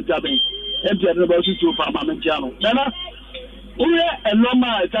jaben empia de bo so tu pa mam chana nana uye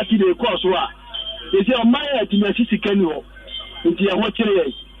enoma Saturday course wa they say on my timesi sikani ho nti ya ho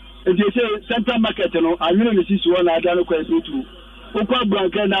kire nti say central market no anwene ne sisi ho na ada no kwa etu okwa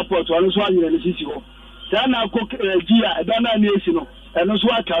branca na port ono so anwene ne sisi ho sa na ko gia ada na ne esi no eno so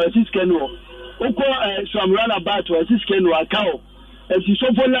aka sisi sikani ho okwa samrana bat wa sisi sikani ho aka ho enti so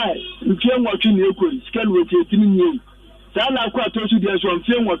for lie nti enwotwe ne ekori sikani wo tetimi nyi sa na ko atosu dia so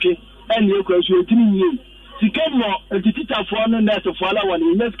mfie nwotwe ene ekori so tetimi nyi sikani ho enti teacher for no nurse for ala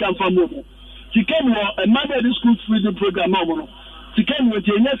one yes can fam mo sikani ho a mandatory school feeding program mo sikani wo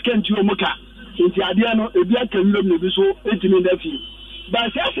te yes can ti omuka enti ade no ebi akamiro ne bi so etimi ndafi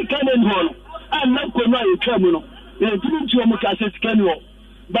ba se sikani ho no anna ko no ayetwa mu no etimi ti omuka se sikani ho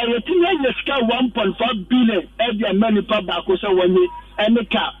ba yetimi anya sika 1.5 billion every money pa ba ko se wonye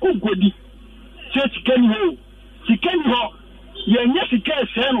eneka ogodi se sikani ho yenya sika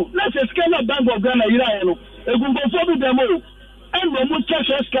se no na se sikani bank of Ghana ira no egungo bi demo eno mu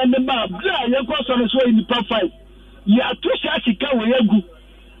chese sikani ba bra ye ko so no so in pa 5 ya to sika we yagu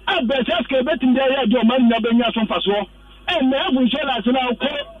abesa ska betim dia ya do man na benya so faso na abu insurance na ko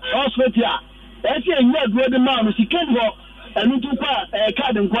hospital esi enya duro de ma no sikani ho enu tu kwa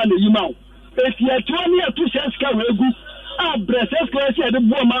card nkwa na yima o esi eto ni ya to ska we yagu abesa ska esi de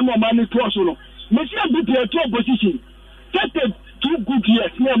bo man no man to so no me si abuti eto opposition tete two good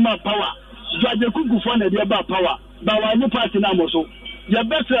years near my power jaje kuku for na dia ba power ba wa ni party na mo so ya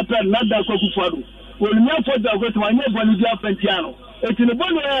best rep na da ko kufu ado onimia for da ko to anya boni dia pentiano etini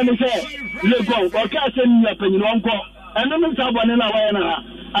bonu ya ni se le go o ka se ni ya penyi no nko eno no ta boni na wa ya na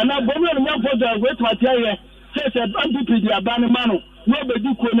ana bonu onimia for da ko to atiaye se NPP dia ba ni manu no be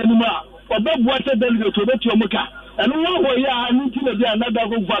di ko na ni ma obebu ate delegate obeti omuka eno wo ya ani ti le dia na da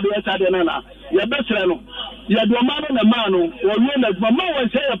ko kufu ado ya sade na ya besre no ya do ma no na ma no wo ye na ma wo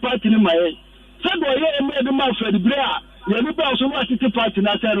se ya party ni ma ye se do ye e me de ma Fred Brea ya ni ba so no atiti party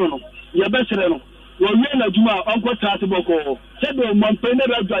na se no ya besre no wo ye na duma onko trate boko se do mo mpe na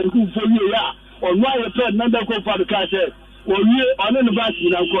da gba ku fo ye ya onu aye Fred na da ko fa do ka se wo ye onu ne ba si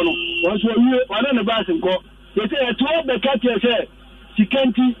na nko no wo so ye onu ne ba si nko ye se e to be ka ke se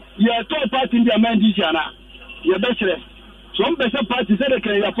sikanti ya to party ndi amandi si ana ya besre so mbese party se de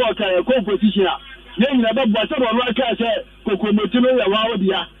ke ya for ka ko opposition a ye nyina ba bua se ro aka se kokomoti no ya wa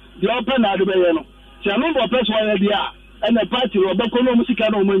odia de open na de be ye no se no bo person ya dia and party ro ba ko no musika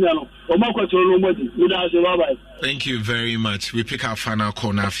no manya no o makoto no modi we da say bye bye. Thank you very much. We pick our final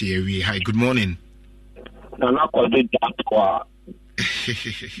call now for you. Hi, good morning. Nana ko de dakwa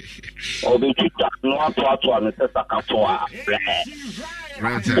o be tuta no ato ame se sakatoa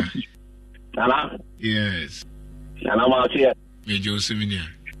right. Nana yes nana ma se me Joseminia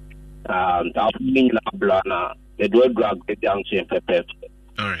ta fini la blana the drug the junction pepe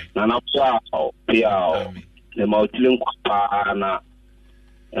all right nana so pia le mautilin kwa na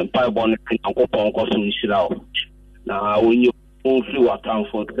empire bon ko pon ko sun shirawo na wonyi onfi watan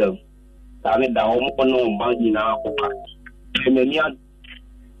for them tani da o mo no ba nyina ko ka emenia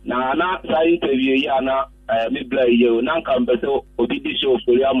na sai tewie ya na me bla ye na nka mbese obi di show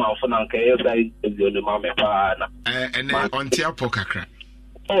for ya ma fo na nka ye sai tewie no ma me pa na ene onti apo kakra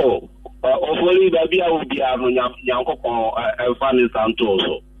oh ofori da bia obi anu nyankopon Fani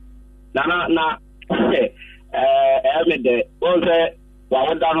Santos na emede onse wa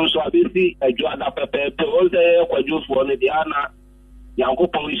wada no so abisi ajuada pepe onse kwadufo ne dia na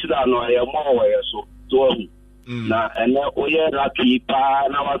nyankopon isira no ye mo wo ye so na ene oye lucky pa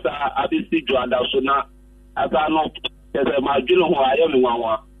na wasa abisi juada so na asa no tese ma dwunu ho aye me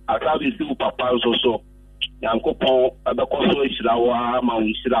nwanwa asa bisi papa so yankopon abekoso isira wa ma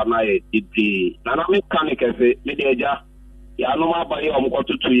isira na ye dibri na mechanic efe me de eja ya no ma ba ye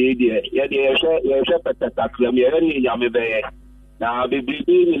omkotutu ye de ye hwe petata kram ye ni nya me be na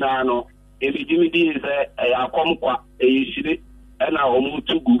bibibi ni na no ebi jimi di se ya kom kwa eyisire na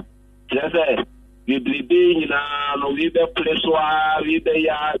omutugu tese bibibi ni na no wi be pleswa wi be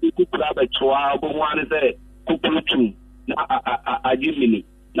ya bi kukura be chwa bo wan se kupulutu na ajimini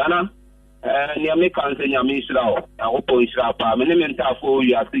nana ni American se nya mi Israel ya opo Israel pa me ne mentafo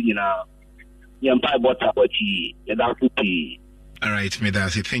yu asigina yempa bota wachi ya da futi. All right,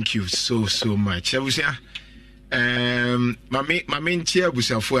 Medasi, thank you so much. Abusia mama ntia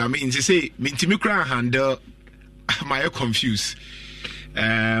abusafo I mean to say mintimi kra handle my confused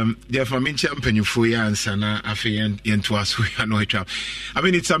therefore mama ntia mpanyufo ya ansa na afi yento aso ya no atwa I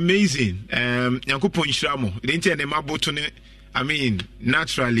mean it's amazing yankopon hira mo denti ene maboto ne I mean,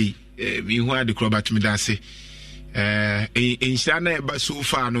 naturally, you had the crowd to me that say, in Shana, but so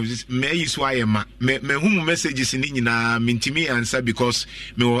far, no, may use why me whom messages in Nina, Mintimi answer because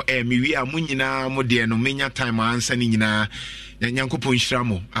me we are Munina, Modiano, many time answer Nina, Yanko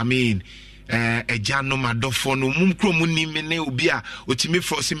Shramo. I mean, a jano madofono, Mumcro Muni, Mene Ubia, Utimi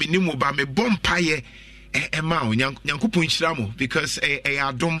for Seminimo, but me bompaye, a mount, Yanko Shramo, because a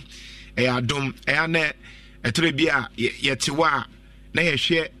adom, a trebia, yetiwa, na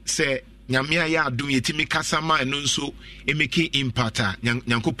share, say, Nyamia ya adum yetimi kasama eno nso emeki impacta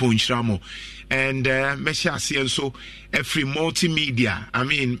nyankopon nhyiramo and mesha ase so every multimedia. I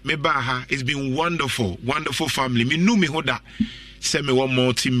mean mebaha, it's been wonderful family. Me nu me hoda say me one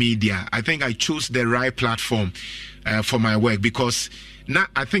multimedia. I think I chose the right platform for my work because na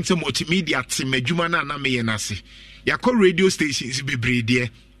I think some multimedia team adwuma na me yenase yakọ radio stations bebre de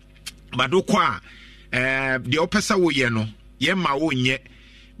but okwa the opesa wo ye no ye ma wo nye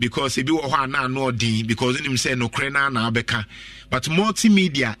because ebi wo ho na no din because him say no kre na abeka but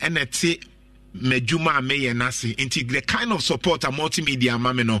multimedia enete medjuma meye nase into the kind of support a multimedia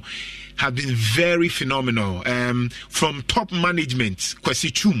mameno have been very phenomenal from top management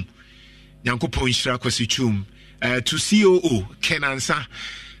Kwesi Chum Nyankopon Nhyira Kwesi Chum to COO Kenansa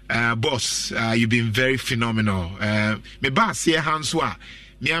boss you've been very phenomenal me ba se hanso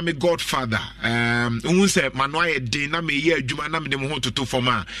me am godfather who say manoye din na me ye adwuma na me dem ho toto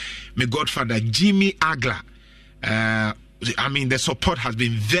forma me godfather Jimmy Agla. I mean the support has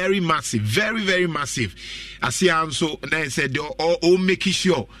been very massive, very massive. As I also na said all making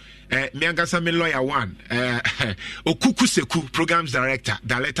sure me angasa me lawyer one okuku seku programs director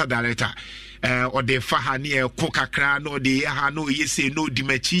or the fahani e kokakra no de ha no yese no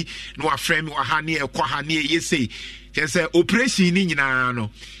dimachi no afrem wa ha ne e kwa ha ne yese say operation ni nyina no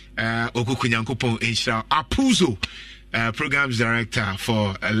okuku nyankopon enhyira apuzo programs director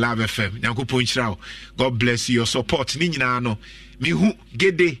for Love FM nyankopon enhyira. God bless you, your support ni nyina no me hu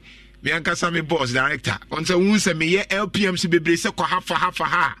gede me ankasa me boss director on say hu say me ye LPMC bebre se kwa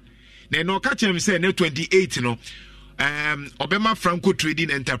ha na no ka chem say na 28 no Obema Franco Trading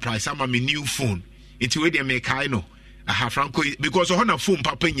Enterprise ama me new phone into we dey make I know aha Franco because on phone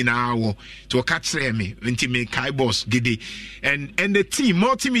papa nyina wo to catch me into me kai boss gede and the team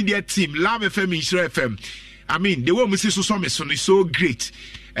multimedia team Love FM Insure FM. I mean the one we see so so great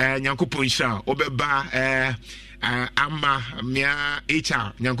nyankopon nhyira obeba ama mia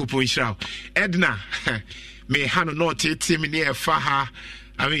HR nyankopon nhyira Edna me hano no team ni e fa ha.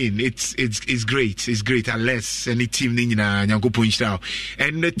 I mean, it's great. It's great. Unless any team ni na nyankopon nhyira.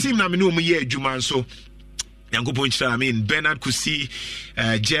 And the team na me no mo ye adwuma so nyankopon nhyira. I mean, Bernard Kusi,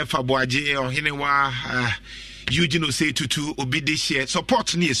 Jeff Aboaje, Ohinewa, Eugene Osetutu, Obidishie.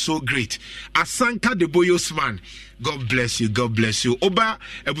 Support ni is so great. Asanka de Boyosman. God bless you. God bless you. Oba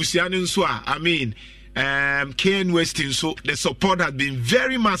Ebusiano nso I mean, KN Westin so the support has been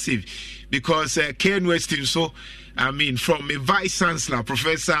very massive because KN Westin so I mean, from a Vice Chancellor,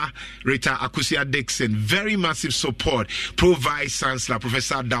 Professor Rita Akusia Dixon, very massive support. Pro Vice Chancellor,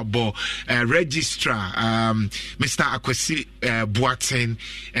 Professor Dabo, Registrar, Mr. Akwesi Boateng,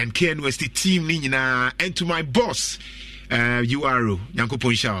 and KNUST team Nina, and to my boss, URO,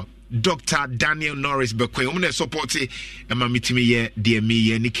 Nyankopon Nhyira, Dr. Daniel Norris Bekwe, I'm support my meeting me here, dear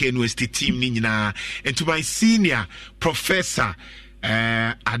me, and KNUST team Nina, and to my senior Professor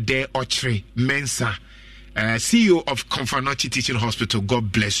Ade Ochre Mensa. CEO of Konfanochi Teaching Hospital, God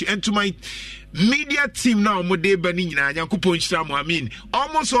bless you. And to my media team now, I mean,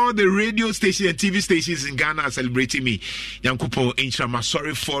 almost all the radio stations and TV stations in Ghana are celebrating me. Yankupo Inchama,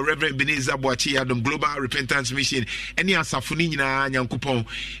 sorry for Reverend Beneza Boachi Adam Global Repentance Mission. Any asafuni na Yankupo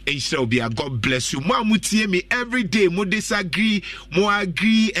Inchama, God bless you. Mo mutie me every day. Mo disagree, mo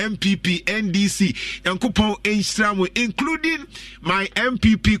agree. MPP, NDC, Yankupo Inchama, including my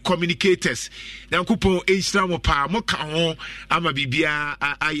MPP communicators. Yankupo Inchama pa mo kaho ama bibia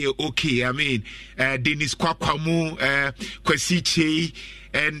aye okay. I mean. Dennis Kwakwamu, Kwesi Che,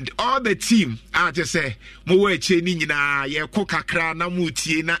 and all the team. I just say, Moweche Nina, ye Kokakra,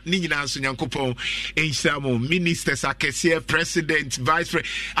 Namuti, Nina Sunyankopon, Enshamo, Ministers, Akesia, President, Vice President.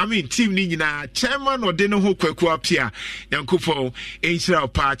 I mean, Team Nina, Chairman or Deno Kwekwa Pia, Yankopo,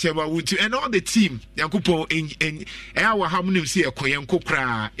 Enshao Pa, Chairman Wutu, and all the team, Yankopo, in our harmony, see a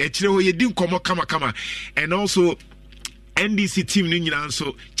Koyankokra, Echiro, you didn't come, and also. NDC team no nyina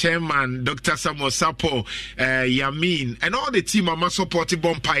so chairman Dr. Samuel Sapo, Yamin and all the team ama support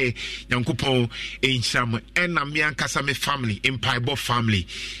Bompae Nyankopon enhyam and na me ankasa me family Empire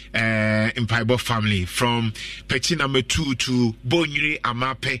family from Pechina Metu to Bonyere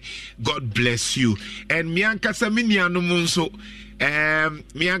Amape. God bless you. And me ankasa me nuanom nso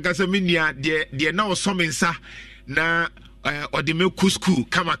me ankasa me nua de na osomensa na odime kusku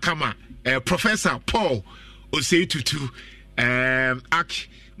kama Professor Paul Oseitutu Ak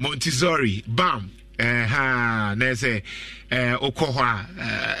Montessori Bam nese okohwa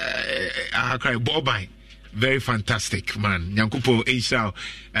akrai Bobai. Very fantastic man. Nyankupo Aisha,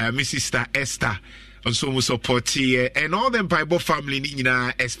 my sister Esther, also support here, and all them Bible family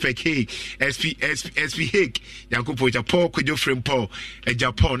nina SPK, SP Nyankupo Japan, Kojo Frame Paul,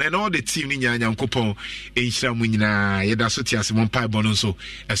 Japan, and all the team nina Nyankupo Aisha Munina, Yedasutia Simon Pai Bononso,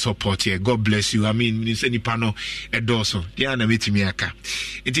 a support here. God bless you. I mean, you say Nipano Edoso, Diana Mitimiaka.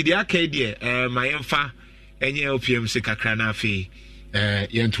 Into the arcade, my emfa, any LPM Sekakrana Fee.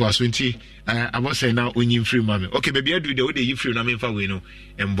 Yentu aswinti I was saying now unyim free mama. Okay, baby, I do the way you free na me fa we no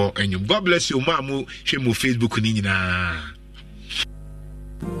embo enyum. God bless you, ma mu hwe mu Facebook ni nyina.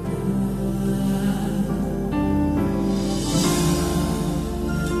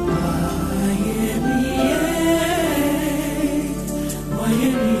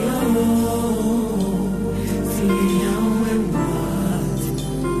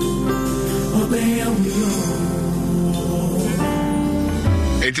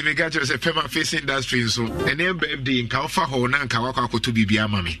 Enti me gacho se Pema Face Industry so ene birthday in Kaufa ho na nka wakwa akoto bibia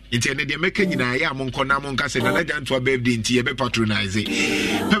mame. Enti ene de meka nyina ya monko na monka se na janto birthday nti ye be patronize.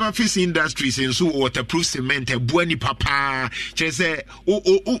 Pema Face Industries so waterproof cement ebuani papa. Chese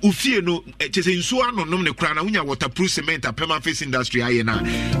o fie no chese nsu ano nom ne kra na unya waterproof cement a Pema Face Industry aye na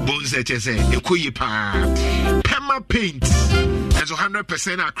bonze chese ekoyi pa. Pema paint as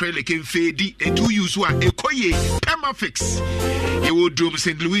 100% acrylic in fade and do use one ekoyi Pema Fix. You will do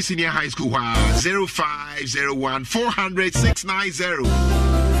St. Louis Senior High School 0501 400 690.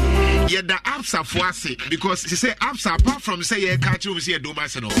 Yeah, the apps are fussy because they say apps are apart from say a catch over see a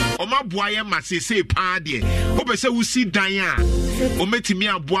domasino. Oma boya must say party. Ope say we see Diane.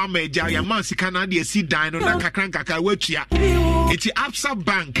 Ometimia boa meja ya mansi Canada see Diane on kakranka kawechia. It's Absa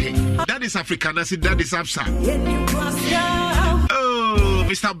Bank. That is Africanasi, that is Absa. Oh,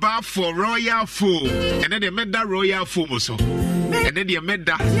 Mr. Bob for Royal Foam. And then they made that Royal Foam also. And then they made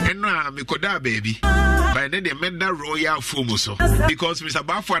that and Mikoda baby. But then they made that Royal Foam also. Because Mr.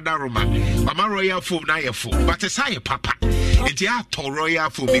 Bob for that Roma. Mama Royal Foam na your foam. But it's a papa. It's a Royal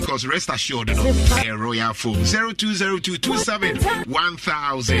Foam because rest assured no. Royal Foam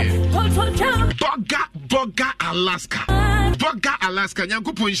 0202271000. Boga Alaska. Boga Alaska.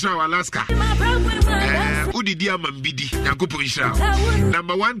 Nyankupo Nshra Alaska. Udidia Mambidi. Nyankupo Nshra.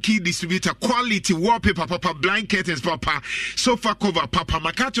 Number 1 key distributor. Quality wallpaper papa. Blind curtains papa. Sofa cover papa.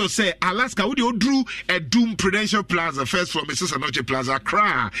 Makacho say Alaska. Udi Odru Doom Prudential Plaza. First from Mrs. Anoche Plaza.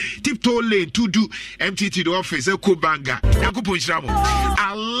 Accra. Tiptoe Lane. Tudu MTT the office. Eko Banga. Nyankupo Nshra.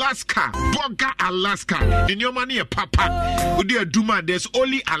 Alaska. Boga Alaska. The new money a papa. Udi Duma. There's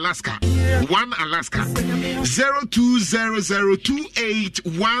only Alaska. One Alaska.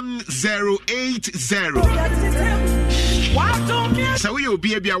 0200281080. So we will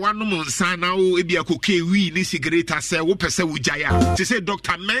be a one month sana will be a cookie we ni cigarette say wo pese wujaya to say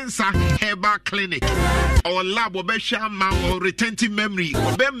Dr. Mensa Herbal Clinic or lab or ma or retentive memory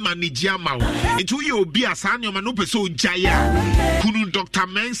or be manager ma into you be a san your manu pese wujaya kunu Dr.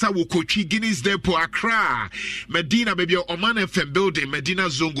 Mensa wo kochi Guinness Depot Accra Medina baby Oman FM building Medina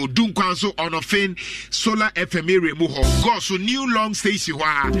Zongo Dunkwanso on a fin Solar FM area mu ho go so new long station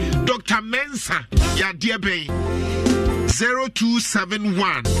wa Dr. Mensa ya dear bay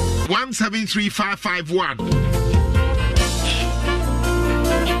 0271 173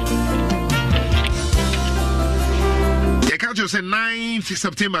 Just 9th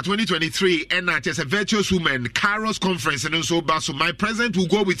September 2023, and as a virtuous woman, Carol's conference, and also Basso. My present will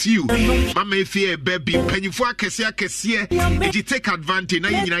go with you. Mama, fear baby, Pennyfua Kessia, if you take advantage,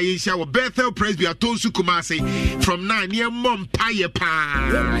 now Bethel Presbyterian Tosu Kumasi from 9 year mom pie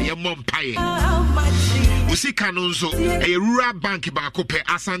pa, your mom pie. Usi Kanonzo, a rural bank bakope,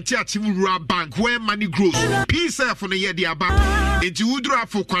 Ashanti NPP rural bank where money grows. Peace for the year diaba. Into Udra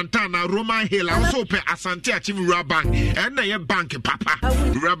for Quantana, Roman Hill, also pay Ashanti NPP rural bank, and a bank papa,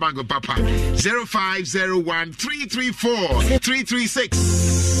 rural bank papa 0501 334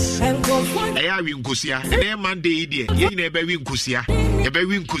 336. Aya win kusia, e man de idea, ye never win kusia, ebe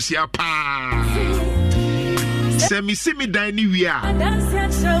win kusia pa. Semi dine we are.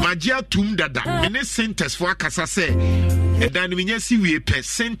 Magia tum dada. Many centers for Akasa say. dan me nya si wie pe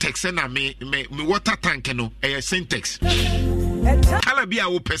syntax na me water tank no syntax kala bia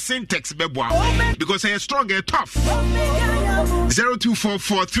wo pe syntax beboa because I strong and tough.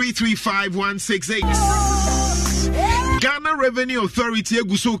 0244335168. Ghana Revenue Authority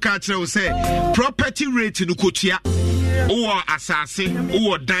eguso ka kire say property rate no kotua o asase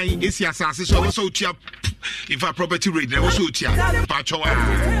o dan esi asase so so tua in fact property rate na so tua pachowa.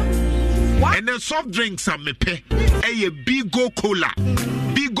 And the soft drinks are me pe a Bigo Cola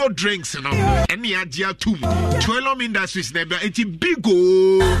Bigo drinks no and the Adia Tum 12 Industries never eti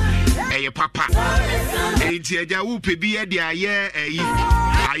Bigo a papa enti aja wo pe bi e dia ye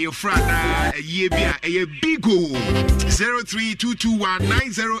aye frana ye bia a Bigo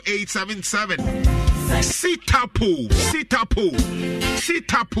 03221908777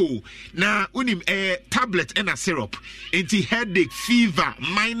 Sitapo na unim tablet and a syrup enti headache fever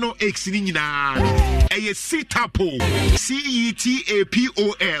minor aches ni nyina Sitapo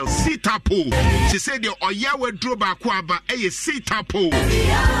CETAPOL Sitapo she said the oya we draw back aba Sitapo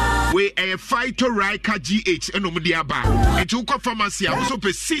we a Phytorica GH enom di aba enti ukọ pharmacy also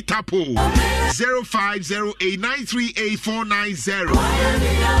pe Sitapo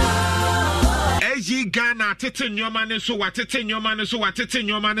 0508938490 Eji Ghana tete nyoma ne so watete nyoma ne so watete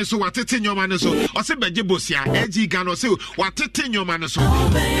nyoma ne so watete nyoma ne so ose beje bosia Eji Ghana se watete nyoma ne so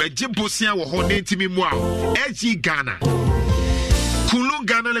beje bosia wo ho ne ntimi mu a Eji Ghana Kulu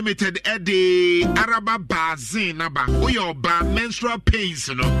Ghana Limited ede Araba Bazin naba oyo ba menstrual pains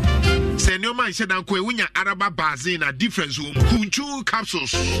no se nyoma nche dan ko ewunya Araba Bazin na difference hunchu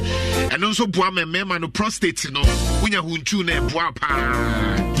capsules and also boa mema no prostate no wunya hunchu na boa pa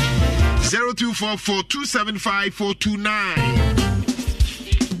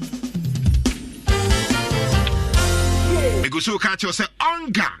 0244275429. Meguso catch you say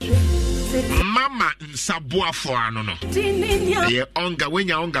onga mama nsabua for ano no ye onga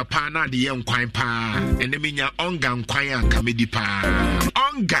wenya onga pa na de ye nkwan pa ene menya onga nkwan anka medi pa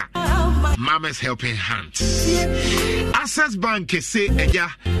onga mama's helping hands. Access Bank say eja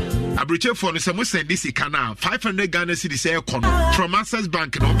Abriche for no some send this canal 500 Ghana cedis from Access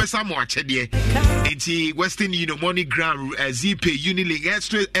Bank no besa mo achede enti Western Union MoneyGram ZPay Unilink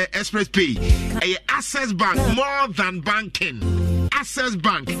Express Pay Access Bank more than banking. Access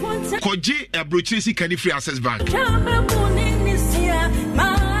Bank koji Abriche si can free Access Bank.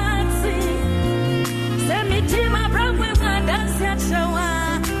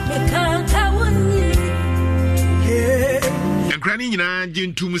 Granny nyina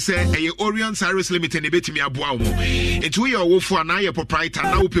jintum say Orion Cyrus Limited ebetimi aboa wo etu ye owofo na ye proprietor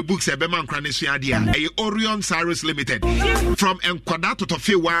na ope books ebema nkrane so ade a Orion Cyrus Limited from Kwadaso to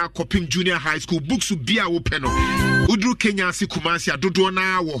Fewa Kopim Junior High School books bia wo pe no udru Kenya si Kumasi adodo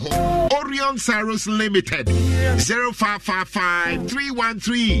na wo ho Orion Cyrus Limited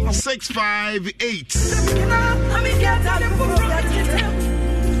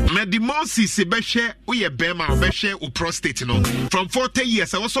 0555313658 Medimosis sebehwe uye bema obehwe u prostate no from 40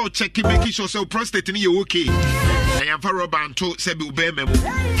 years I also checking making sure so prostate ni okay I am for robanto sebi ubema mu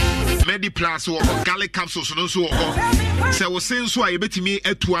Mediplus or garlic capsules no so so we say so I betimi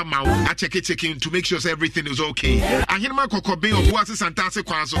etu ama a checking to make sure everything is okay ahinma kokobe of Boase Santase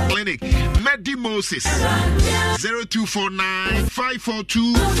Kwanso Clinic Medimosis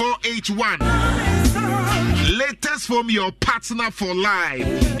 0249542481 latest from your partner for life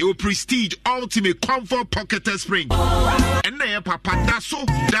your prestige ultimate comfort pocketed spring and then papa daso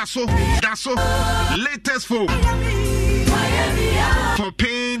latest foam for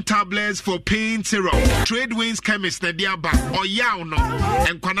pain tablets for pain syrup trade winds chemist na dia ba oyaw no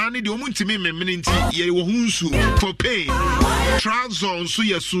enkwanani de omuntimi memeninti ye wo hunsu for pain trazon so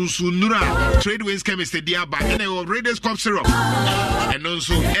ye sunsu nura trade winds chemist na dia ba and your radius cough syrup and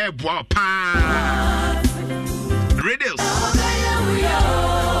also airboa pa radius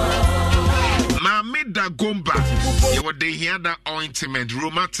Mamida Gomba, you were the here that ointment,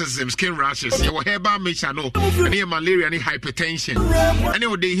 rheumatism, skin rashes, you were herba mechano, any malaria, any hypertension, and you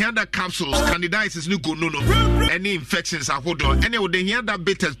were the here that capsules, candidiasis, no, any infections are hold on, and you were the here that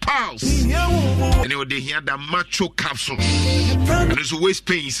bitter pulse, and you were the here that macho capsules, and there's waist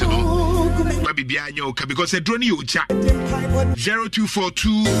pains, you know, maybe behind your because I drone you chat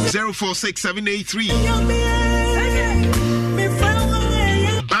 0242 046 783.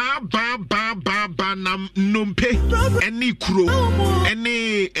 Ba nam nompe any kuro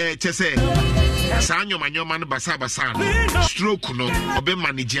any chese sanyo manyoma no basa stroke no obe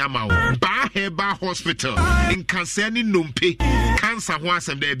manage ama ba heba hospital in cancer ni nompe cancer ho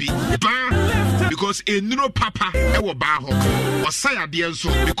asem there be ba because enuro papa e wo ba ho osaya de enso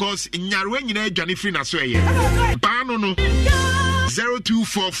because nyarwe nyina adwane free na so eye ba no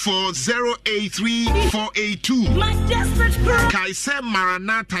 0244083482 Kaise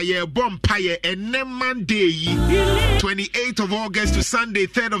Maranatha ye bompa ye ene Monday 28th of August to Sunday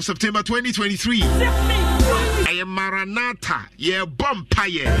 3rd of September 2023 aye Maranatha ye bompa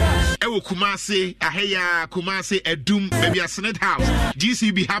ye ewo Kumasi aheya Kumasi Edum baby Senate House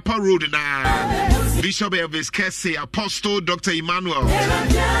GCB Harper Road na Bishop Elvis Kese Apostle Dr. Emmanuel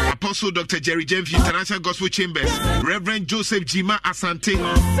Apostle Dr. Jerry James International Gospel Chambers Reverend Joseph Jima Asante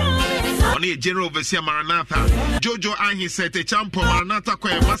on a general overseer Maranatha Jojo Ahi said a champion Maranatha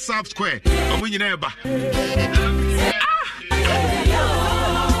Square Massaf Square when you never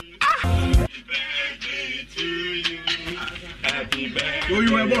Happy birthday. Oh,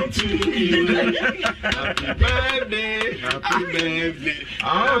 you were born. Happy birthday. Happy birthday.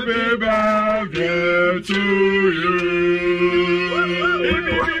 Happy birthday to you.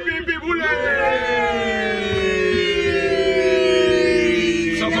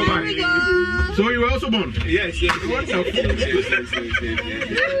 So you were also born? Yes. Wonderful.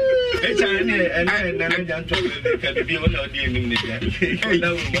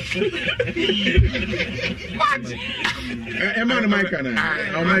 What? Am I on the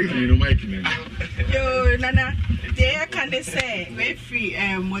mic? Yo, Nana, they can say, very free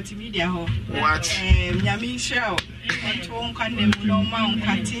multimedia. What? Yami show. What won't condemn no mount,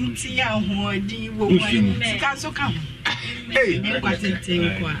 Catintia, who are the woman. Caso come. Hey,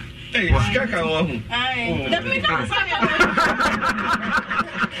 Hey, Kaka, let me know.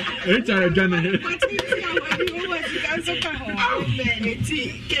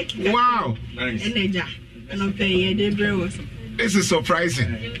 Wow. Nice. This is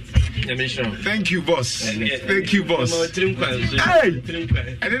surprising. Thank you, boss. Thank you, boss. Hey! And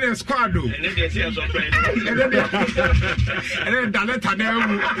then there's Squado. And then Daleta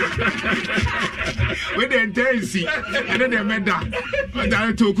with the intensity. And then they made that.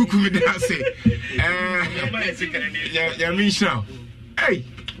 Daleta Kukumidase. Yamisha. Hey!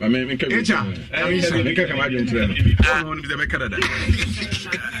 I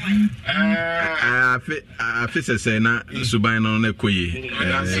feel say na suban no na koyi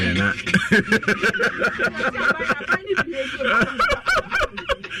na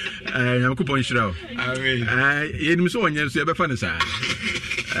Yankupon shira yenim so onye so e be fa ne sa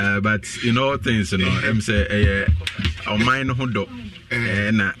but you know things em say o mine ho do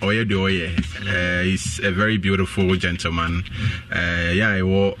na oye de oye he's a very beautiful gentleman yeah I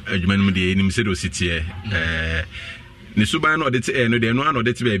wo adwumanum de enim se do city ne suban no de te no de no ano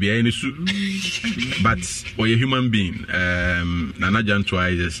de te baby any su but oye human being Nana Jantwa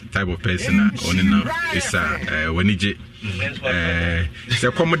is type of person on now is wenije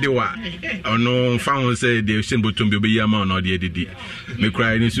se komode wa ono fa say the shin botum be yama no de didi me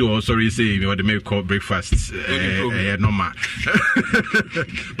cry ni so sorry say me what make breakfast normal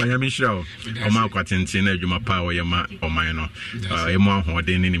banyami shraw o ma kwatentin na adwuma pa o yama o man no e mo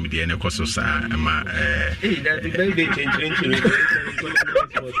ahoden ni me de ne koso sa ma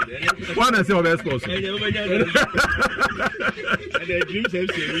one is your best course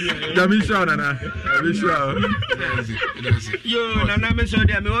yo nana me so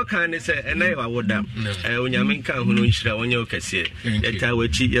dia me wo kan say enai wa woda onyame kan hu no nhira onye okase eta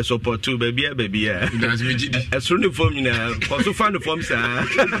wachi ye support to baby esro ne form nyina koso fan form sa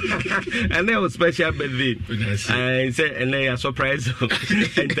enai was special birthday I say enai a surprise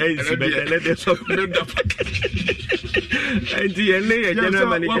and there is better let the surprise and the enai general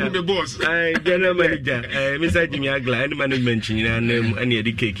manager general manager Mr. Jimmy Agla and management nyina and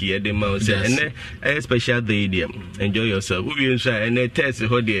the cake here the mouse enai a special day dem enjoy yourself we be inside and test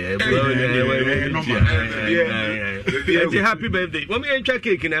ho there happy birthday when we check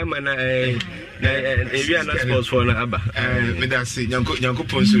cake na mana we are not sports for na aba me that say nyanko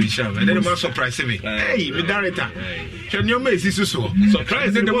ponso isham and then surprise me hey me director can you make this so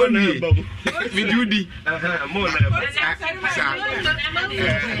surprise the one we do the more na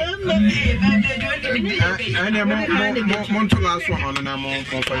and to last one on na mo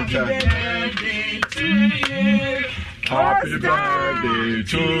for happy birthday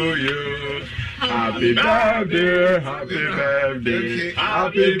to you. Happy birthday, happy birthday,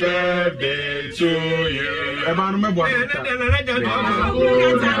 happy birthday to you.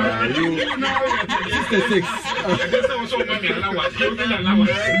 66.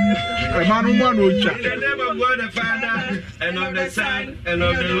 the name of God the Father, and of the Son, and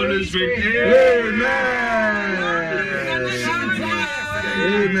of the Holy Spirit. Amen.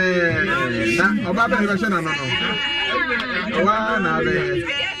 Obaba version no. Wa na be.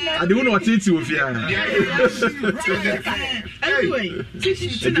 Ade wo no titi wo fia. Anyway,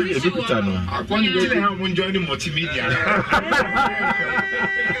 Edukuta no. Akwan go le ha mo join multimedia.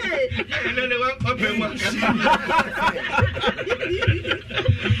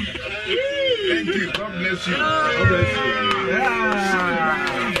 Thank you. God bless you. God bless you.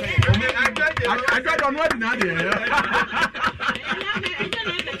 I got on what now there.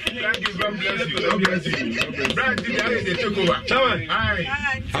 Thank you. God bless you. God bless you. Brad, they took over. Hi.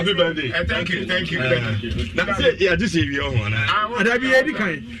 Happy birthday. Thank you. Thank you. That's it. Yeah, this is your one. And I be any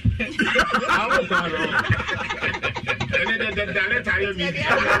kind. Okay.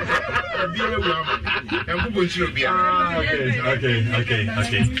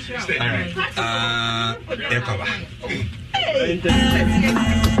 All right.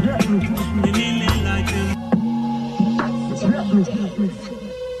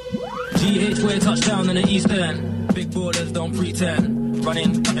 GH way touchdown in the East End. Big ballers don't pretend.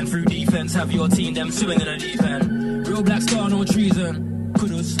 Running and through defense, have your team them suing in the deep end. Real black star, no treason.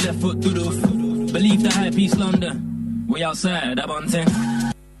 Kudus, left foot, duduf. Believe the hype East London. We outside, that one thing.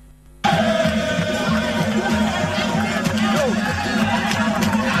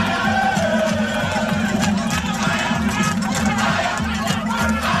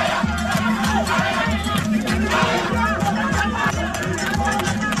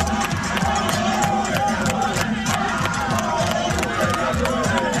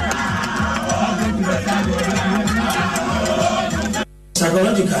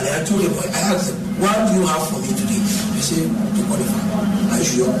 Psychologically, I told him, I asked him, what do you have for me today? He said, to qualify. Are you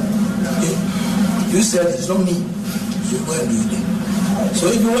sure? Okay. You said it's not me. So go and do it then.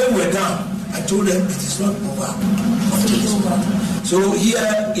 So even when we're down, I told them it is not over. So here,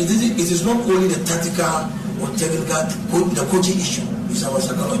 it is not only the tactical or technical, the coaching issue. It's our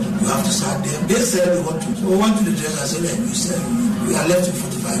psychology. You have to start them. They said we want to. So we went to the dress. I said, you said we are left with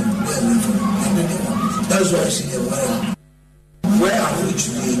 45. Where are we from? That's why I see them. Where are we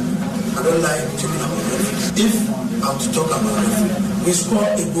today? I don't like talking about referee. If I'm to talk about referee, we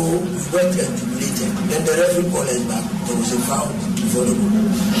scored a goal, we went and deflated. Then the referee called us back. There was a foul before the goal.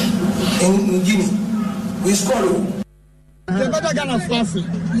 In Guinea, we scored a goal. The better Ghana France,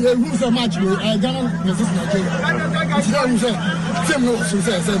 who's a match, Ghana versus Nigeria. Same no, so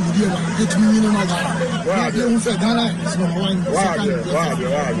say, it's me in my Ghana. Who said Ghana is number one. We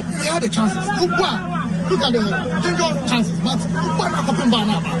had the chances. Look at the danger chances, but why not happen by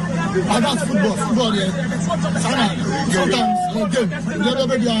now? That's football, yeah. Sometimes, game, the other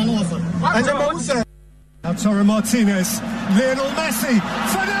baby, I know. And the ball said, Lautaro Martinez, Lionel Messi,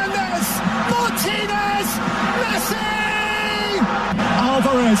 Fernandez, Martinez, Messi!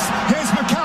 Alvarez, here's